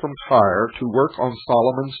 traveled from Tyre to work on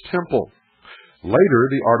Solomon's temple. Later,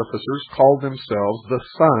 the artificers called themselves the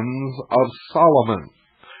Sons of Solomon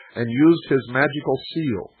and used his magical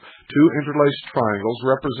seal, two interlaced triangles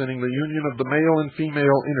representing the union of the male and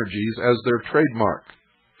female energies, as their trademark.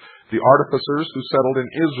 The artificers who settled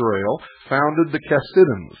in Israel founded the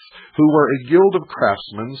Chassidims, who were a guild of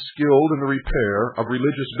craftsmen skilled in the repair of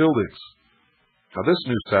religious buildings. Now, this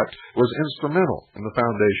new sect was instrumental in the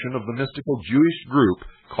foundation of the mystical Jewish group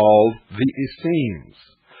called the Essenes.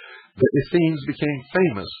 The Essenes became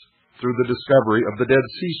famous through the discovery of the Dead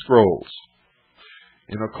Sea Scrolls.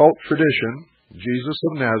 In occult tradition, Jesus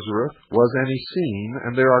of Nazareth was an Essene,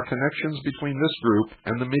 and there are connections between this group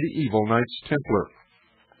and the medieval Knights Templar.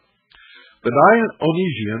 The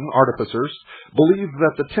Dionysian artificers believed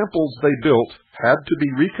that the temples they built had to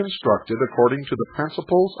be reconstructed according to the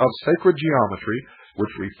principles of sacred geometry,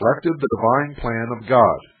 which reflected the divine plan of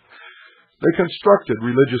God. They constructed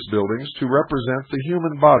religious buildings to represent the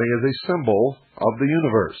human body as a symbol of the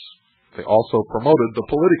universe. They also promoted the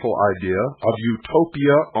political idea of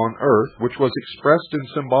utopia on earth, which was expressed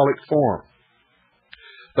in symbolic form.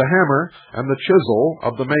 The hammer and the chisel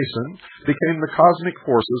of the mason became the cosmic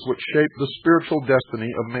forces which shaped the spiritual destiny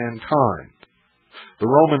of mankind. The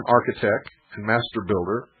Roman architect and master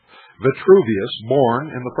builder, Vitruvius,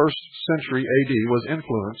 born in the 1st century AD, was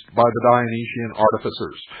influenced by the Dionysian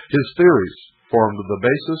artificers. His theories formed the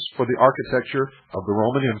basis for the architecture of the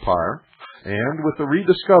Roman Empire, and with the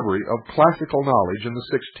rediscovery of classical knowledge in the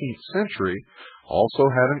 16th century, also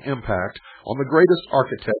had an impact on the greatest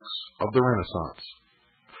architects of the Renaissance.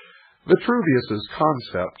 Vitruvius's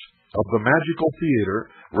concept of the magical theater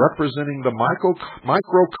representing the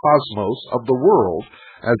microcosmos of the world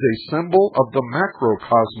as a symbol of the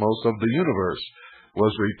macrocosmos of the universe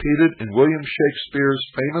was repeated in William Shakespeare's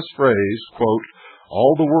famous phrase, quote,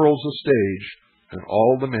 "All the world's a stage, and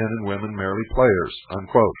all the men and women merely players,"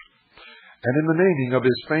 unquote. And in the naming of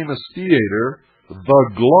his famous theater, the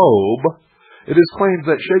Globe, it is claimed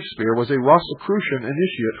that Shakespeare was a Rosicrucian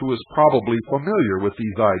initiate who was probably familiar with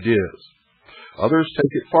these ideas. Others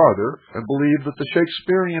take it farther and believe that the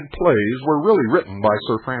Shakespearean plays were really written by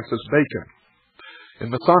Sir Francis Bacon. In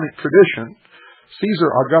Masonic tradition, Caesar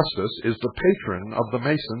Augustus is the patron of the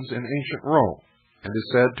Masons in ancient Rome and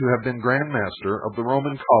is said to have been Grand Master of the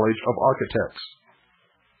Roman College of Architects.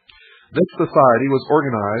 This society was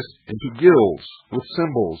organized into guilds with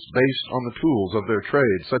symbols based on the tools of their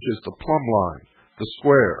trade, such as the plumb line, the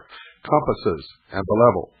square, compasses, and the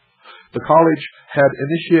level. The college had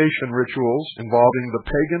initiation rituals involving the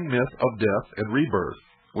pagan myth of death and rebirth,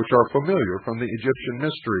 which are familiar from the Egyptian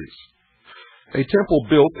mysteries. A temple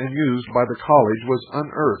built and used by the college was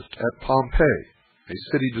unearthed at Pompeii, a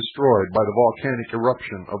city destroyed by the volcanic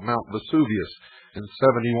eruption of Mount Vesuvius in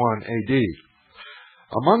 71 AD.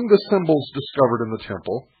 Among the symbols discovered in the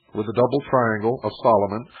temple were the double triangle of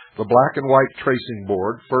Solomon, the black and white tracing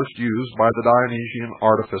board first used by the Dionysian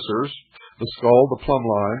artificers, the skull, the plumb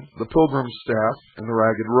line, the pilgrim's staff, and the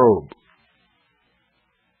ragged robe.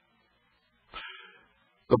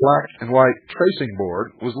 The black and white tracing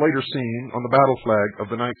board was later seen on the battle flag of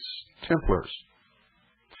the Knights Templars,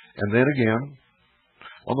 and then again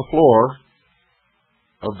on the floor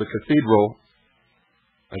of the cathedral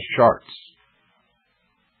as charts.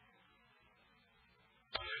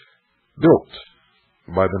 Built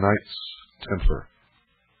by the Knights Templar.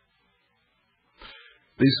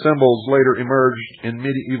 These symbols later emerged in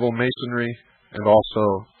medieval masonry and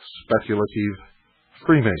also speculative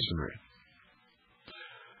Freemasonry.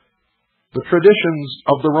 The traditions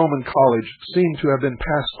of the Roman college seem to have been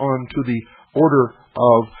passed on to the order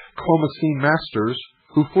of Commacene masters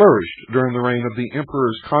who flourished during the reign of the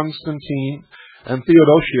emperors Constantine and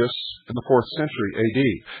Theodosius in the 4th century AD,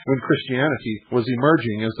 when Christianity was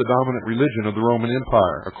emerging as the dominant religion of the Roman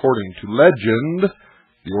Empire. According to legend,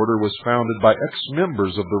 the order was founded by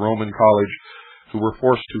ex-members of the Roman college who were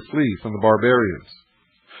forced to flee from the barbarians.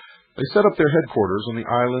 They set up their headquarters on the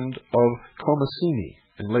island of Commacene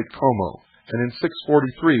in Lake Como, and in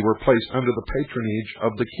 643 were placed under the patronage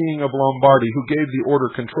of the King of Lombardy, who gave the order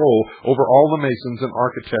control over all the masons and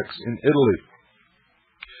architects in Italy.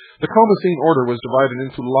 The Commacene order was divided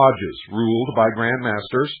into lodges ruled by Grand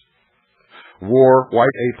Masters, wore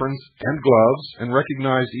white aprons and gloves, and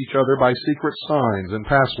recognized each other by secret signs and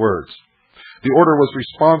passwords. The order was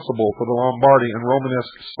responsible for the Lombardy and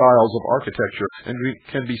Romanesque styles of architecture, and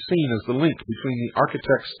can be seen as the link between the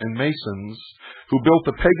architects and masons who built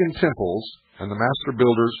the pagan temples and the master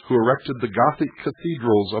builders who erected the Gothic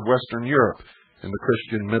cathedrals of Western Europe in the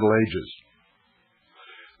Christian Middle Ages.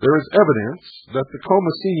 There is evidence that the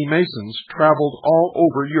Comacini Masons traveled all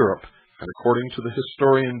over Europe, and according to the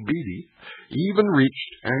historian Beattie, even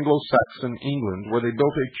reached Anglo-Saxon England, where they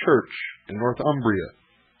built a church in Northumbria.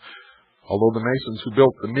 Although the Masons who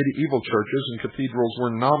built the medieval churches and cathedrals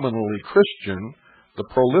were nominally Christian, the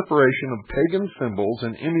proliferation of pagan symbols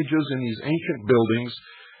and images in these ancient buildings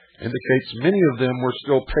indicates many of them were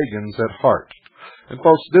still pagans at heart. And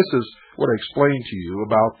folks, this is what I explained to you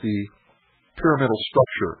about the pyramidal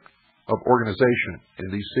structure of organization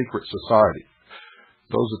in these secret societies.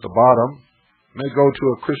 Those at the bottom may go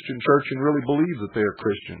to a Christian church and really believe that they are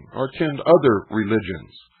Christian, or attend other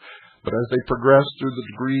religions. But as they progress through the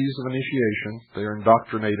degrees of initiation, they are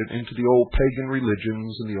indoctrinated into the old pagan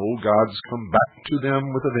religions, and the old gods come back to them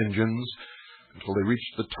with a vengeance until they reach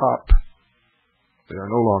the top. They are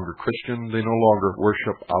no longer Christian. They no longer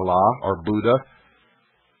worship Allah or Buddha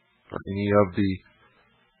or any of the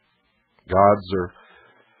gods or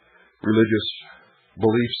religious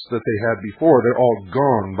beliefs that they had before. They're all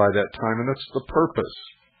gone by that time, and that's the purpose.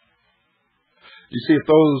 You see, if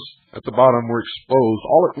those at the bottom were exposed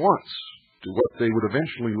all at once to what they would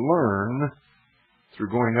eventually learn through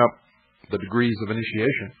going up the degrees of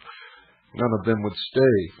initiation, none of them would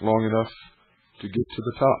stay long enough to get to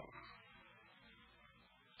the top.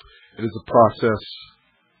 It is a process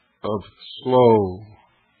of slow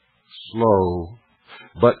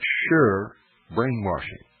but sure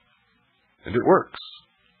brainwashing. And it works.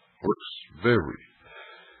 Works very,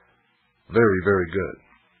 very good.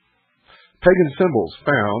 Pagan symbols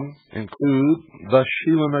found include the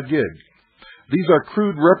Sheela-na-gig. These are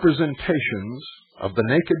crude representations of the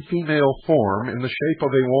naked female form in the shape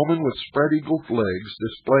of a woman with spread-eagled legs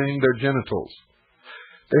displaying their genitals.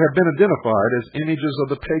 They have been identified as images of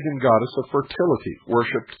the pagan goddess of fertility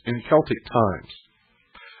worshipped in Celtic times.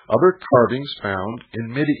 Other carvings found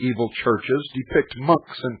in medieval churches depict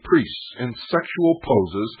monks and priests in sexual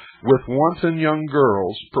poses with wanton young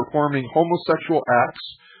girls performing homosexual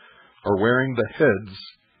acts or wearing the heads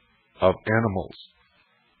of animals.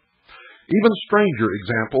 Even stranger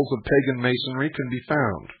examples of pagan masonry can be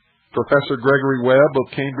found. Professor Gregory Webb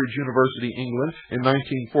of Cambridge University, England, in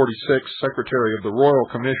 1946 Secretary of the Royal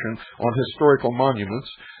Commission on Historical Monuments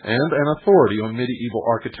and an authority on medieval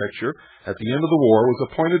architecture, at the end of the war was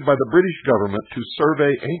appointed by the British government to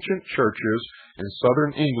survey ancient churches in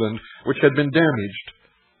southern England which had been damaged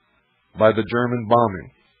by the German bombing.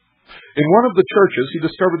 In one of the churches, he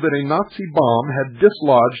discovered that a Nazi bomb had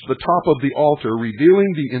dislodged the top of the altar,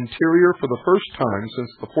 revealing the interior for the first time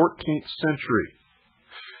since the 14th century.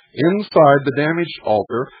 Inside the damaged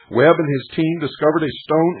altar, Webb and his team discovered a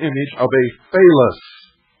stone image of a phallus,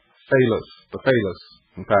 the phallus,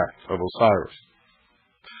 in fact, of Osiris,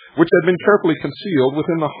 which had been carefully concealed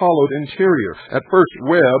within the hollowed interior. At first,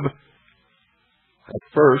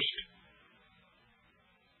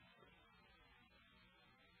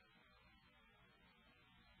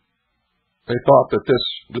 they thought that this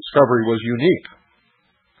discovery was unique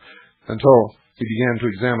until he began to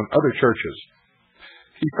examine other churches.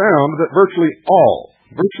 He found that virtually all,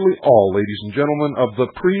 ladies and gentlemen, of the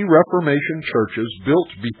pre-Reformation churches built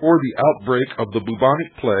before the outbreak of the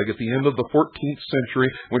bubonic plague at the end of the 14th century,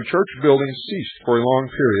 when church buildings ceased for a long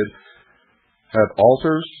period, had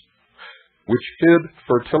altars which hid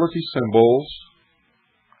fertility symbols,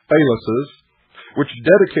 phalluses, which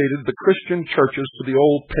dedicated the Christian churches to the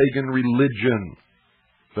old pagan religion.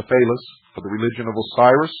 The phallus, for the religion of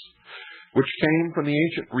Osiris, which came from the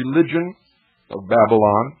ancient religion of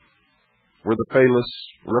Babylon, where the phallus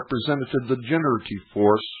represented the generative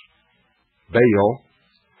force, Baal,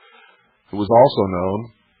 who was also known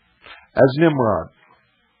as Nimrod.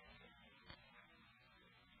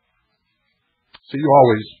 So you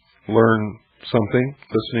always learn something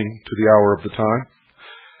listening to the Hour of the Time.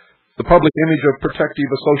 The public image of protective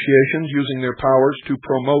associations using their powers to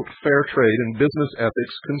promote fair trade and business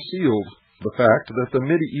ethics concealed the fact that the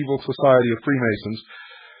medieval Society of Freemasons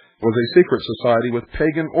was a secret society with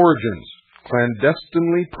pagan origins,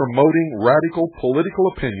 clandestinely promoting radical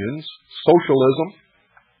political opinions, socialism.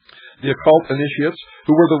 The occult initiates,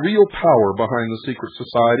 who were the real power behind the secret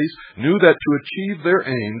societies, knew that to achieve their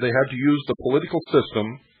aim they had to use the political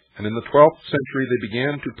system, and in the 12th century they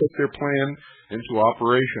began to put their plan into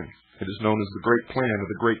operation. It is known as the Great Plan or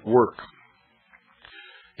the Great Work.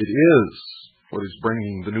 It is what is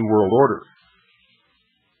bringing the New World Order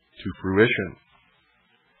to fruition,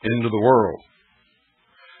 into the world.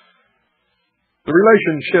 The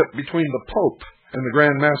relationship between the Pope and the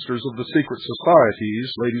Grand Masters of the secret societies,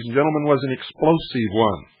 ladies and gentlemen, was an explosive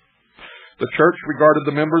one. The Church regarded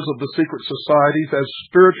the members of the secret societies as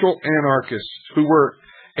spiritual anarchists who were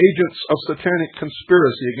agents of satanic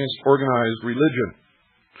conspiracy against organized religion.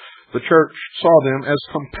 The church saw them as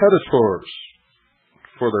competitors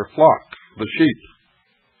for their flock, the sheep.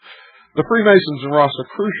 The Freemasons and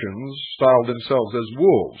Rosicrucians styled themselves as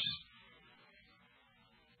wolves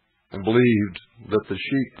and believed that the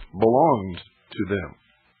sheep belonged to them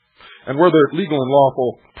and were their legal and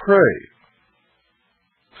lawful prey.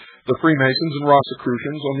 The Freemasons and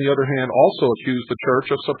Rosicrucians, on the other hand, also accused the church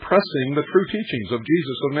of suppressing the true teachings of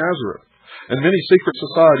Jesus of Nazareth. And many secret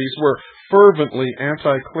societies were fervently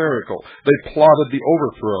anti-clerical. They plotted the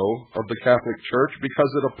overthrow of the Catholic Church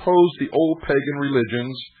because it opposed the old pagan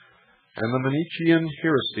religions and the Manichaean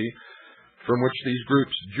heresy from which these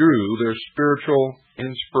groups drew their spiritual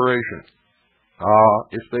inspiration.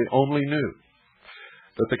 If they only knew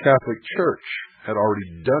that the Catholic Church had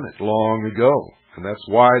already done it long ago, and that's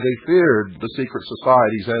why they feared the secret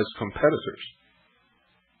societies as competitors.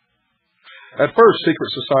 At first,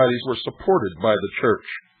 secret societies were supported by the Church.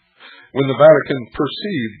 When the Vatican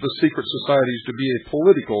perceived the secret societies to be a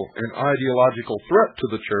political and ideological threat to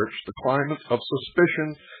the Church, the climate of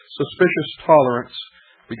suspicious tolerance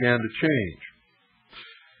began to change,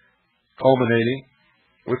 culminating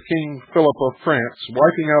with King Philip of France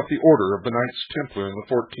wiping out the order of the Knights Templar in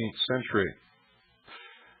the 14th century.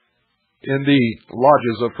 In the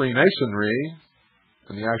lodges of Freemasonry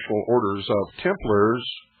and the actual orders of Templars,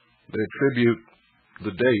 they attribute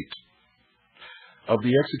the date of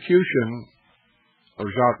the execution of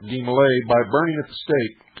Jacques de Molay by burning at the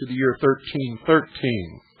stake to the year 1313.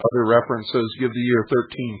 Other references give the year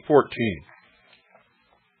 1314.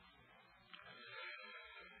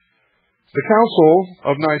 The Council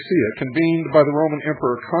of Nicaea, convened by the Roman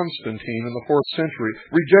Emperor Constantine in the 4th century,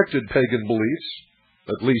 rejected pagan beliefs,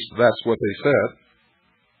 at least that's what they said,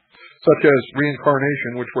 such as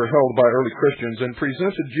reincarnation, which were held by early Christians, and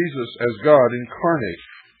presented Jesus as God incarnate,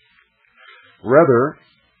 rather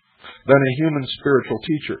than a human spiritual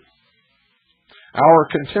teacher. Our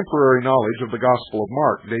contemporary knowledge of the Gospel of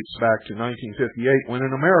Mark dates back to 1958, when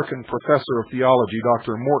an American professor of theology,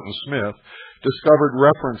 Dr. Morton Smith, discovered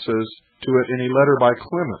references to it in a letter by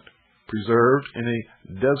Clement, preserved in a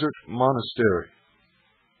desert monastery.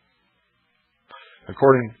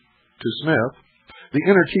 According to Smith, the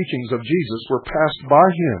inner teachings of Jesus were passed by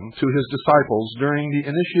him to his disciples during the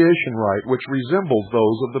initiation rite, which resembles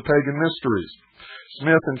those of the pagan mysteries.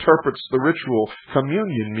 Smith interprets the ritual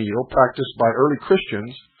communion meal practiced by early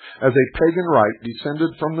Christians as a pagan rite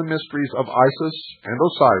descended from the mysteries of Isis and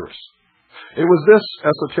Osiris. It was this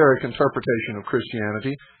esoteric interpretation of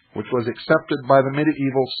Christianity which was accepted by the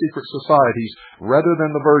medieval secret societies rather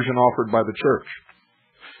than the version offered by the Church.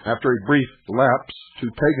 After a brief lapse to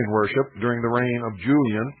pagan worship during the reign of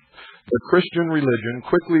Julian, the Christian religion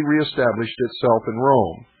quickly reestablished itself in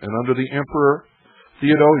Rome, and under the Emperor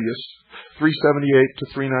Theodosius, 378 to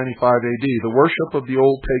 395 AD, the worship of the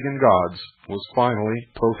old pagan gods was finally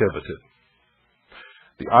prohibited.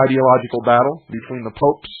 The ideological battle between the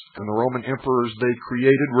popes and the Roman emperors they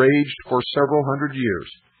created raged for several hundred years.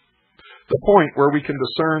 The point where we can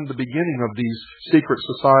discern the beginning of these secret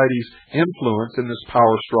societies' influence in this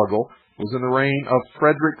power struggle was in the reign of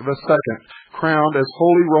Frederick II, crowned as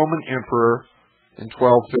Holy Roman Emperor in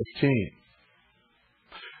 1215.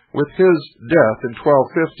 With his death in 1250,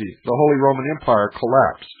 the Holy Roman Empire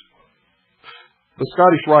collapsed. The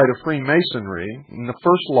Scottish Rite of Freemasonry, in the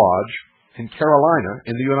First Lodge in Carolina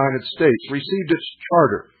in the United States, received its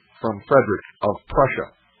charter from Frederick of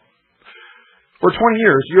Prussia. For 20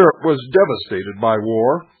 years, Europe was devastated by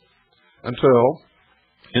war until,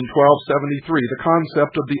 in 1273, the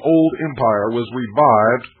concept of the old empire was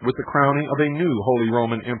revived with the crowning of a new Holy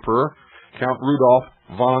Roman Emperor, Count Rudolf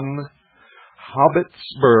von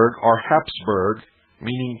Habsburg, or Habsburg,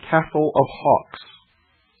 meaning Castle of Hawks,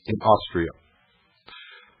 in Austria.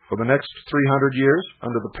 For the next 300 years,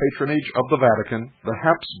 under the patronage of the Vatican, the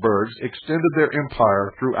Habsburgs extended their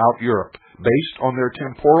empire throughout Europe, based on their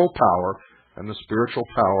temporal power and the spiritual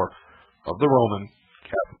power of the Roman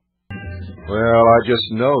Catholic. Well, I just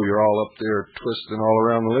know you're all up there twisting all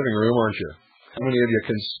around the living room, aren't you? How many of you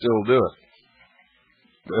can still do it?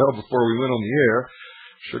 Well, before we went on the air,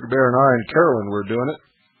 Sugar Bear and I and Carolyn were doing it.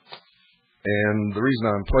 And the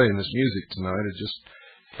reason I'm playing this music tonight is just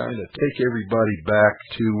kind of take everybody back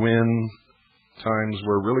to when times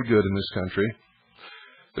were really good in this country.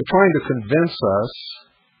 They're trying to convince us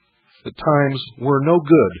that times were no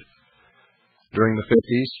good during the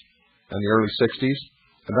 50s and the early 60s,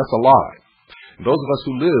 and that's a lie. And those of us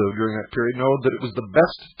who lived during that period know that it was the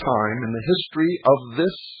best time in the history of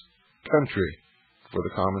this country for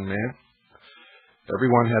the common man.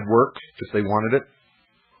 Everyone had work if they wanted it.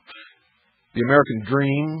 The American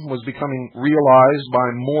dream was becoming realized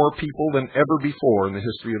by more people than ever before in the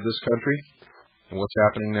history of this country. And what's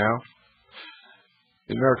happening now?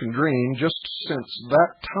 The American dream, just since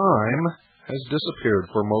that time, has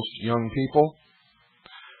disappeared for most young people,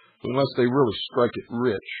 unless they really strike it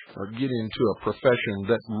rich or get into a profession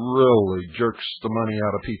that really jerks the money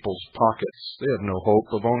out of people's pockets. They have no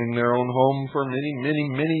hope of owning their own home for many, many,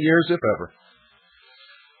 many years, if ever.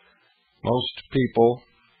 Most people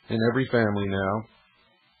in every family now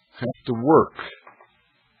have to work,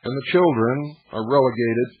 and the children are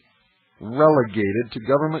relegated to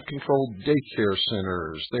government-controlled daycare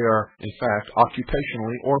centers. They are, in fact,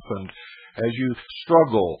 occupationally orphaned as you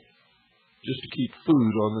struggle just to keep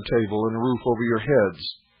food on the table and a roof over your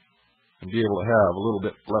heads and be able to have a little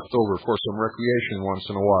bit left over for some recreation once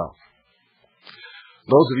in a while.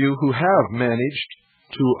 Those of you who have managed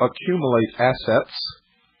to accumulate assets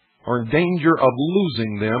are in danger of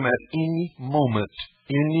losing them at any moment.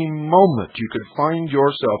 Any moment you could find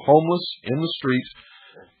yourself homeless in the street,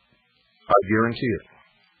 I guarantee it.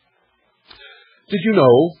 Did you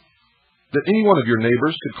know that any one of your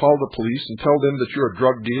neighbors could call the police and tell them that you're a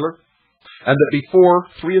drug dealer? And that before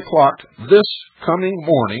 3 o'clock this coming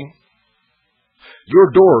morning,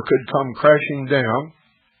 your door could come crashing down,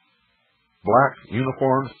 black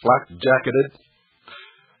uniformed, flak jacketed,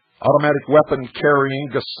 automatic weapon carrying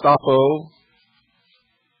Gestapo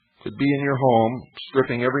could be in your home,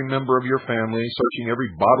 stripping every member of your family, searching every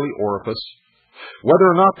bodily orifice. Whether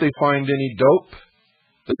or not they find any dope,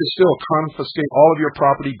 they could still confiscate all of your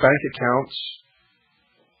property, bank accounts,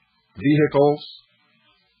 vehicles,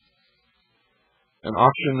 and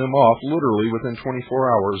auction them off literally within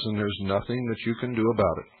 24 hours, and there's nothing that you can do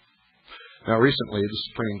about it. Now, recently, the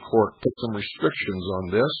Supreme Court put some restrictions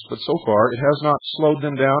on this, but so far it has not slowed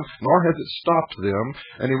them down, nor has it stopped them,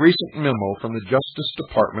 and a recent memo from the Justice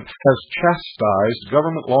Department has chastised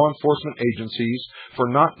government law enforcement agencies for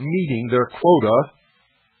not meeting their quota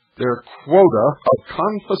of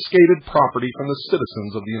confiscated property from the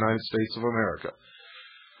citizens of the United States of America.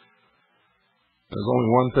 There's only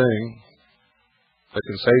one thing that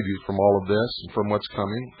can save you from all of this and from what's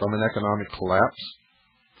coming, from an economic collapse,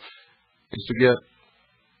 is to get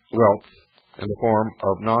wealth in the form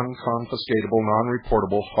of non-confiscatable,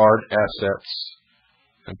 non-reportable hard assets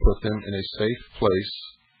and put them in a safe place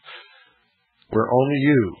where only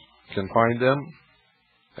you can find them,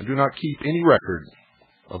 and do not keep any record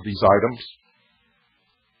of these items.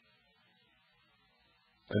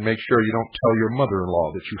 And make sure you don't tell your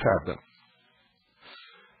mother-in-law that you have them.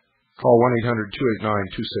 Call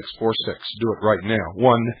 1-800-289-2646. Do it right now.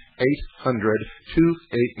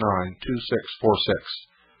 1-800-289-2646.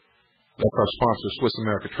 That's our sponsor, Swiss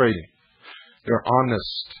America Trading. They're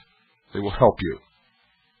honest. They will help you.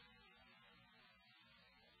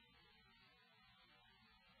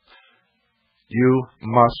 You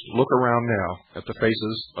must look around now at the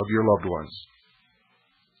faces of your loved ones.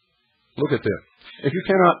 Look at them. If you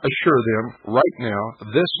cannot assure them right now,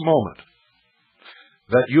 this moment,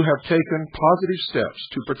 that you have taken positive steps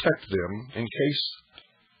to protect them in case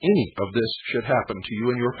any of this should happen to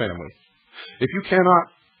you and your family, if you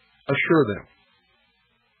cannot assure them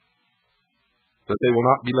that they will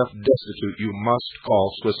not be left destitute, you must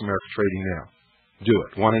call Swiss America Trading now. Do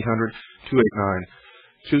it.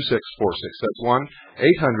 1-800-289-2646. That's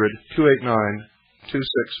 1-800-289-2646.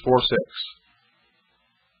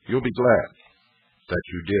 You'll be glad that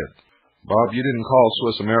you did. Bob, you didn't call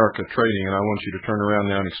Swiss America Trading, and I want you to turn around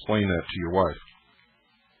now and explain that to your wife.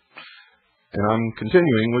 And I'm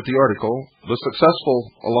continuing with the article. The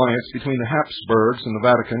successful alliance between the Habsburgs and the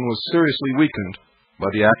Vatican was seriously weakened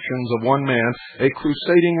by the actions of one man, a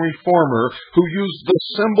crusading reformer who used the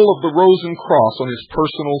symbol of the Rose and Cross on his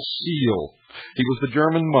personal seal. He was the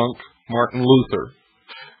German monk, Martin Luther.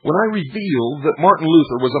 When I revealed that Martin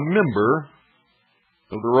Luther was a member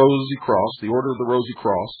of the Rosy Cross, the Order of the Rosy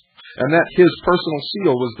Cross, and that his personal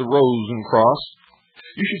seal was the Rose and Cross,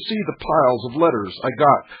 you should see the piles of letters I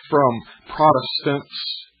got from Protestants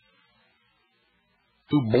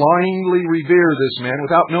who blindly revere this man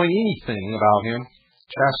without knowing anything about him,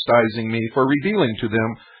 chastising me for revealing to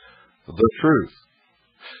them the truth.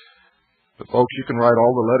 But folks, you can write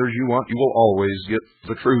all the letters you want. You will always get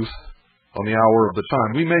the truth on the hour of the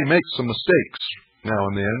time. We may make some mistakes now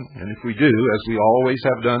and then, and if we do, as we always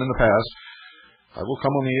have done in the past, I will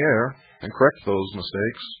come on the air and correct those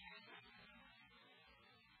mistakes.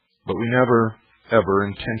 But we never, ever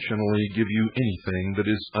intentionally give you anything that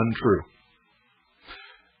is untrue.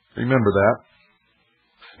 Remember that.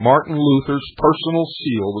 Martin Luther's personal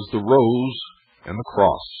seal was the Rose and the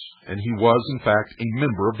Cross, and he was, in fact, a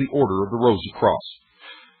member of the Order of the Rosy Cross.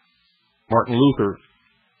 Martin Luther,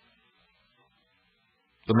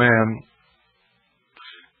 the man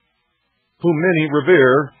whom many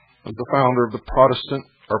revere as the founder of the Protestant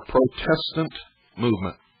or Protestant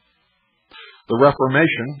movement. The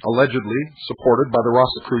Reformation, allegedly supported by the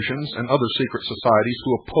Rosicrucians and other secret societies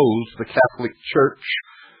who opposed the Catholic Church,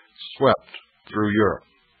 swept through Europe.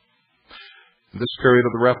 This period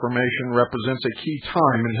of the Reformation represents a key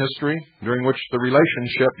time in history during which the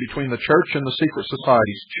relationship between the Church and the secret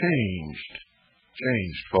societies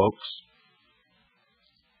changed, folks.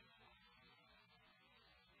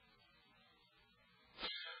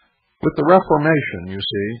 With the Reformation, you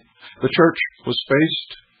see, the Church was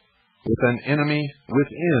faced with an enemy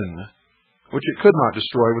within, which it could not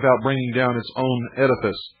destroy without bringing down its own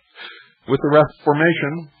edifice. With the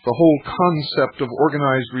Reformation, the whole concept of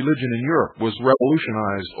organized religion in Europe was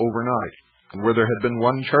revolutionized overnight. And where there had been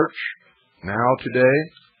one church, now today,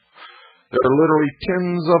 there are literally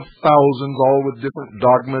tens of thousands, all with different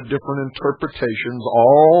dogma, different interpretations,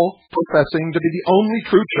 all professing to be the only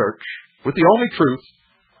true church, with the only truth,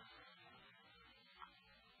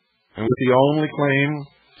 and with the only claim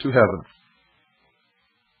to heaven.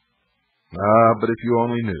 But if you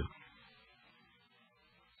only knew.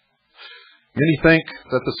 Many think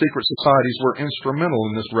that the secret societies were instrumental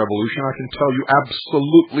in this revolution. I can tell you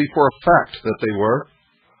absolutely for a fact that they were.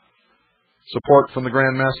 Support from the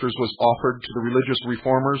Grand Masters was offered to the religious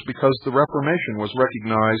reformers because the Reformation was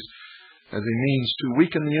recognized as a means to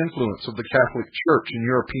weaken the influence of the Catholic Church in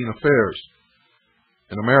European affairs.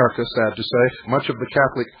 In America, sad to say, much of the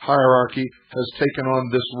Catholic hierarchy has taken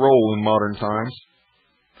on this role in modern times.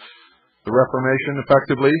 The Reformation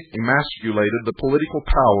effectively emasculated the political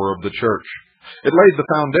power of the Church. It laid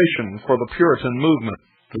the foundation for the Puritan movement,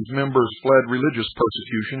 whose members fled religious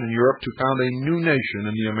persecution in Europe to found a new nation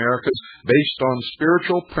in the Americas based on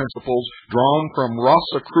spiritual principles drawn from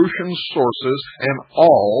Rosicrucian sources, and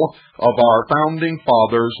all of our founding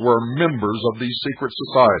fathers were members of these secret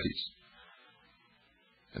societies.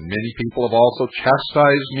 And many people have also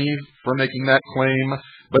chastised me for making that claim,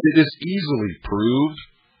 but it is easily proved.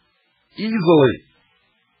 Easily.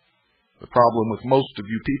 The problem with most of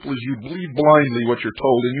you people is you believe blindly what you're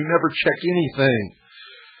told, and you never check anything.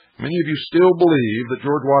 Many of you still believe that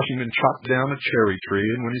George Washington chopped down a cherry tree,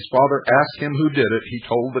 and when his father asked him who did it, he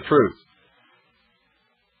told the truth.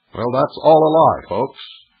 Well, that's all a lie, folks.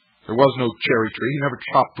 There was no cherry tree. He never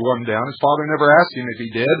chopped one down. His father never asked him if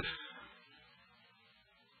he did.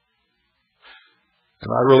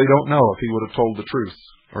 And I really don't know if he would have told the truth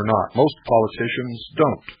or not. Most politicians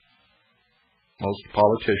don't. Most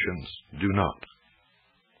politicians do not.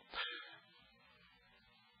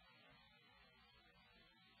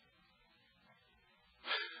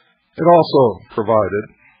 It also provided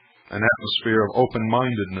an atmosphere of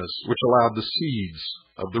open-mindedness which allowed the seeds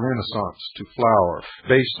of the Renaissance to flower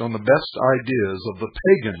based on the best ideas of the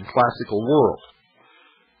pagan classical world.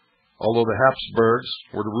 Although the Habsburgs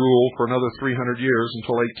were to rule for another 300 years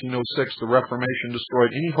until 1806, the Reformation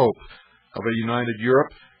destroyed any hope of a united Europe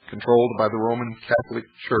controlled by the Roman Catholic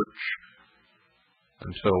Church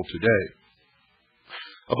until today.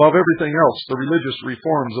 Above everything else, the religious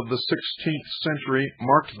reforms of the 16th century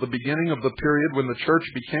marked the beginning of the period when the Church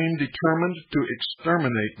became determined to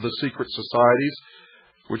exterminate the secret societies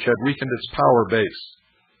which had weakened its power base.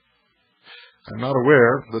 I'm not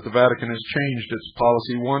aware that the Vatican has changed its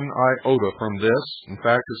policy one iota from this. In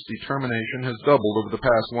fact, its determination has doubled over the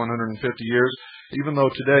past 150 years, even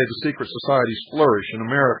though today the secret societies flourish in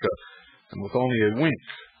America, and with only a wink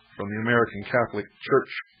from the American Catholic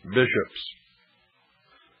Church bishops.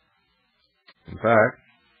 In fact,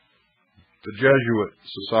 the Jesuit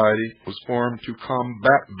Society was formed to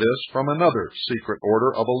combat this from another secret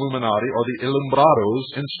order of Illuminati, or the Ilumbrados,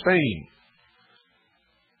 in Spain.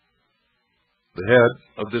 The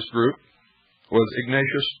head of this group was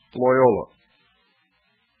Ignatius Loyola,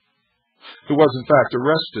 who was in fact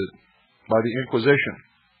arrested by the Inquisition.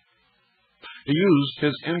 He used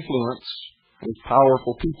his influence with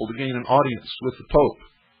powerful people to gain an audience with the Pope.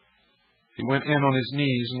 He went in on his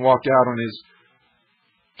knees and walked out on his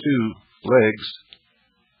 2 legs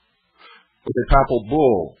with a papal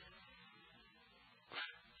bull,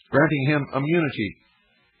 granting him immunity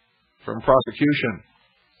from prosecution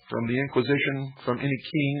from the Inquisition, from any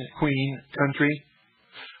king, queen, country,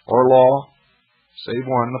 or law, save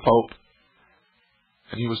one, the Pope.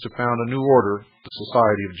 And he was to found a new order, the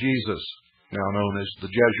Society of Jesus, now known as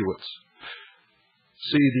the Jesuits.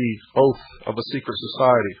 See the Oath of a Secret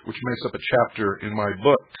Society, which makes up a chapter in my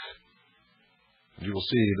book. And you will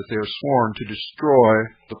see that they are sworn to destroy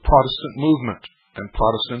the Protestant movement and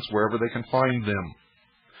Protestants wherever they can find them.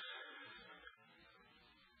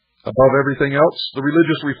 Above everything else, the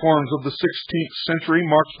religious reforms of the 16th century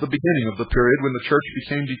marked the beginning of the period when the Church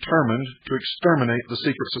became determined to exterminate the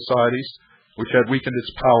secret societies which had weakened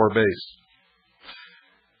its power base.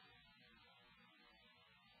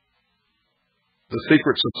 The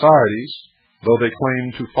secret societies, though they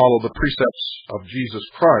claim to follow the precepts of Jesus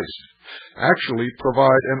Christ, actually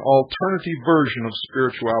provide an alternative version of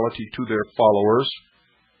spirituality to their followers.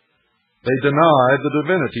 They deny the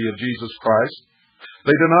divinity of Jesus Christ.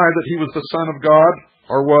 They deny that he was the Son of God,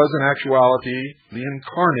 or was in actuality the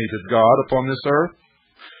incarnated God upon this earth,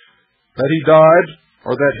 that he died,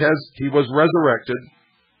 or that he was resurrected,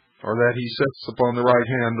 or that he sits upon the right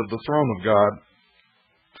hand of the throne of God.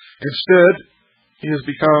 Instead, he has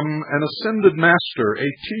become an ascended master, a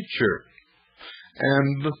teacher,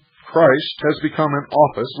 and Christ has become an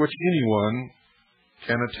office which anyone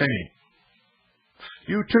can attain.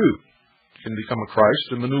 You too can become a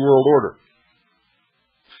Christ in the New World Order.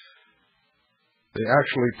 They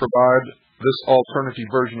actually provide this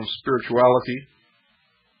alternative version of spirituality,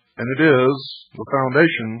 and it is the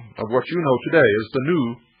foundation of what you know today as the New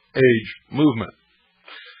Age movement.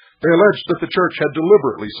 They allege that the Church had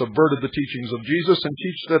deliberately subverted the teachings of Jesus and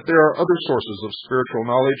teach that there are other sources of spiritual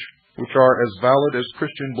knowledge which are as valid as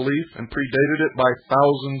Christian belief and predated it by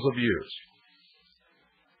thousands of years.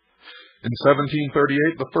 In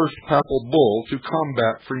 1738, the first papal bull to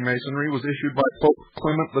combat Freemasonry was issued by Pope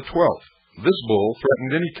Clement XII. This bull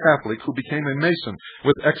threatened any Catholic who became a Mason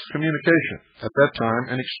with excommunication, at that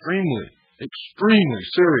time an extremely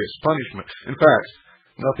serious punishment. In fact,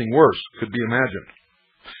 nothing worse could be imagined.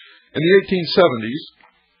 In the 1870s,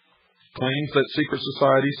 claims that secret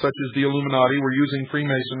societies such as the Illuminati were using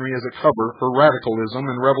Freemasonry as a cover for radicalism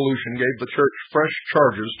and revolution gave the Church fresh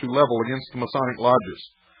charges to level against the Masonic lodges.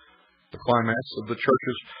 The climax of the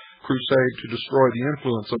Church's crusade to destroy the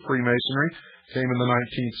influence of Freemasonry came in the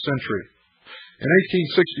 19th century. In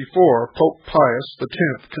 1864, Pope Pius X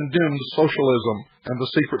condemned socialism and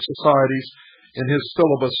the secret societies in his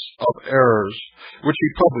Syllabus of Errors, which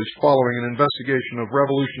he published following an investigation of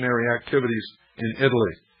revolutionary activities in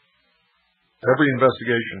Italy. Every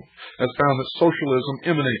investigation has found that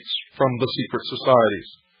socialism emanates from the secret societies.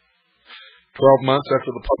 12 months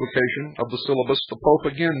after the publication of the syllabus, the Pope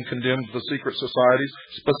again condemned the secret societies,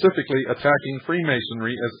 specifically attacking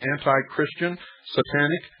Freemasonry as anti-Christian,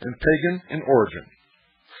 satanic, and pagan in origin.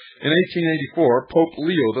 In 1884, Pope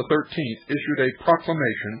Leo XIII issued a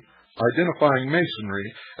proclamation identifying Masonry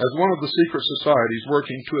as one of the secret societies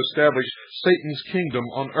working to establish Satan's kingdom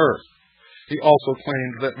on earth. He also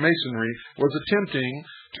claimed that Masonry was attempting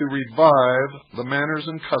to revive the manners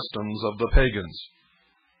and customs of the pagans.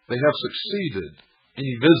 They have succeeded.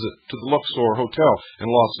 Any visit to the Luxor Hotel in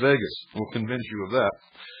Las Vegas will convince you of that.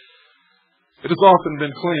 It has often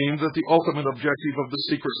been claimed that the ultimate objective of the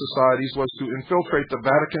secret societies was to infiltrate the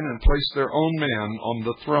Vatican and place their own man on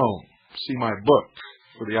the throne. See my book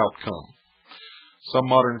for the outcome.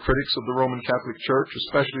 Some modern critics of the Roman Catholic Church,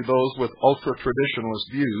 especially those with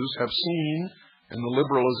ultra-traditionalist views, have seen in the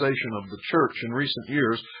liberalization of the Church in recent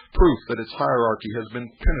years proof that its hierarchy has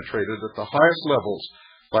been penetrated at the highest levels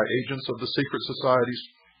by agents of the secret societies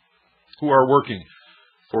who are working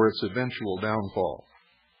for its eventual downfall.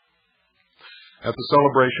 At the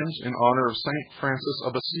celebrations in honor of St. Francis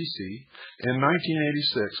of Assisi in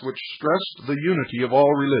 1986, which stressed the unity of all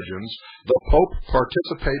religions, the Pope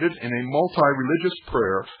participated in a multi-religious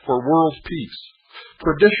prayer for world peace.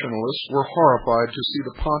 Traditionalists were horrified to see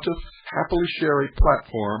the pontiff happily share a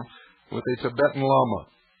platform with a Tibetan Lama,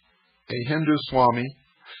 a Hindu Swami,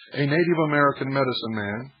 a Native American medicine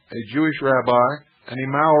man, a Jewish rabbi, and a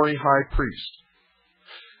Maori high priest.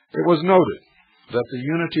 It was noted that the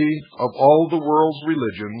unity of all the world's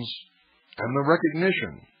religions and the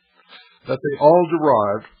recognition that they all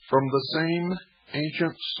derived from the same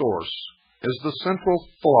ancient source is the central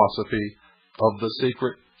philosophy of the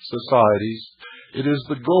secret societies. It is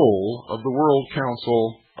the goal of the World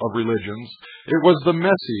Council of Religions. It was the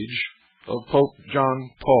message of Pope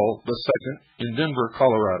John Paul II in Denver,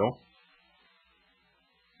 Colorado.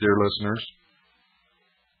 Dear listeners,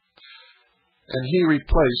 and he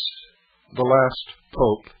replaced the last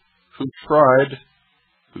pope who tried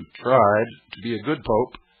to be a good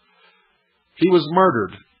pope. He was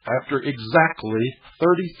murdered after exactly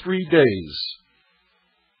 33 days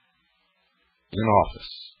in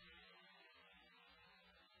office.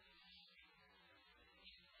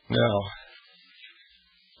 Now,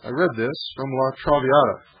 I read this from La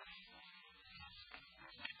Traviata,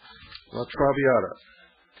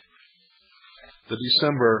 the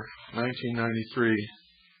December 1993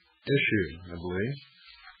 issue, I believe.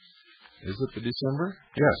 Is it the December?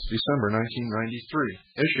 Yes, December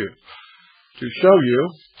 1993 issue. To show you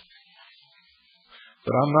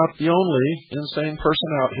that I'm not the only insane person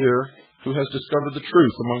out here who has discovered the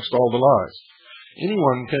truth amongst all the lies.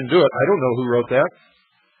 Anyone can do it. I don't know who wrote that.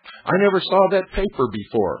 I never saw that paper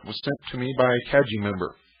before. It was sent to me by a CAGI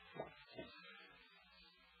member.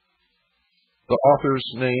 The author's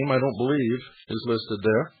name, I don't believe, is listed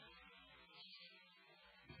there.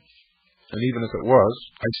 And even if it was,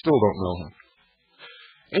 I still don't know him.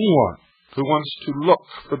 Anyone who wants to look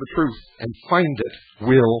for the truth and find it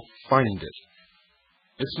will find it.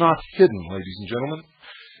 It's not hidden, ladies and gentlemen.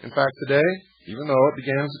 In fact, today, even though it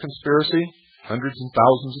began as a conspiracy hundreds and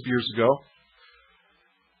thousands of years ago,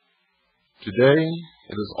 today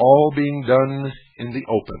it is all being done in the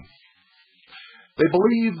open. They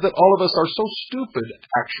believe that all of us are so stupid,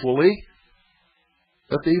 actually,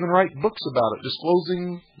 that they even write books about it,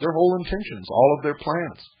 disclosing their whole intentions, all of their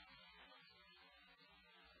plans,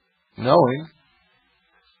 knowing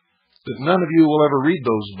that none of you will ever read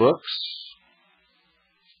those books.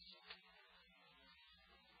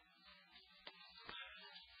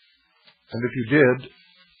 And if you did,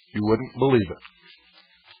 you wouldn't believe it.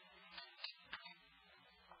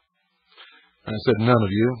 And I said, none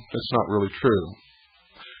of you. That's not really true.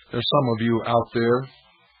 There's some of you out there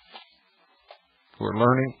who are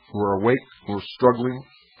learning, who are awake, who are struggling,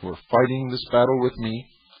 who are fighting this battle with me,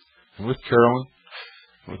 and with Carolyn,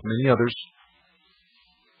 and with many others,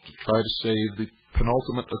 to try to save the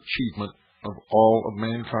penultimate achievement of all of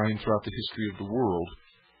mankind throughout the history of the world.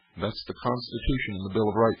 That's the Constitution and the Bill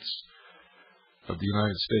of Rights of the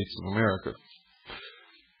United States of America.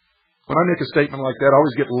 When I make a statement like that, I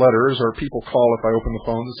always get letters or people call if I open the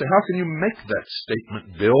phone and say, how can you make that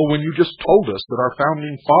statement, Bill, when you just told us that our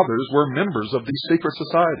founding fathers were members of these secret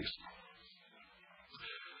societies?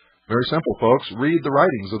 Very simple, folks. Read the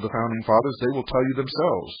writings of the founding fathers. They will tell you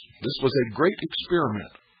themselves. This was a great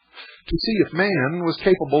experiment to see if man was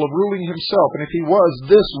capable of ruling himself, and if he was,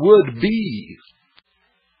 this would be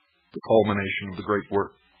the culmination of the great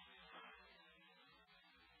work.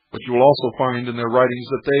 But you will also find in their writings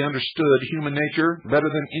that they understood human nature better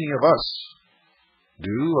than any of us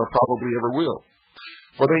do or probably ever will.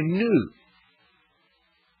 For they knew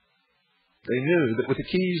that with the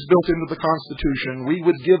keys built into the Constitution, we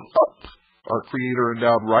would give up our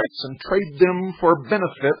Creator-endowed rights and trade them for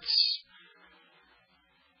benefits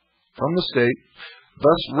from the state,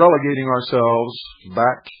 thus relegating ourselves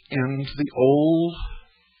back into the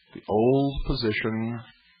old position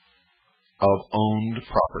of owned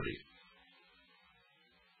property.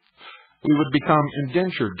 We would become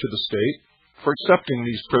indentured to the state for accepting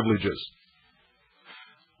these privileges.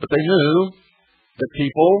 But they knew that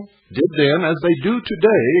people did then as they do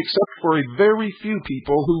today, except for a very few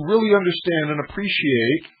people who really understand and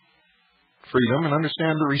appreciate freedom and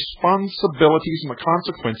understand the responsibilities and the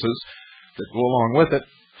consequences that go along with it.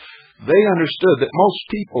 They understood that most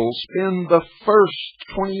people spend the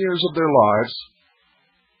first 20 years of their lives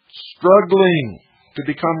struggling to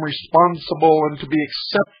become responsible and to be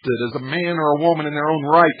accepted as a man or a woman in their own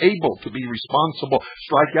right, able to be responsible,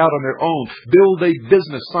 strike out on their own, build a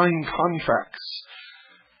business, sign contracts.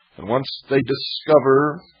 And once they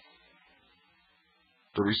discover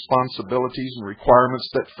the responsibilities and requirements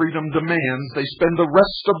that freedom demands, they spend the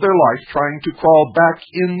rest of their life trying to crawl back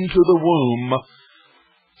into the womb,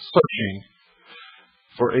 searching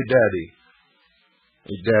for a daddy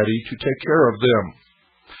to take care of them.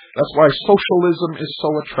 That's why socialism is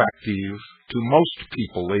so attractive to most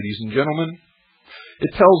people, ladies and gentlemen.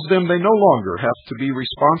 It tells them they no longer have to be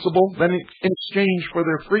responsible. Then in exchange for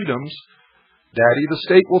their freedoms, Daddy the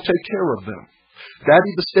state will take care of them.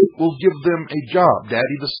 Daddy the state will give them a job.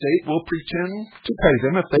 Daddy the state will pretend to pay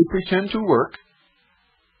them if they pretend to work.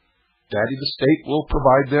 Daddy the state will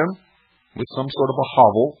provide them with some sort of a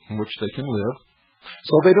hovel in which they can live,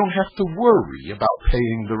 so they don't have to worry about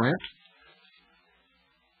paying the rent.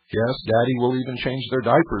 Yes, Daddy will even change their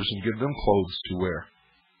diapers and give them clothes to wear.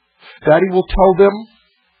 Daddy will tell them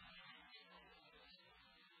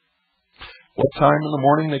what time in the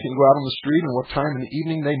morning they can go out on the street and what time in the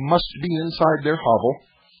evening they must be inside their hovel.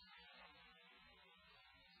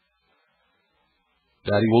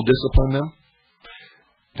 Daddy will discipline them.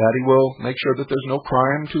 Daddy will make sure that there's no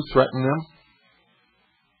crime to threaten them.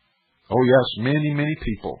 Oh yes, many, many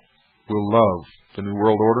people will love the New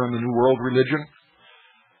World Order and the New World Religion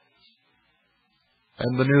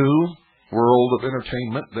and the new world of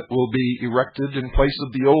entertainment that will be erected in place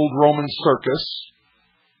of the old Roman circus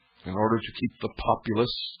in order to keep the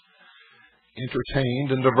populace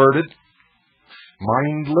entertained and diverted.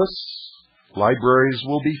 Mindless libraries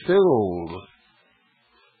will be filled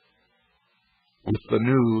with the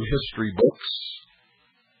new history books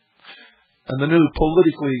and the new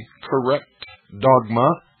politically correct dogma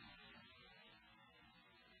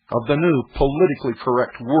of the new politically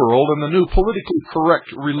correct world and the new politically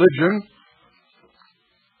correct religion.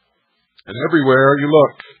 And everywhere you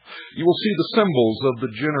look, you will see the symbols of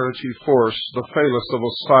the generative force, the phallus of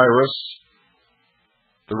Osiris,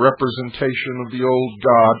 the representation of the old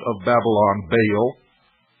god of Babylon, Baal,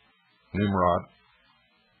 Nimrod.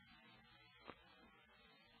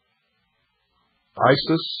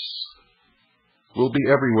 Isis will be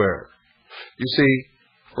everywhere. You see,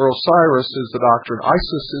 for Osiris is the doctrine,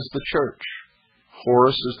 Isis is the church.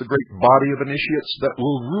 Horus is the great body of initiates that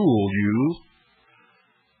will rule you.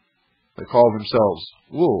 They call themselves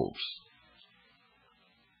wolves.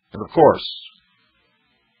 And of course,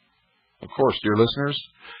 dear listeners,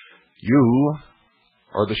 you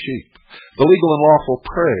are the sheep, the legal and lawful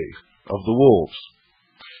prey of the wolves.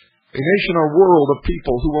 A nation or world of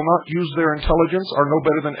people who will not use their intelligence are no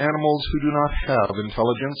better than animals who do not have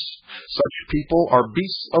intelligence. Such people are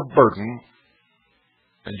beasts of burden,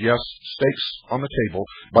 and yes, stakes on the table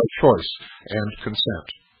by choice and consent.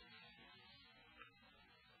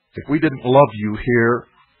 If we didn't love you here,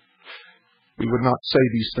 we would not say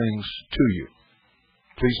these things to you.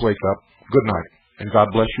 Please wake up. Good night, and God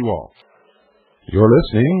bless you all. You're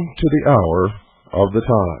listening to the Hour of the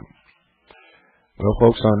Time. Well,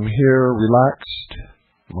 folks, I'm here relaxed.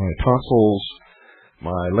 My tonsils,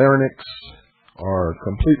 my larynx are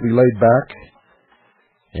completely laid back,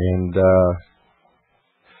 and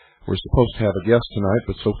we're supposed to have a guest tonight,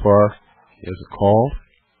 but so far he hasn't called.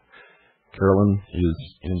 Carolyn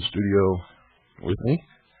is in studio with me,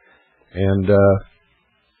 and I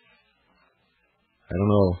don't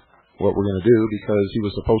know what we're going to do because he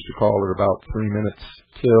was supposed to call at about 3 minutes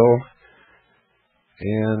till,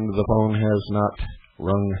 and the phone has not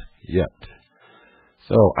rung yet.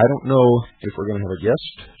 So I don't know if we're going to have a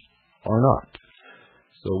guest or not.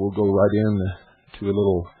 So we'll go right in to a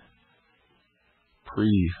little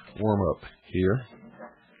pre-warm-up here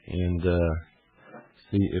and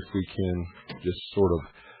see if we can just sort of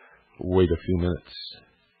wait a few minutes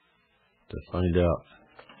to find out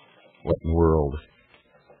what in the world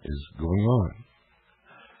is going on.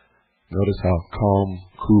 Notice how calm,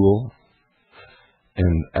 cool,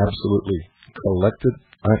 and absolutely collected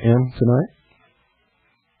I am tonight.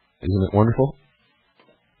 Isn't it wonderful?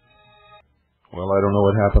 Well, I don't know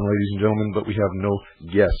what happened, ladies and gentlemen, but we have no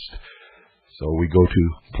guest. So we go to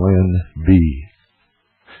Plan B.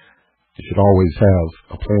 You should always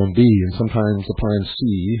have a Plan B, and sometimes a Plan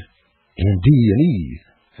C, and D and E,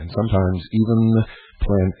 and sometimes even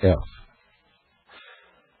Plan F.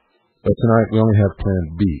 But tonight we only have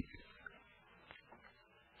Plan B.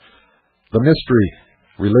 The mystery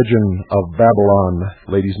religion of Babylon,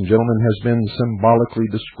 ladies and gentlemen, has been symbolically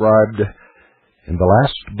described in the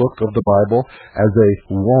last book of the Bible as a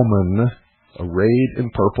woman arrayed in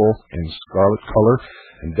purple and scarlet color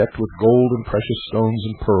and decked with gold and precious stones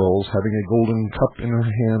and pearls, having a golden cup in her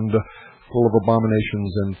hand full of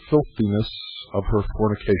abominations and filthiness of her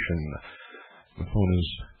fornication. The phone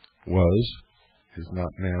is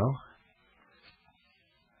not now.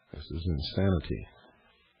 This is insanity.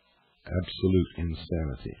 Absolute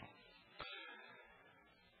insanity.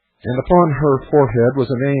 And upon her forehead was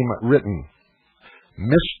a name written,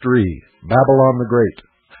 Mystery, Babylon the Great,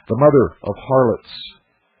 the mother of harlots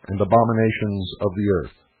and abominations of the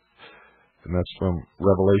earth. And that's from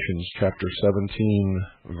Revelations chapter 17,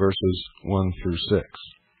 verses 1 through 6.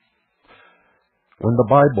 When the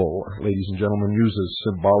Bible, ladies and gentlemen, uses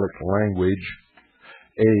symbolic language,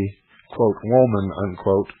 a, quote, woman,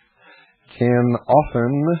 unquote, can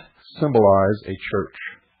often symbolize a church.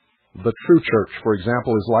 The true church, for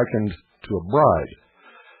example, is likened to a bride,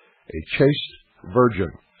 a chaste virgin,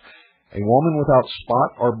 a woman without spot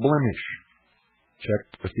or blemish.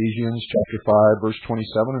 Check Ephesians chapter 5, verse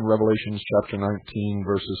 27, and Revelations chapter 19,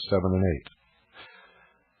 verses 7 and 8.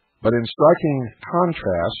 But in striking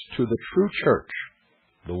contrast to the true church,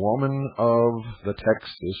 the woman of the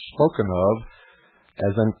text is spoken of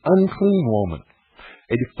as an unclean woman,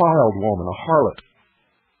 a defiled woman, a harlot.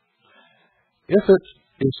 If it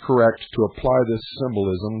is correct to apply this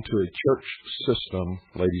symbolism to a church system,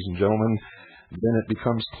 ladies and gentlemen, then it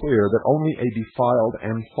becomes clear that only a defiled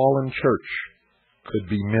and fallen church could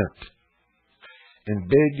be meant. In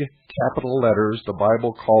big capital letters, the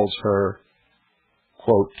Bible calls her,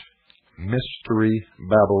 quote, Mystery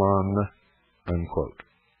Babylon, unquote.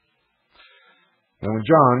 Now, when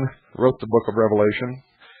John wrote the book of Revelation,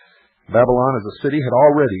 Babylon as a city had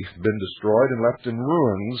already been destroyed and left in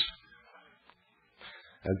ruins,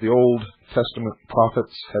 as the Old Testament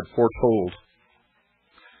prophets had foretold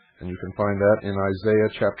And you can find that in Isaiah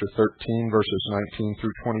chapter 13, verses 19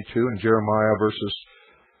 through 22, and Jeremiah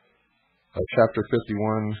chapter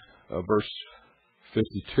 51, verse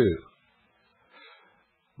 52.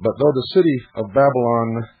 But though the city of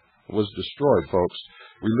Babylon was destroyed, folks,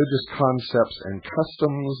 religious concepts and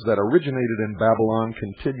customs that originated in Babylon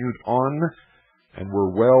continued on and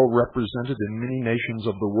were well represented in many nations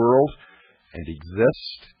of the world and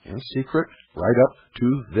exist in secret right up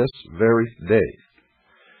to this very day.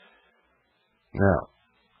 Now,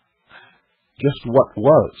 just what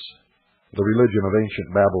was the religion of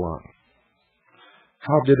ancient Babylon?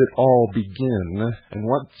 How did it all begin, and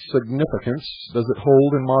what significance does it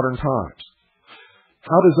hold in modern times?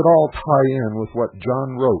 How does it all tie in with what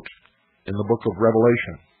John wrote in the book of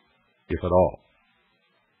Revelation, if at all?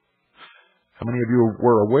 How many of you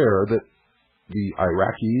were aware that the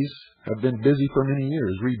Iraqis have been busy for many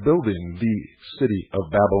years rebuilding the city of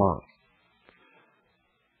Babylon?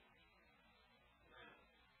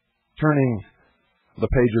 Turning the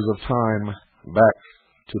pages of time back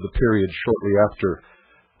to the period shortly after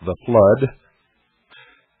the flood,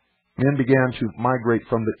 men began to migrate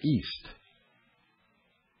from the east.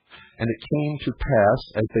 And it came to pass,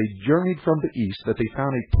 as they journeyed from the east, that they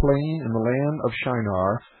found a plain in the land of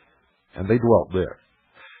Shinar, and they dwelt there.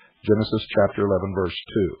 Genesis chapter 11, verse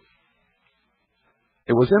 2.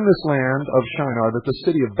 It was in this land of Shinar that the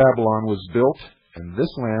city of Babylon was built, and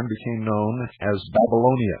this land became known as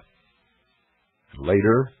Babylonia,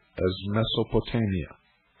 later as Mesopotamia.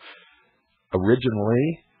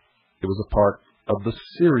 Originally, it was a part of the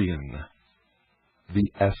Assyrian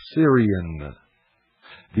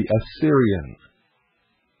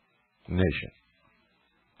nation.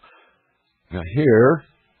 Now here,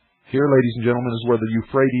 ladies and gentlemen, is where the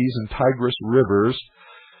Euphrates and Tigris rivers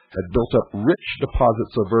had built up rich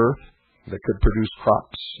deposits of earth that could produce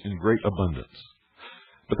crops in great abundance.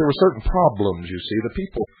 But there were certain problems, you see, the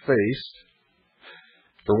people faced.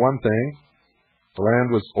 For one thing, the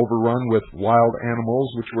land was overrun with wild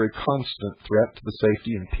animals, which were a constant threat to the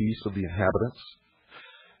safety and peace of the inhabitants.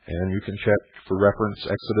 And you can check for reference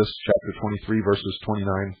Exodus chapter 23, verses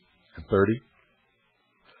 29 and 30.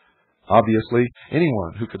 Obviously,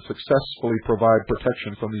 anyone who could successfully provide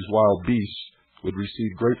protection from these wild beasts would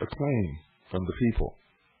receive great acclaim from the people.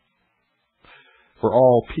 For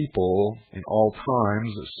all people in all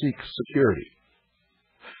times seek security.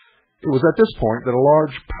 It was at this point that a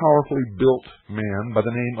large, powerfully built man by the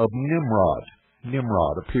name of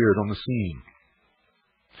Nimrod appeared on the scene.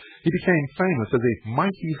 He became famous as a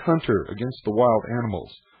mighty hunter against the wild animals.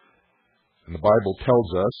 And the Bible tells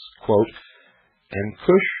us, quote, "And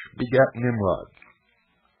Cush begat Nimrod.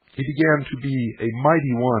 He began to be a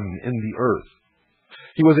mighty one in the earth.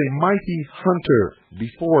 He was a mighty hunter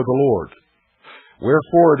before the Lord.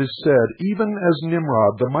 Wherefore it is said, even as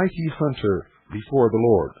Nimrod, the mighty hunter before the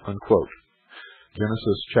Lord," unquote.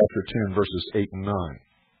 Genesis chapter 10, verses 8 and 9.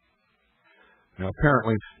 Now,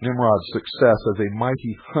 apparently, Nimrod's success as a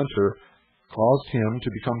mighty hunter caused him to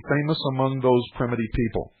become famous among those primitive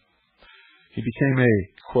people. He became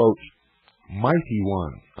a, quote, "mighty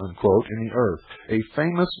one," unquote, in the earth, a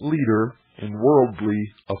famous leader in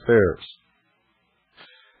worldly affairs.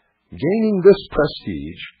 Gaining this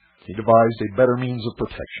prestige, he devised a better means of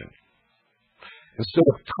protection. Instead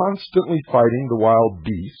of constantly fighting the wild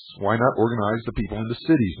beasts, why not organize the people into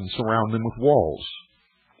cities and surround them with walls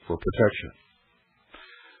for protection?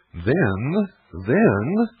 Then,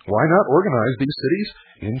 why not organize these cities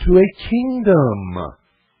into a kingdom?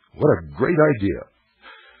 What a great idea.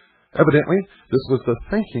 Evidently, this was the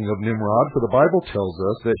thinking of Nimrod, for the Bible tells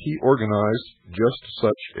us that he organized just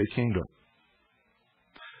such a kingdom.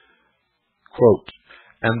 Quote,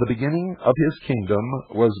 "And the beginning of his kingdom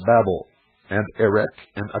was Babel, and Erech,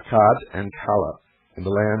 and Akkad, and Kala, in the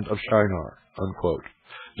land of Shinar," unquote.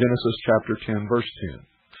 Genesis chapter 10, verse 10.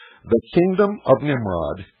 The kingdom of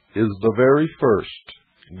Nimrod is the very first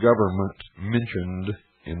government mentioned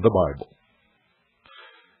in the Bible.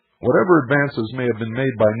 Whatever advances may have been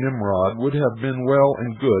made by Nimrod would have been well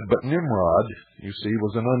and good, but Nimrod, you see,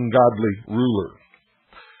 was an ungodly ruler.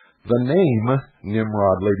 The name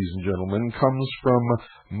Nimrod, ladies and gentlemen, comes from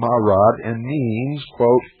marad and means,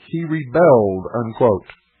 quote, "he rebelled,"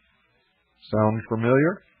 unquote. Sound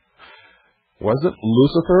familiar? Was it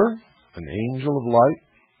Lucifer, an angel of light,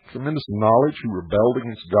 tremendous knowledge, who rebelled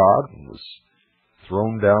against God and was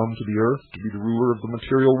thrown down to the earth to be the ruler of the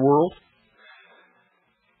material world?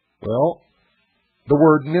 Well, the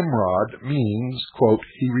word Nimrod means, quote,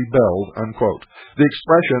 "he rebelled," unquote. The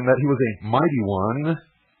expression that he was a mighty one,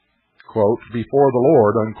 quote, "before the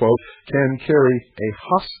Lord," unquote, can carry a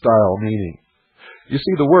hostile meaning. You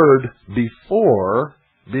see, the word "before"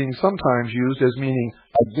 being sometimes used as meaning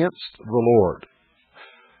against the Lord.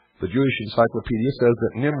 The Jewish Encyclopedia says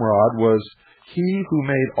that Nimrod was he who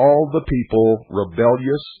made all the people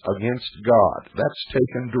rebellious against God. That's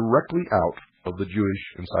taken directly out of the Jewish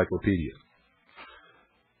Encyclopedia.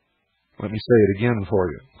 Let me say it again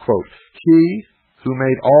for you. Quote, he who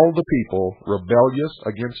made all the people rebellious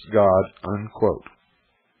against God, unquote.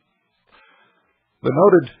 The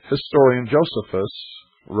noted historian Josephus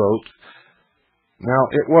wrote, now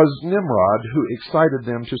it was Nimrod who excited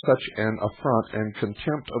them to such an affront and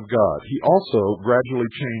contempt of God. He also gradually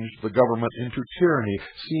changed the government into tyranny,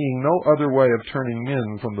 seeing no other way of turning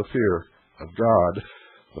men from the fear of God.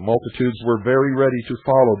 The multitudes were very ready to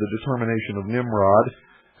follow the determination of Nimrod,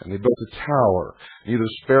 and they built a tower, neither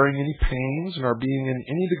sparing any pains nor being in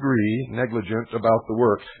any degree negligent about the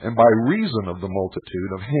work. And by reason of the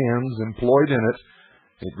multitude of hands employed in it,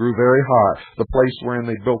 it grew very high. The place wherein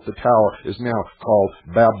they built the tower is now called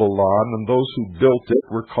Babylon, and those who built it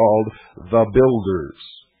were called the builders.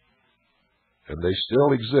 And they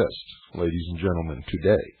still exist, ladies and gentlemen,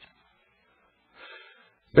 today.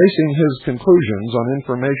 Basing his conclusions on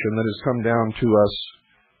information that has come down to us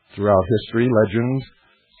throughout history, legend,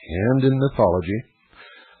 and in mythology,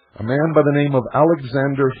 a man by the name of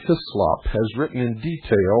Alexander Hislop has written in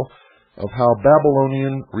detail of how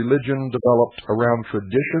Babylonian religion developed around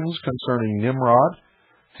traditions concerning Nimrod,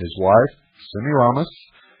 his wife, Semiramis,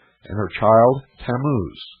 and her child,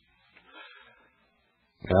 Tammuz.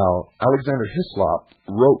 Now, Alexander Hislop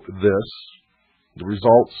wrote this, the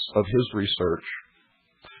results of his research,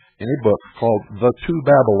 in a book called The Two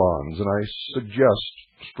Babylons, and I suggest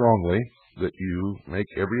strongly that you make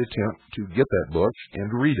every attempt to get that book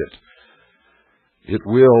and read it. It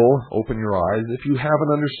will open your eyes if you have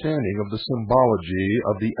an understanding of the symbology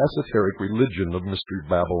of the esoteric religion of Mystery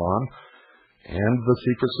Babylon and the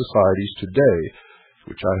secret societies today,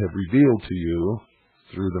 which I have revealed to you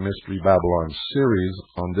through the Mystery Babylon series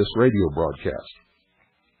on this radio broadcast.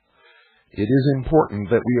 It is important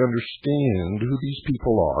that we understand who these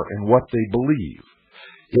people are and what they believe.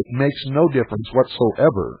 It makes no difference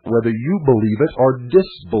whatsoever whether you believe it or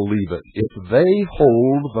disbelieve it. If they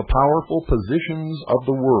hold the powerful positions of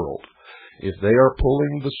the world, if they are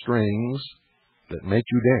pulling the strings that make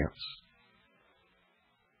you dance,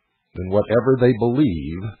 then whatever they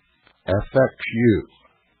believe affects you.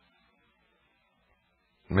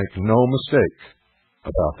 Make no mistake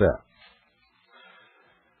about that.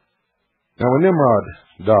 Now, when Nimrod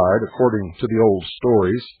died, according to the old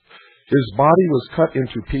stories, his body was cut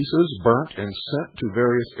into pieces, burnt, and sent to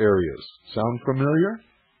various areas. Sound familiar?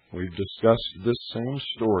 We've discussed this same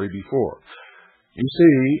story before. You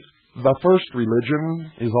see, the first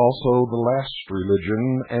religion is also the last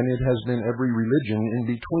religion, and it has been every religion in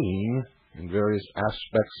between, in various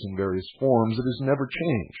aspects and various forms. It has never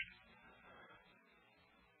changed.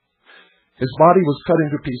 His body was cut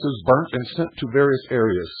into pieces, burnt, and sent to various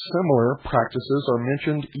areas. Similar practices are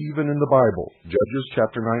mentioned even in the Bible. Judges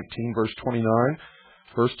chapter 19, verse 29,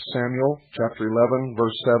 1 Samuel chapter 11,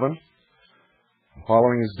 verse 7.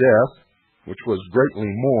 Following his death, which was greatly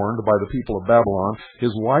mourned by the people of Babylon,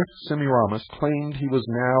 his wife Semiramis claimed he was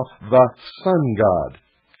now the sun god,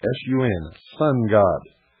 S-U-N, sun god.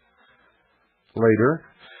 Later,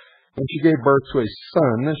 when she gave birth to a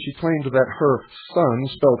son, she claimed that her son,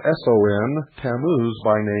 spelled S-O-N, Tammuz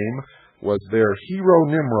by name, was their hero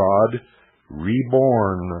Nimrod,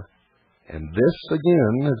 reborn. And this,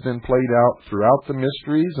 again, has been played out throughout the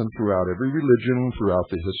mysteries and throughout every religion throughout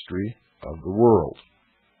the history of the world.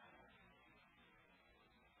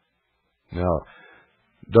 Now,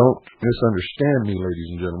 don't misunderstand me, ladies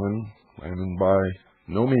and gentlemen. I am by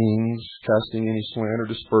no means casting any slant or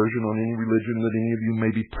dispersion on any religion that any of you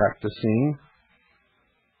may be practicing.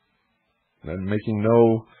 And making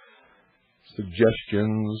no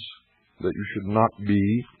suggestions that you should not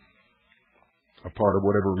be a part of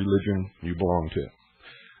whatever religion you belong to.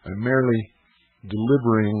 I'm merely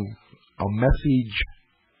delivering a message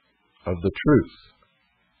of the truth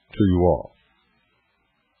to you all.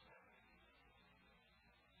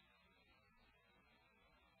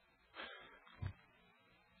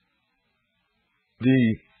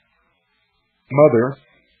 The mother,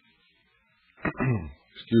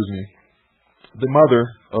 the mother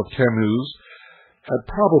of Tammuz had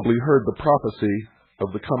probably heard the prophecy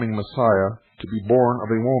of the coming Messiah to be born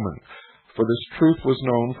of a woman, for this truth was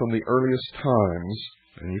known from the earliest times,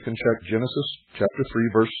 and you can check Genesis chapter 3,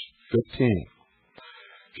 verse 15.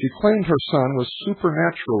 She claimed her son was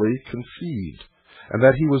supernaturally conceived, and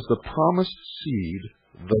that he was the promised seed,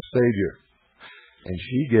 the Savior, and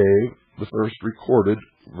she gave the first recorded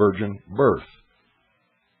virgin birth.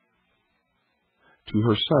 to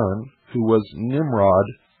her son, who was Nimrod,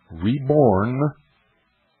 reborn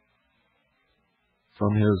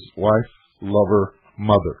from his wife, lover,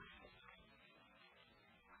 mother.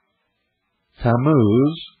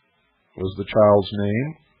 Tammuz was the child's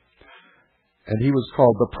name, and he was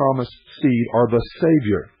called the promised seed, or the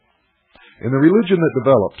Savior. In the religion that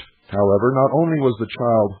developed, however, not only was the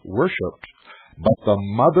child worshipped, but the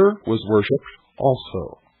mother was worshipped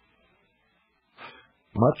also.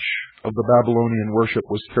 Much of the Babylonian worship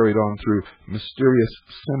was carried on through mysterious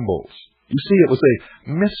symbols. You see, it was a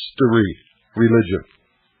mystery religion.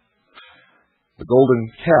 The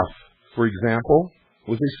golden calf, for example,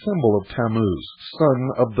 was a symbol of Tammuz, son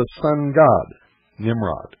of the sun god,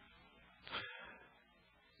 Nimrod.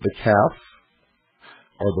 The calf,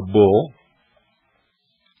 or the bull,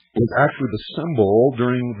 was actually the symbol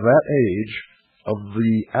during that age of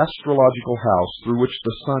the astrological house through which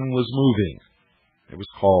the sun was moving. It was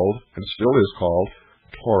called, and still is called,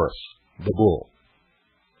 Taurus, the bull.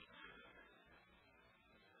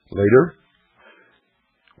 Later,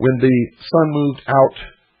 when the sun moved out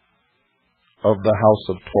of the house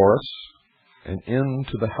of Taurus and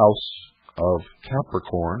into the house of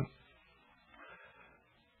Capricorn,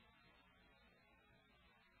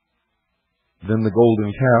 then the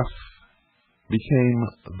golden calf became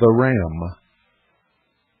the ram,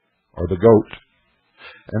 or the goat,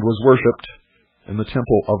 and was worshipped in the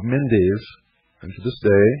temple of Mendes, and to this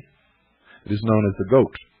day it is known as the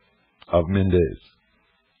goat of Mendes.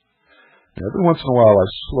 Now, every once in a while I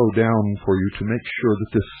slow down for you to make sure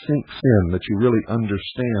that this sinks in, that you really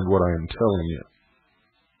understand what I am telling you.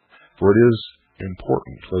 For it is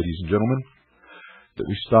important, ladies and gentlemen, that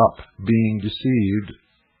we stop being deceived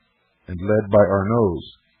and led by our nose.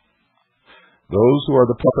 Those who are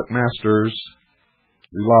the puppet masters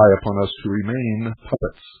rely upon us to remain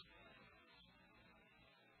puppets.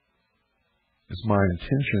 It's my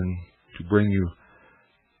intention to bring you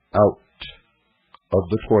out of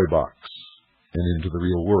the toy box and into the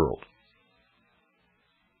real world.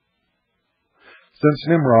 Since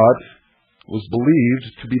Nimrod was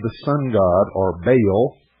believed to be the sun god, or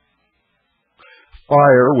Baal,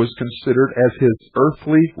 fire was considered as his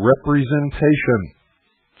earthly representation.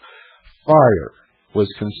 Fire was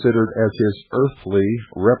considered as his earthly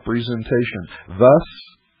representation. Thus,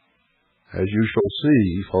 as you shall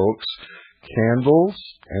see, folks, candles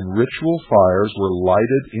and ritual fires were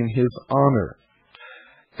lighted in his honor,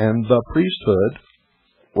 and the priesthood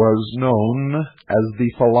was known as the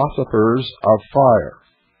philosophers of fire.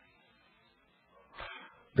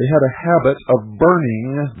 They had a habit of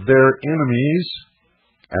burning their enemies,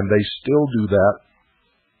 and they still do that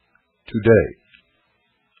today.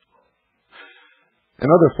 In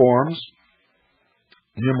other forms,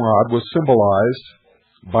 Nimrod was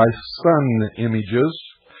symbolized by sun images,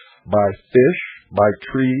 by fish, by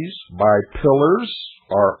trees, by pillars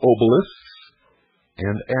or obelisks,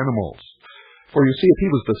 and animals. For you see, if he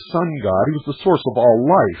was the sun god, he was the source of all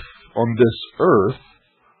life on this earth.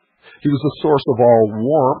 He was the source of all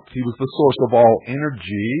warmth. He was the source of all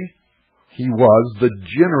energy. He was the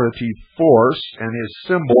generative force, and his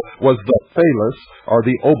symbol was the phallus, or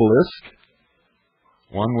the obelisk.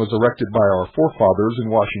 One was erected by our forefathers in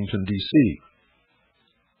Washington, D.C.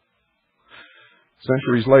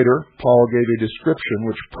 Centuries later, Paul gave a description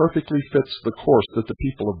which perfectly fits the course that the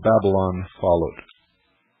people of Babylon followed.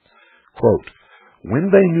 Quote,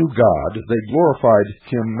 "When they knew God, they glorified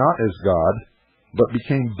him not as God, but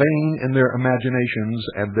became vain in their imaginations,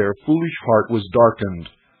 and their foolish heart was darkened.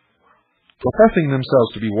 Professing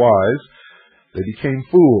themselves to be wise, they became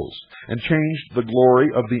fools, and changed the glory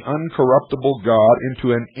of the uncorruptible God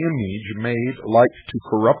into an image made like to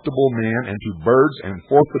corruptible man, and to birds and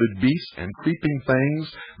four-footed beasts and creeping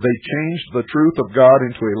things. They changed the truth of God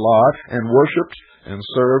into a lie, and worshipped and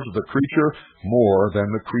served the creature more than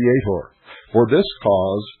the Creator. For this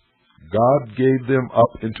cause God gave them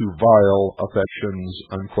up into vile affections."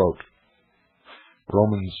 Unquote.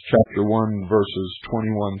 Romans chapter 1, verses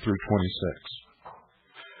 21 through 26.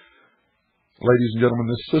 Ladies and gentlemen,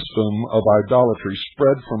 this system of idolatry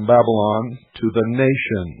spread from Babylon to the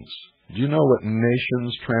nations. Do you know what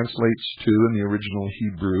nations translates to in the original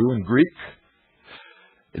Hebrew and Greek?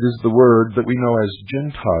 It is the word that we know as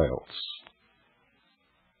Gentiles.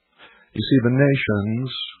 You see, the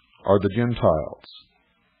nations are the Gentiles.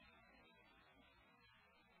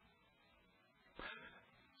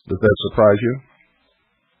 Does that surprise you?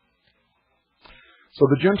 So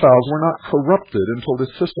the Gentiles were not corrupted until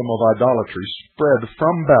this system of idolatry spread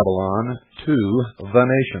from Babylon to the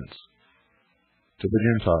nations, to the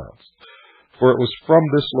Gentiles. For it was from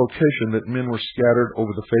this location that men were scattered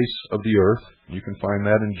over the face of the earth. You can find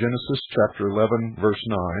that in Genesis chapter 11, verse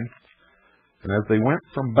 9. And as they went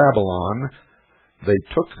from Babylon, they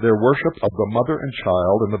took their worship of the mother and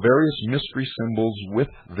child and the various mystery symbols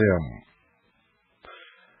with them.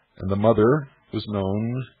 And the mother was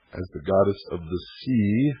known as the goddess of the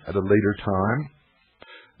sea at a later time.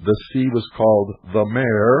 The sea was called the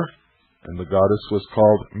mare, and the goddess was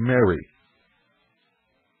called Mary.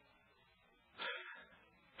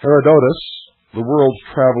 Herodotus, the world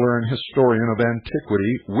traveler and historian of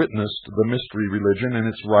antiquity, witnessed the mystery religion and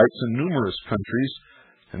its rites in numerous countries,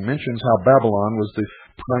 and mentions how Babylon was the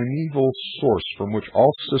primeval source from which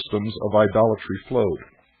all systems of idolatry flowed.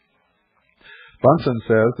 Bunsen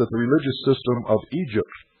says that the religious system of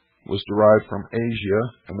Egypt was derived from Asia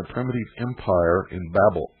and the primitive empire in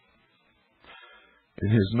Babel. In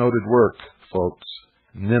his noted work, folks,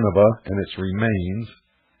 Nineveh and its Remains,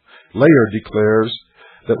 Layard declares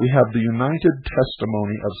that we have the united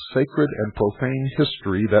testimony of sacred and profane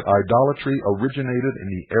history that idolatry originated in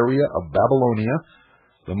the area of Babylonia,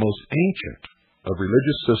 the most ancient of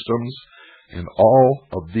religious systems, and all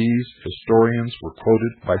of these historians were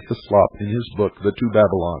quoted by Hislop in his book, The Two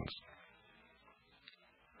Babylons.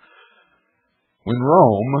 When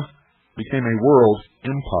Rome became a world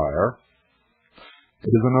empire, it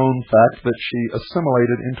is a known fact that she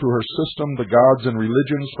assimilated into her system the gods and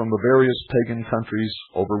religions from the various pagan countries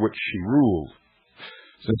over which she ruled.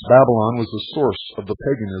 Since Babylon was the source of the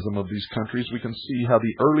paganism of these countries, we can see how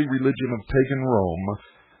the early religion of pagan Rome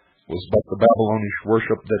was but the Babylonish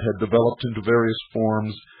worship that had developed into various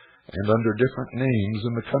forms and under different names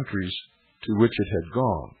in the countries to which it had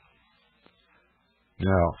gone.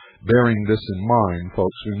 Now, bearing this in mind,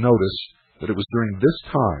 folks, we notice that it was during this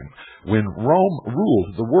time, when Rome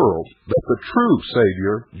ruled the world, that the true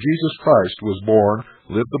Savior, Jesus Christ, was born,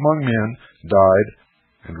 lived among men, died,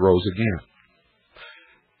 and rose again.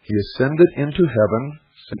 He ascended into heaven,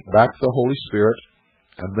 sent back the Holy Spirit,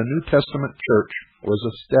 and the New Testament church was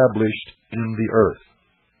established in the earth.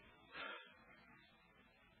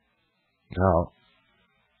 Now,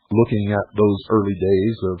 looking at those early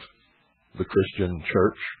days of the Christian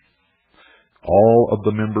church, all of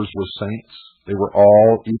the members were saints. They were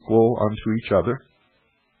all equal unto each other.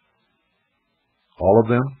 All of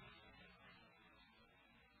them.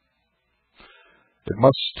 It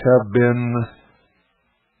must have been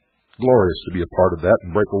glorious to be a part of that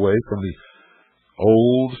and break away from the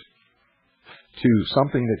old to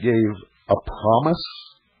something that gave a promise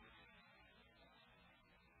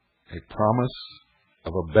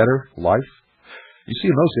of a better life. You see,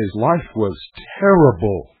 in those days, life was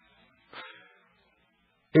terrible.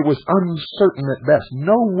 It was uncertain at best.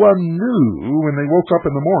 No one knew when they woke up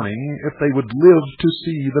in the morning if they would live to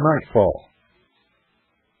see the nightfall.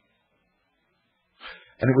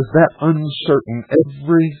 And it was that uncertain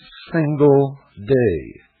every single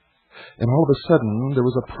day. And all of a sudden, there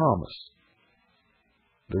was a promise.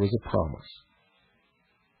 There was a promise.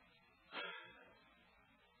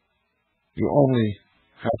 You only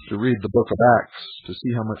have to read the book of Acts to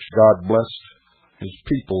see how much God blessed His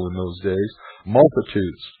people in those days.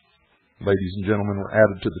 Multitudes, ladies and gentlemen, were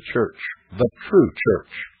added to the church, the true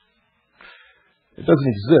church. It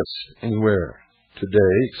doesn't exist anywhere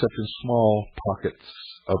today except in small pockets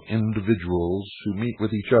of individuals who meet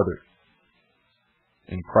with each other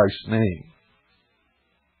in Christ's name.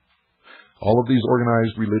 All of these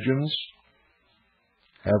organized religions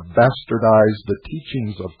have bastardized the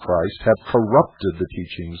teachings of Christ, have corrupted the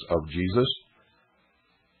teachings of Jesus,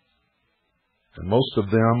 and most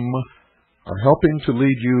of them are helping to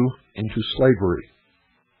lead you into slavery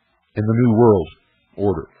in the New World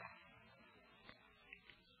Order.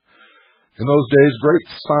 In those days, great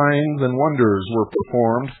signs and wonders were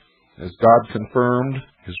performed as God confirmed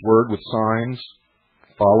His word with signs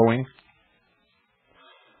following.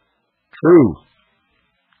 True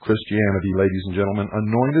Christianity, ladies and gentlemen,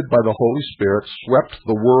 anointed by the Holy Spirit, swept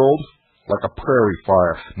the world like a prairie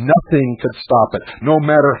fire. Nothing could stop it. No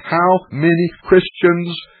matter how many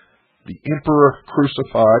Christians the emperor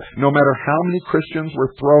crucified, no matter how many Christians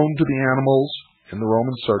were thrown to the animals in the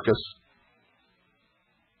Roman circus,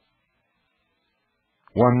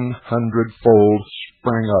 100-fold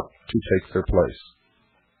sprang up to take their place.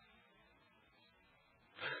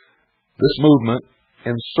 This movement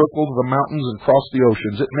encircled the mountains and crossed the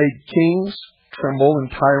oceans. It made kings tremble and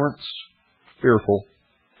tyrants fearful.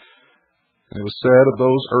 And it was said of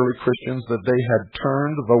those early Christians that they had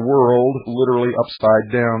turned the world literally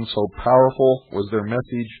upside down, so powerful was their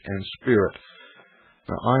message and spirit.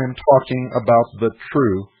 Now, I am talking about the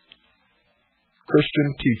true Christian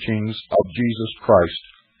teachings of Jesus Christ.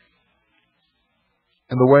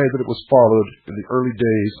 and the way that it was followed in the early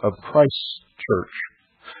days of Christ's church.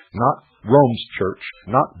 Not Rome's church,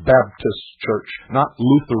 not Baptist church, not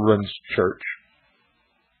Lutheran's church,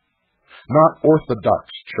 not Orthodox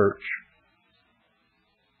church,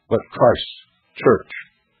 but Christ's church.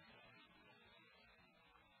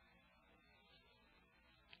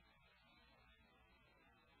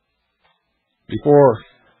 Before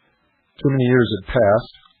too many years had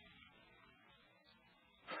passed,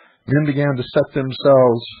 men began to set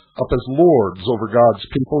themselves up as lords over God's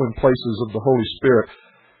people in places of the Holy Spirit,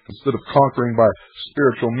 instead of conquering by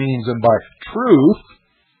spiritual means and by truth.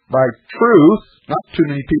 By truth, not too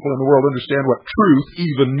many people in the world understand what truth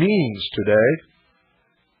even means today.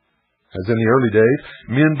 As in the early days,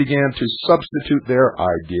 men began to substitute their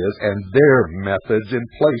ideas and their methods in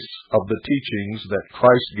place of the teachings that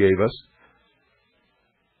Christ gave us.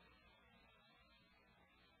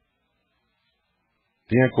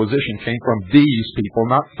 The Inquisition came from these people,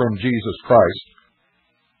 not from Jesus Christ.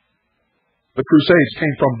 The Crusades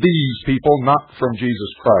came from these people, not from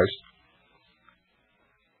Jesus Christ.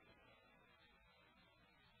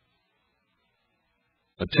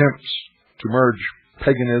 Attempts to merge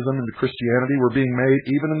paganism into Christianity were being made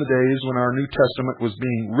even in the days when our New Testament was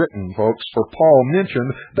being written, folks, for Paul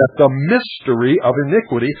mentioned that the mystery of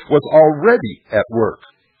iniquity was already at work.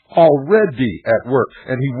 Already at work.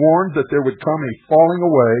 And he warned that there would come a falling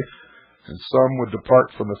away, and some would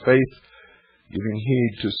depart from the faith, giving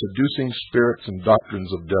heed to seducing spirits and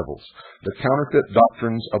doctrines of devils, the counterfeit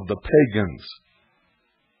doctrines of the pagans.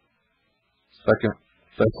 2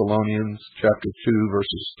 Thessalonians chapter 2,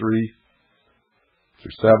 verses 3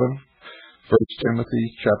 through 7. 1 Timothy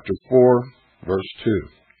chapter 4, verse 2.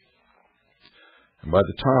 And by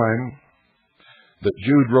the time that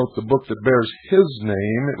Jude wrote the book that bears his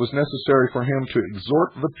name, it was necessary for him to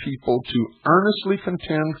exhort the people to earnestly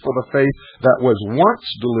contend for the faith that was once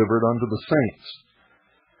delivered unto the saints.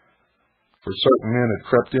 For certain men had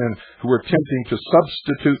crept in who were attempting to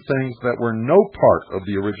substitute things that were no part of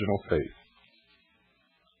the original faith.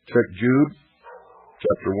 Check Jude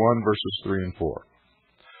chapter 1, verses 3 and 4.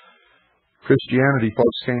 Christianity,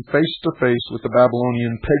 folks, came face to face with the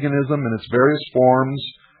Babylonian paganism in its various forms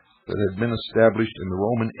that had been established in the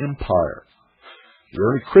Roman Empire. The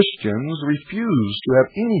early Christians refused to have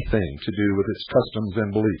anything to do with its customs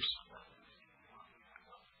and beliefs.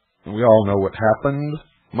 And we all know what happened.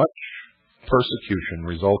 Much persecution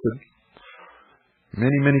resulted.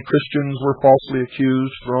 Many Christians were falsely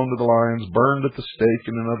accused, thrown to the lions, burned at the stake,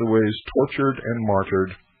 and in other ways tortured and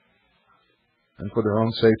martyred. And for their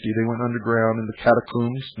own safety, they went underground in the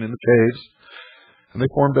catacombs and in the caves, and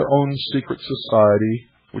they formed their own secret society,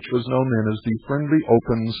 which was known then as the Friendly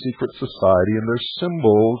Open Secret Society, and their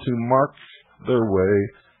symbol to mark their way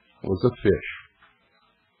was a fish.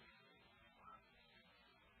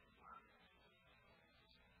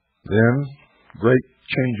 Then great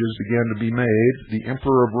changes began to be made. The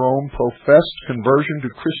Emperor of Rome professed conversion to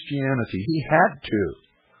Christianity. He had to.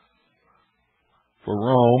 For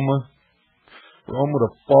Rome would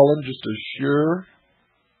have fallen just as sure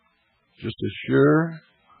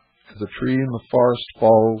as a tree in the forest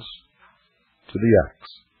falls to the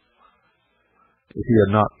axe, if he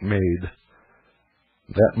had not made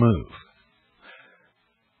that move.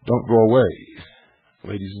 Don't go away,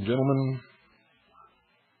 ladies and gentlemen.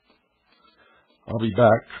 I'll be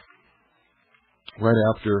back right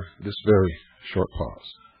after this very short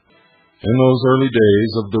pause. In those early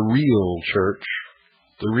days of the real church,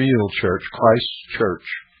 Christ's church,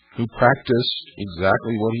 who practiced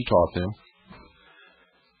exactly what he taught them,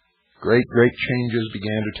 great changes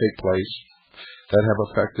began to take place that have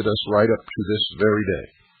affected us right up to this very day.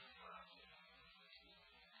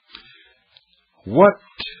 What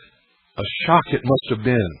a shock it must have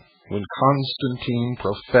been when Constantine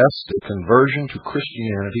professed a conversion to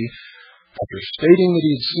Christianity after stating that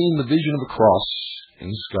he had seen the vision of a cross in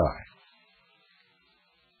the sky.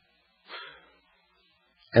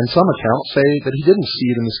 And some accounts say that he didn't see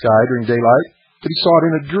it in the sky during daylight, but he saw it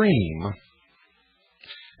in a dream.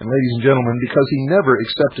 And ladies and gentlemen, because he never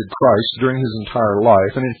accepted Christ during his entire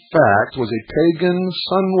life, and in fact was a pagan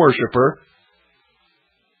sun worshiper,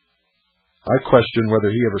 I question whether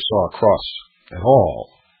he ever saw a cross at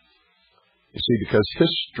all. You see, because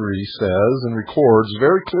history says and records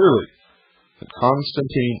very clearly that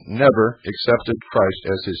Constantine never accepted Christ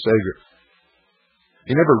as his Savior.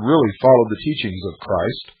 He never really followed the teachings of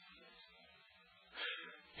Christ.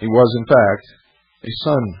 He was, in fact, a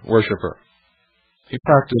sun worshiper. He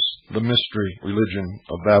practiced the mystery religion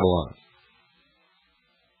of Babylon.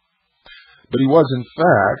 But he was, in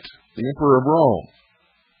fact, the Emperor of Rome.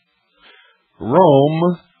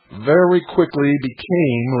 Rome very quickly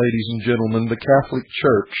became, ladies and gentlemen, the Catholic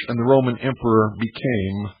Church, and the Roman Emperor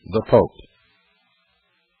became the Pope.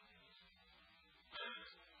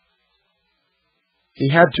 He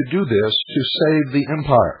had to do this to save the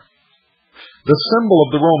empire. The symbol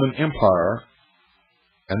of the Roman Empire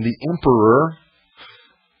and the emperor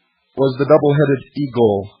was the double-headed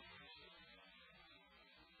eagle.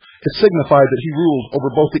 It signified that he ruled over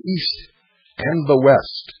both the east and the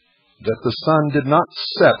west, that the sun did not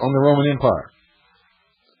set on the Roman Empire.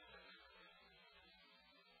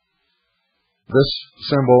 This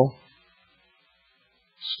symbol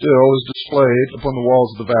still is displayed upon the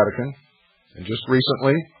walls of the Vatican. And just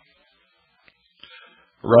recently,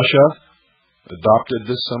 Russia adopted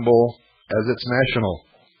this symbol as its national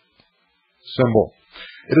symbol.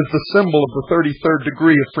 It is the symbol of the 33rd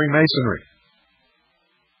degree of Freemasonry.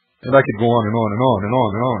 And I could go on and on and on and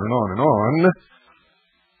on and on and on and on.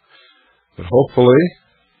 But hopefully,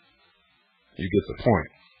 you get the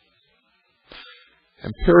point.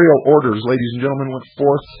 Imperial orders, ladies and gentlemen, went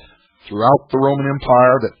forth throughout the Roman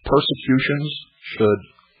Empire that persecutions should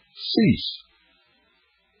cease.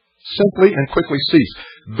 Simply and quickly cease.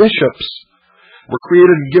 Bishops were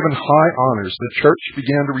created and given high honors. The church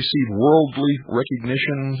began to receive worldly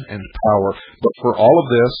recognition and power. But for all of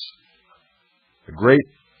this, a great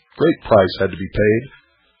price had to be paid.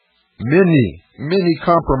 Many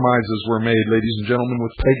compromises were made, ladies and gentlemen,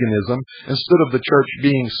 with paganism. Instead of the church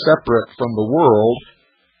being separate from the world,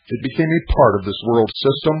 it became a part of this world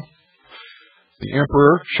system. The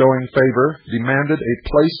emperor, showing favor, demanded a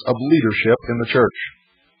place of leadership in the church.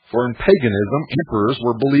 For in paganism, emperors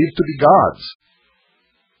were believed to be gods.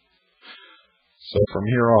 So from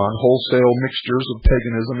here on, wholesale mixtures of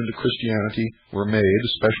paganism into Christianity were made,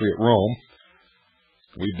 especially at Rome.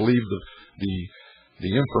 We believe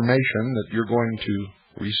the information that you're going to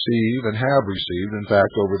receive and have received, in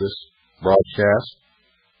fact, over this broadcast,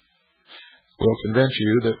 will convince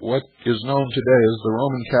you that what is known today as the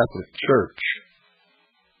Roman Catholic Church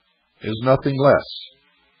is nothing less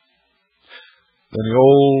than the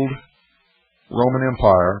old Roman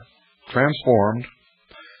Empire transformed,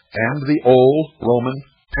 and the old Roman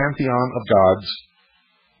pantheon of gods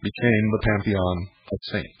became the pantheon of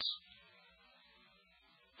saints.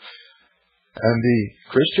 And the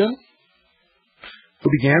Christian, who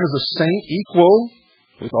began as a saint equal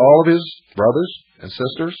with all of his brothers and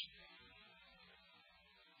sisters,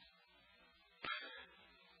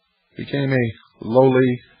 became a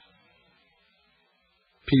lowly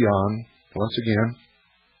peon once again.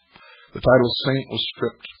 The title saint was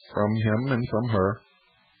stripped from him and from her.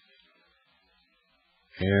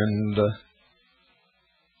 And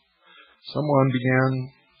someone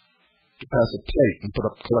began to pass a plate and put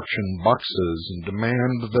up collection boxes and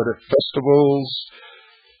demand that at festivals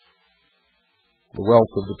the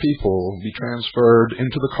wealth of the people be transferred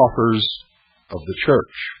into the coffers of the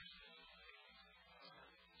church.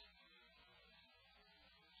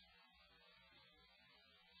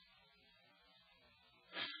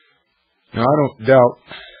 Now, I don't doubt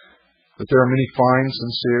that there are many fine,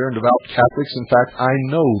 sincere, and devout Catholics. In fact, I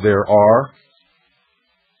know there are.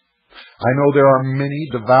 I know there are many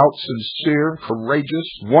devout, sincere, courageous,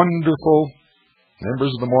 wonderful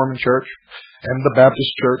members of the Mormon Church, and the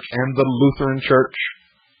Baptist Church, and the Lutheran Church,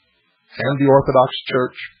 and the Orthodox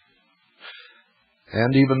Church,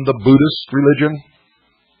 and even the Buddhist religion,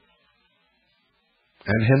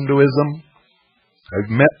 and Hinduism.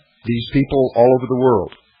 I've met these people all over the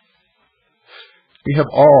world. We have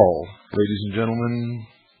all, ladies and gentlemen,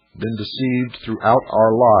 been deceived throughout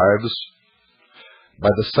our lives by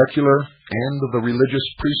the secular and the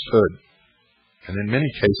religious priesthood, and in many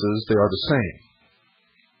cases they are the same.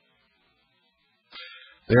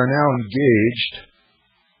 They are now engaged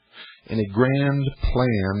in a grand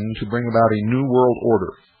plan to bring about a new world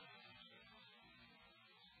order.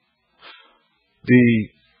 The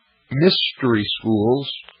mystery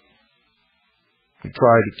schools, who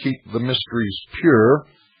try to keep the mysteries pure,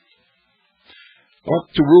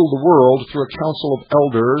 want to rule the world through a council of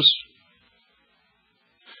elders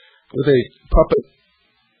with a puppet,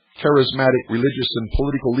 charismatic, religious, and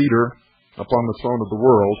political leader upon the throne of the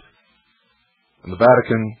world. And the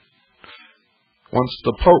Vatican wants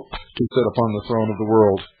the Pope to sit upon the throne of the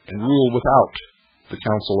world and rule without the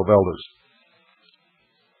council of elders.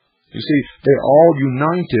 You see, they all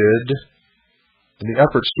united in the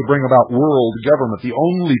efforts to bring about world government. The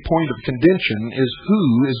only point of contention is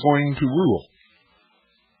who is going to rule.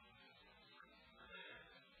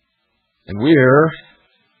 And we're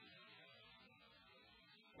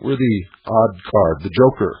the odd card, the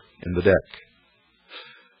joker in the deck.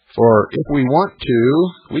 For if we want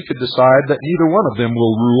to, we could decide that neither one of them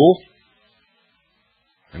will rule,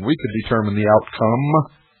 and we could determine the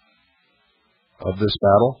outcome of this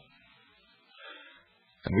battle,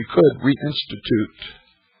 and we could reinstitute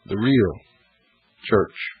the real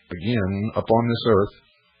church again upon this earth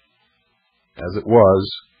as it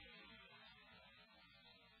was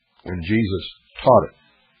when Jesus taught it.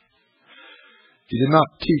 He did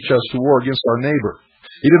not teach us to war against our neighbor.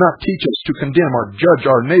 He did not teach us to condemn or judge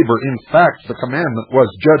our neighbor. In fact, the commandment was,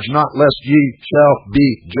 "Judge not, lest ye shall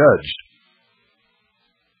be judged."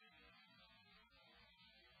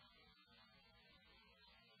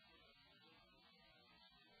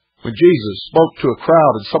 When Jesus spoke to a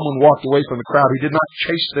crowd and someone walked away from the crowd, he did not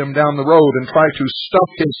chase them down the road and try to stuff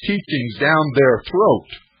his teachings down their throat.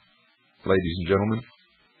 Ladies and gentlemen,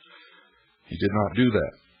 he did not do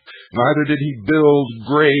that. Neither did he build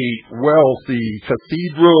great, wealthy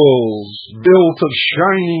cathedrals built of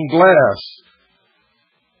shining glass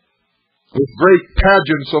with great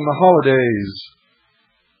pageants on the holidays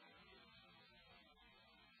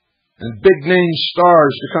and big-name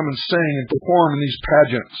stars to come and sing and perform in these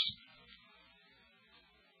pageants,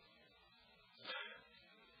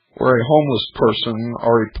 where a homeless person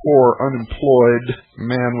or a poor, unemployed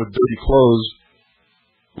man with dirty clothes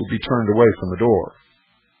would be turned away from the door.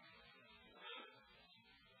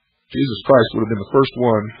 Jesus Christ would have been the first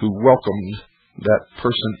one who welcomed that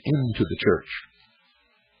person into the church.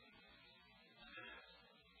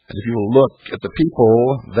 And if you will look at the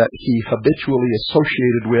people that he habitually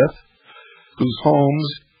associated with, whose homes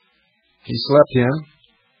he slept in,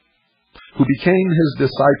 who became his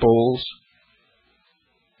disciples,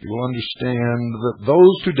 you will understand that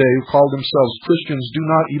those today who call themselves Christians do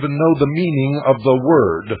not even know the meaning of the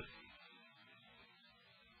word.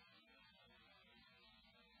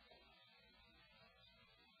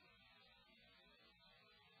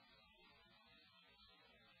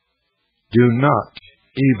 Do not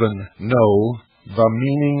even know the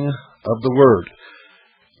meaning of the word.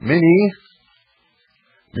 Many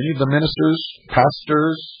of the ministers,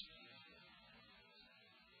 pastors,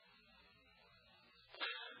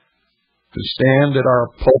 who stand at our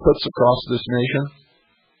pulpits across this nation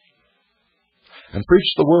and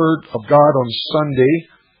preach the Word of God on Sunday,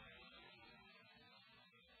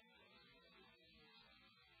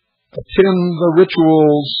 attend the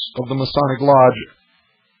rituals of the Masonic Lodge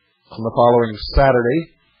on the following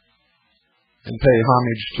Saturday, and pay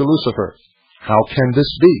homage to Lucifer. How can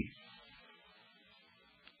this be?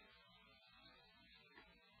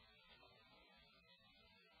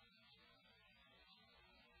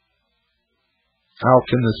 How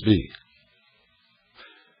can this be?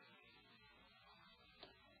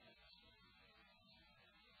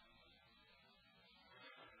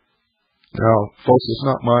 Now, folks, it's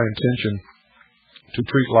not my intention to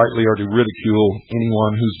treat lightly or to ridicule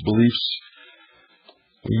anyone whose beliefs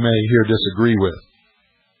we may here disagree with.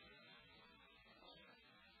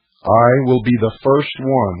 I will be the first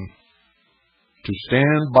one to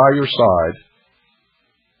stand by your side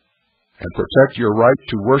and protect your right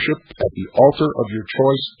to worship at the altar of your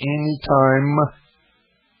choice anytime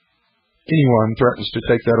anyone threatens to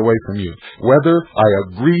take that away from you. Whether I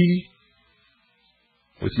agree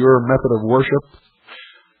with your method of worship,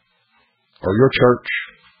 or your church,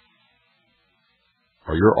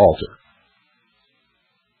 or your altar.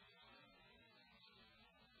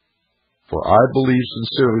 For I believe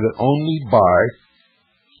sincerely that only by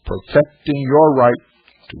protecting your right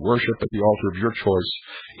to worship at the altar of your choice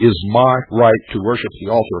is my right to worship at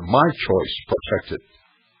the altar of my choice protected.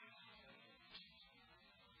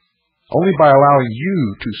 Only by allowing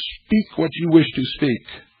you to speak what you wish to speak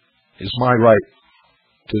is my right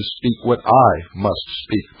to speak what I must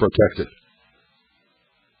speak protected.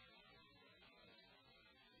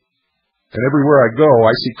 And everywhere I go,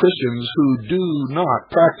 I see Christians who do not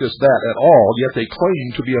practice that at all, yet they claim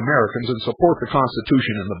to be Americans and support the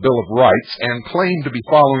Constitution and the Bill of Rights and claim to be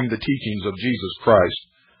following the teachings of Jesus Christ.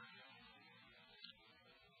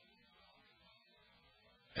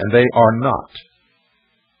 And they are not.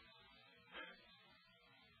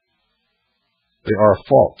 They are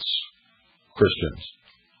false Christians.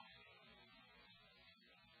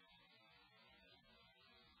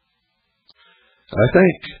 And I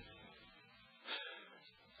think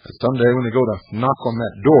that someday when they go to knock on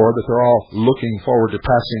that door that they're all looking forward to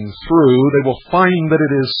passing through, they will find that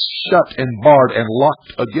it is shut and barred and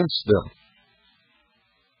locked against them.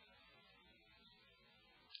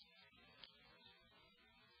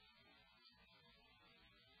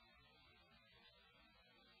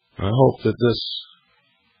 I hope that this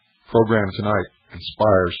program tonight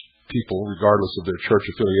inspires people, regardless of their church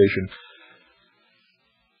affiliation,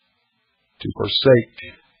 to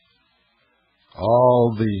forsake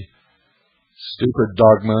all the stupid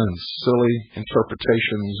dogma and silly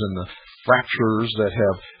interpretations and the fractures that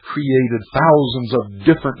have created thousands of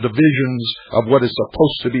different divisions of what is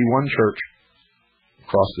supposed to be one church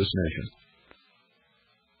across this nation.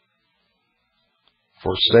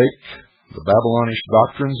 Forsake the Babylonish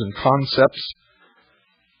doctrines and concepts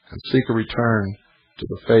and seek a return to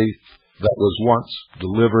the faith that was once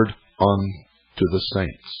delivered unto the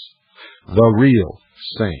saints, the real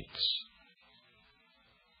saints.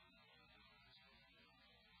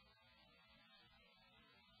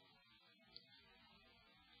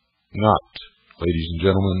 Not, ladies and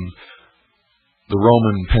gentlemen, the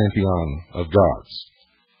Roman pantheon of gods.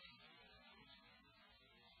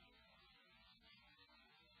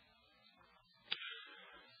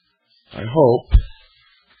 I hope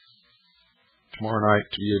tomorrow night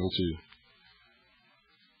to be able to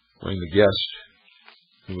bring the guest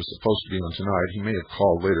who was supposed to be on tonight. He may have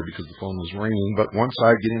called later because the phone was ringing, but once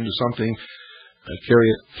I get into something, I carry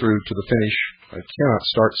it through to the finish. I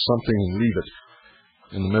cannot start something and leave it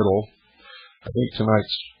in the middle. I think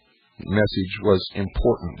tonight's message was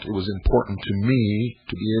important. It was important to me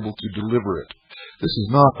to be able to deliver it. This is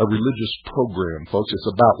not a religious program, folks.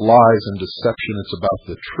 It's about lies and deception. It's about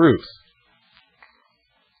the truth.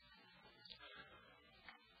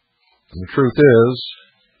 And the truth is,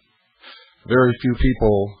 very few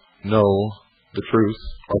people know the truth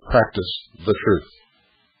or practice the truth.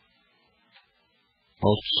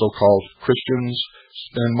 Most so-called Christians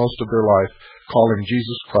spend most of their life calling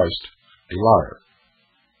Jesus Christ a liar.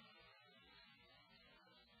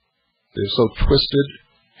 They've so twisted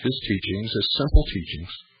his teachings, his simple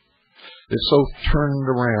teachings. They've so turned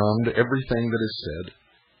around everything that is said.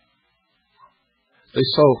 They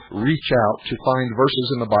so reach out to find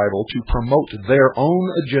verses in the Bible to promote their own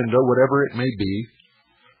agenda, whatever it may be.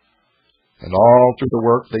 And all through the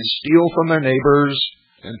work, they steal from their neighbors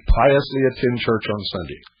and piously attend church on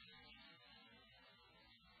Sunday.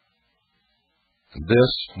 And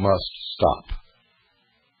this must stop.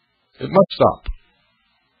 It must stop.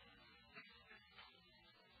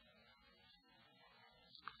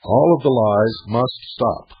 All of the lies must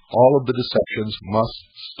stop. All of the deceptions must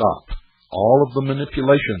stop. All of the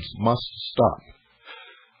manipulations must stop.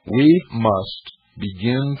 We must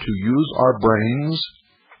begin to use our brains,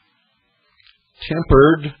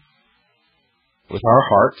 tempered with our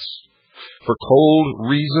hearts, for cold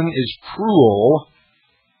reason is cruel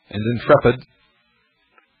and intrepid.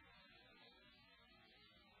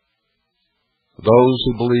 Those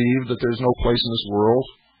who believe that there's no place in this world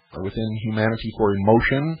or within humanity for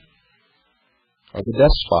emotion are the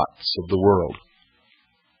despots of the world.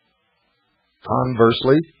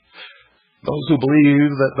 Conversely, those who believe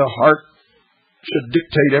that the heart should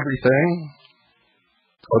dictate everything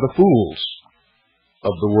are the fools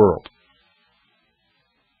of the world.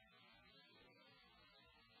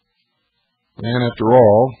 And after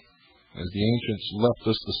all, as the ancients left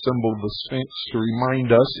us the symbol of the Sphinx to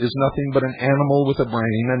remind us, is nothing but an animal with a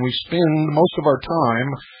brain, and we spend most of our time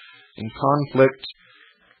in conflict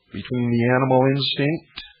between the animal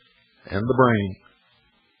instinct and the brain,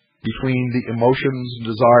 between the emotions,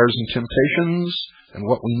 desires, and temptations and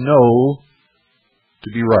what we know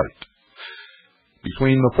to be right,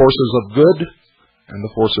 between the forces of good and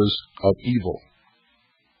the forces of evil.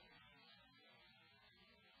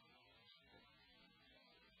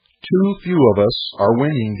 Too few of us are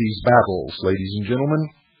winning these battles, ladies and gentlemen.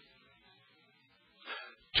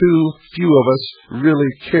 Too few of us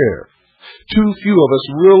really care. Too few of us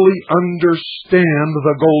really understand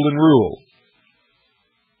the golden rule.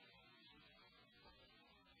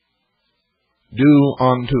 Do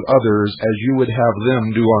unto others as you would have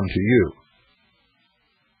them do unto you.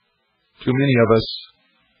 Too many of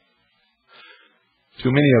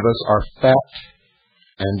us are fat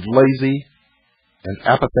and lazy and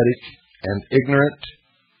apathetic and ignorant,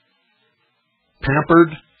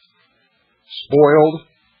 pampered, spoiled,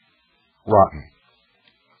 rotten.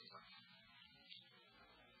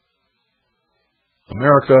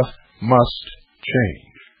 America must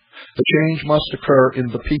change. The change must occur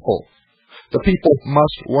in the people. The people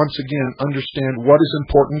must once again understand what is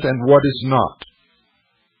important and what is not.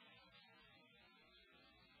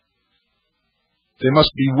 They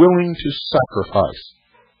must be willing to sacrifice.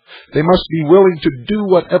 They must be willing to do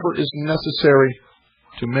whatever is necessary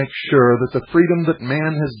to make sure that the freedom that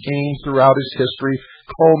man has gained throughout his history,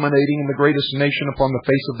 culminating in the greatest nation upon the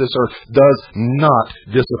face of this earth, does not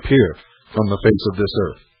disappear from the face of this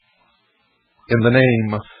earth in the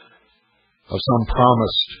name of some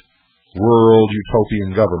promised world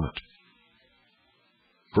utopian government.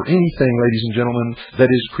 For anything, ladies and gentlemen, that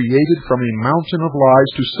is created from a mountain of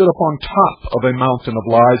lies to sit upon top of a mountain of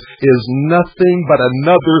lies is nothing but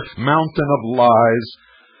another mountain of lies.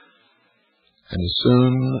 And as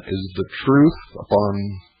soon as the truth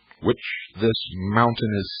upon which this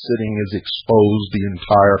mountain is sitting is exposed, the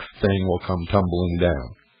entire thing will come tumbling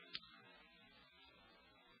down.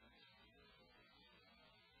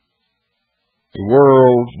 The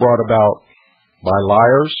world brought about by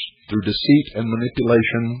liars through deceit and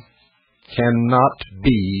manipulation cannot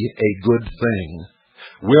be a good thing,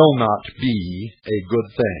 will not be a good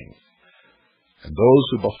thing. And those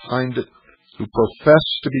who behind it, who profess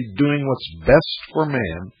to be doing what's best for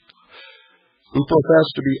man, who profess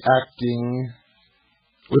to be acting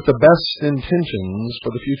with the best intentions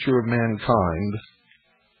for the future of mankind,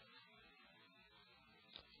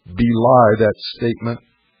 belie that statement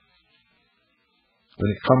when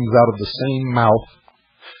it comes out of the same mouth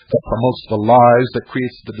that promotes the lies, that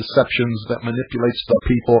creates the deceptions, that manipulates the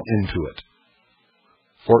people into it.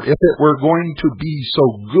 For if it were going to be so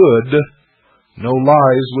good, no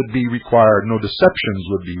lies would be required, no deceptions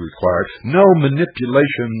would be required, no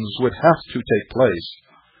manipulations would have to take place.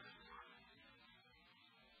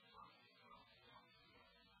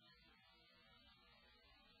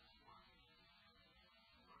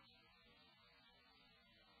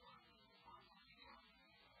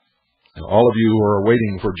 And all of you who are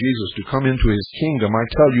waiting for Jesus to come into his kingdom, I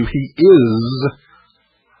tell you, he is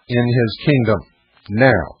in his kingdom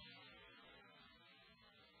now.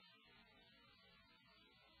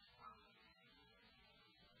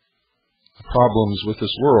 The problems with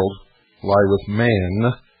this world lie with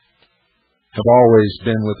man, have always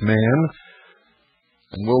been with man,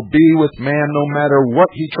 and will be with man no matter what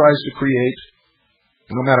he tries to create,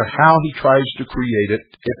 no matter how he tries to create it.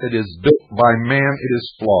 If it is built by man, it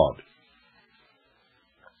is flawed.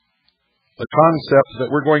 The concept that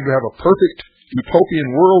we're going to have a perfect utopian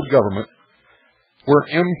world government where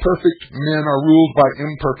imperfect men are ruled by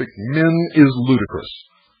imperfect men is ludicrous.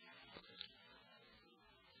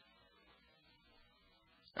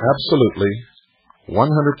 Absolutely,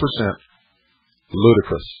 100%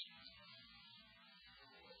 ludicrous.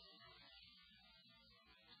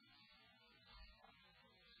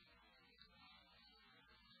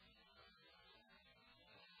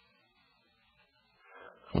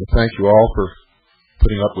 I want to thank you all for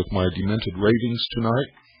putting up with my demented ravings tonight.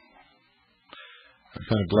 I'm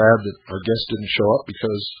kind of glad that our guest didn't show up,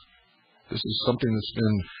 because this is something that's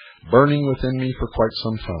been burning within me for quite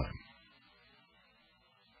some time.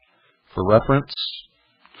 For reference,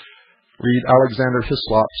 read Alexander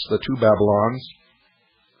Hislop's The Two Babylons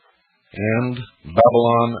and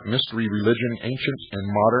Babylon, Mystery Religion, Ancient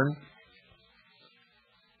and Modern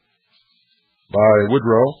by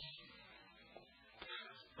Woodrow.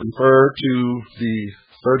 Refer to the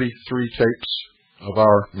 33 tapes of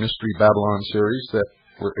our Mystery Babylon series that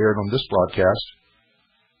were aired on this broadcast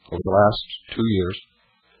over the last 2 years.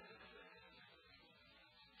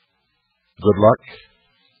 Good luck,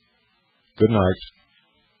 good night,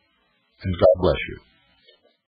 and God bless you.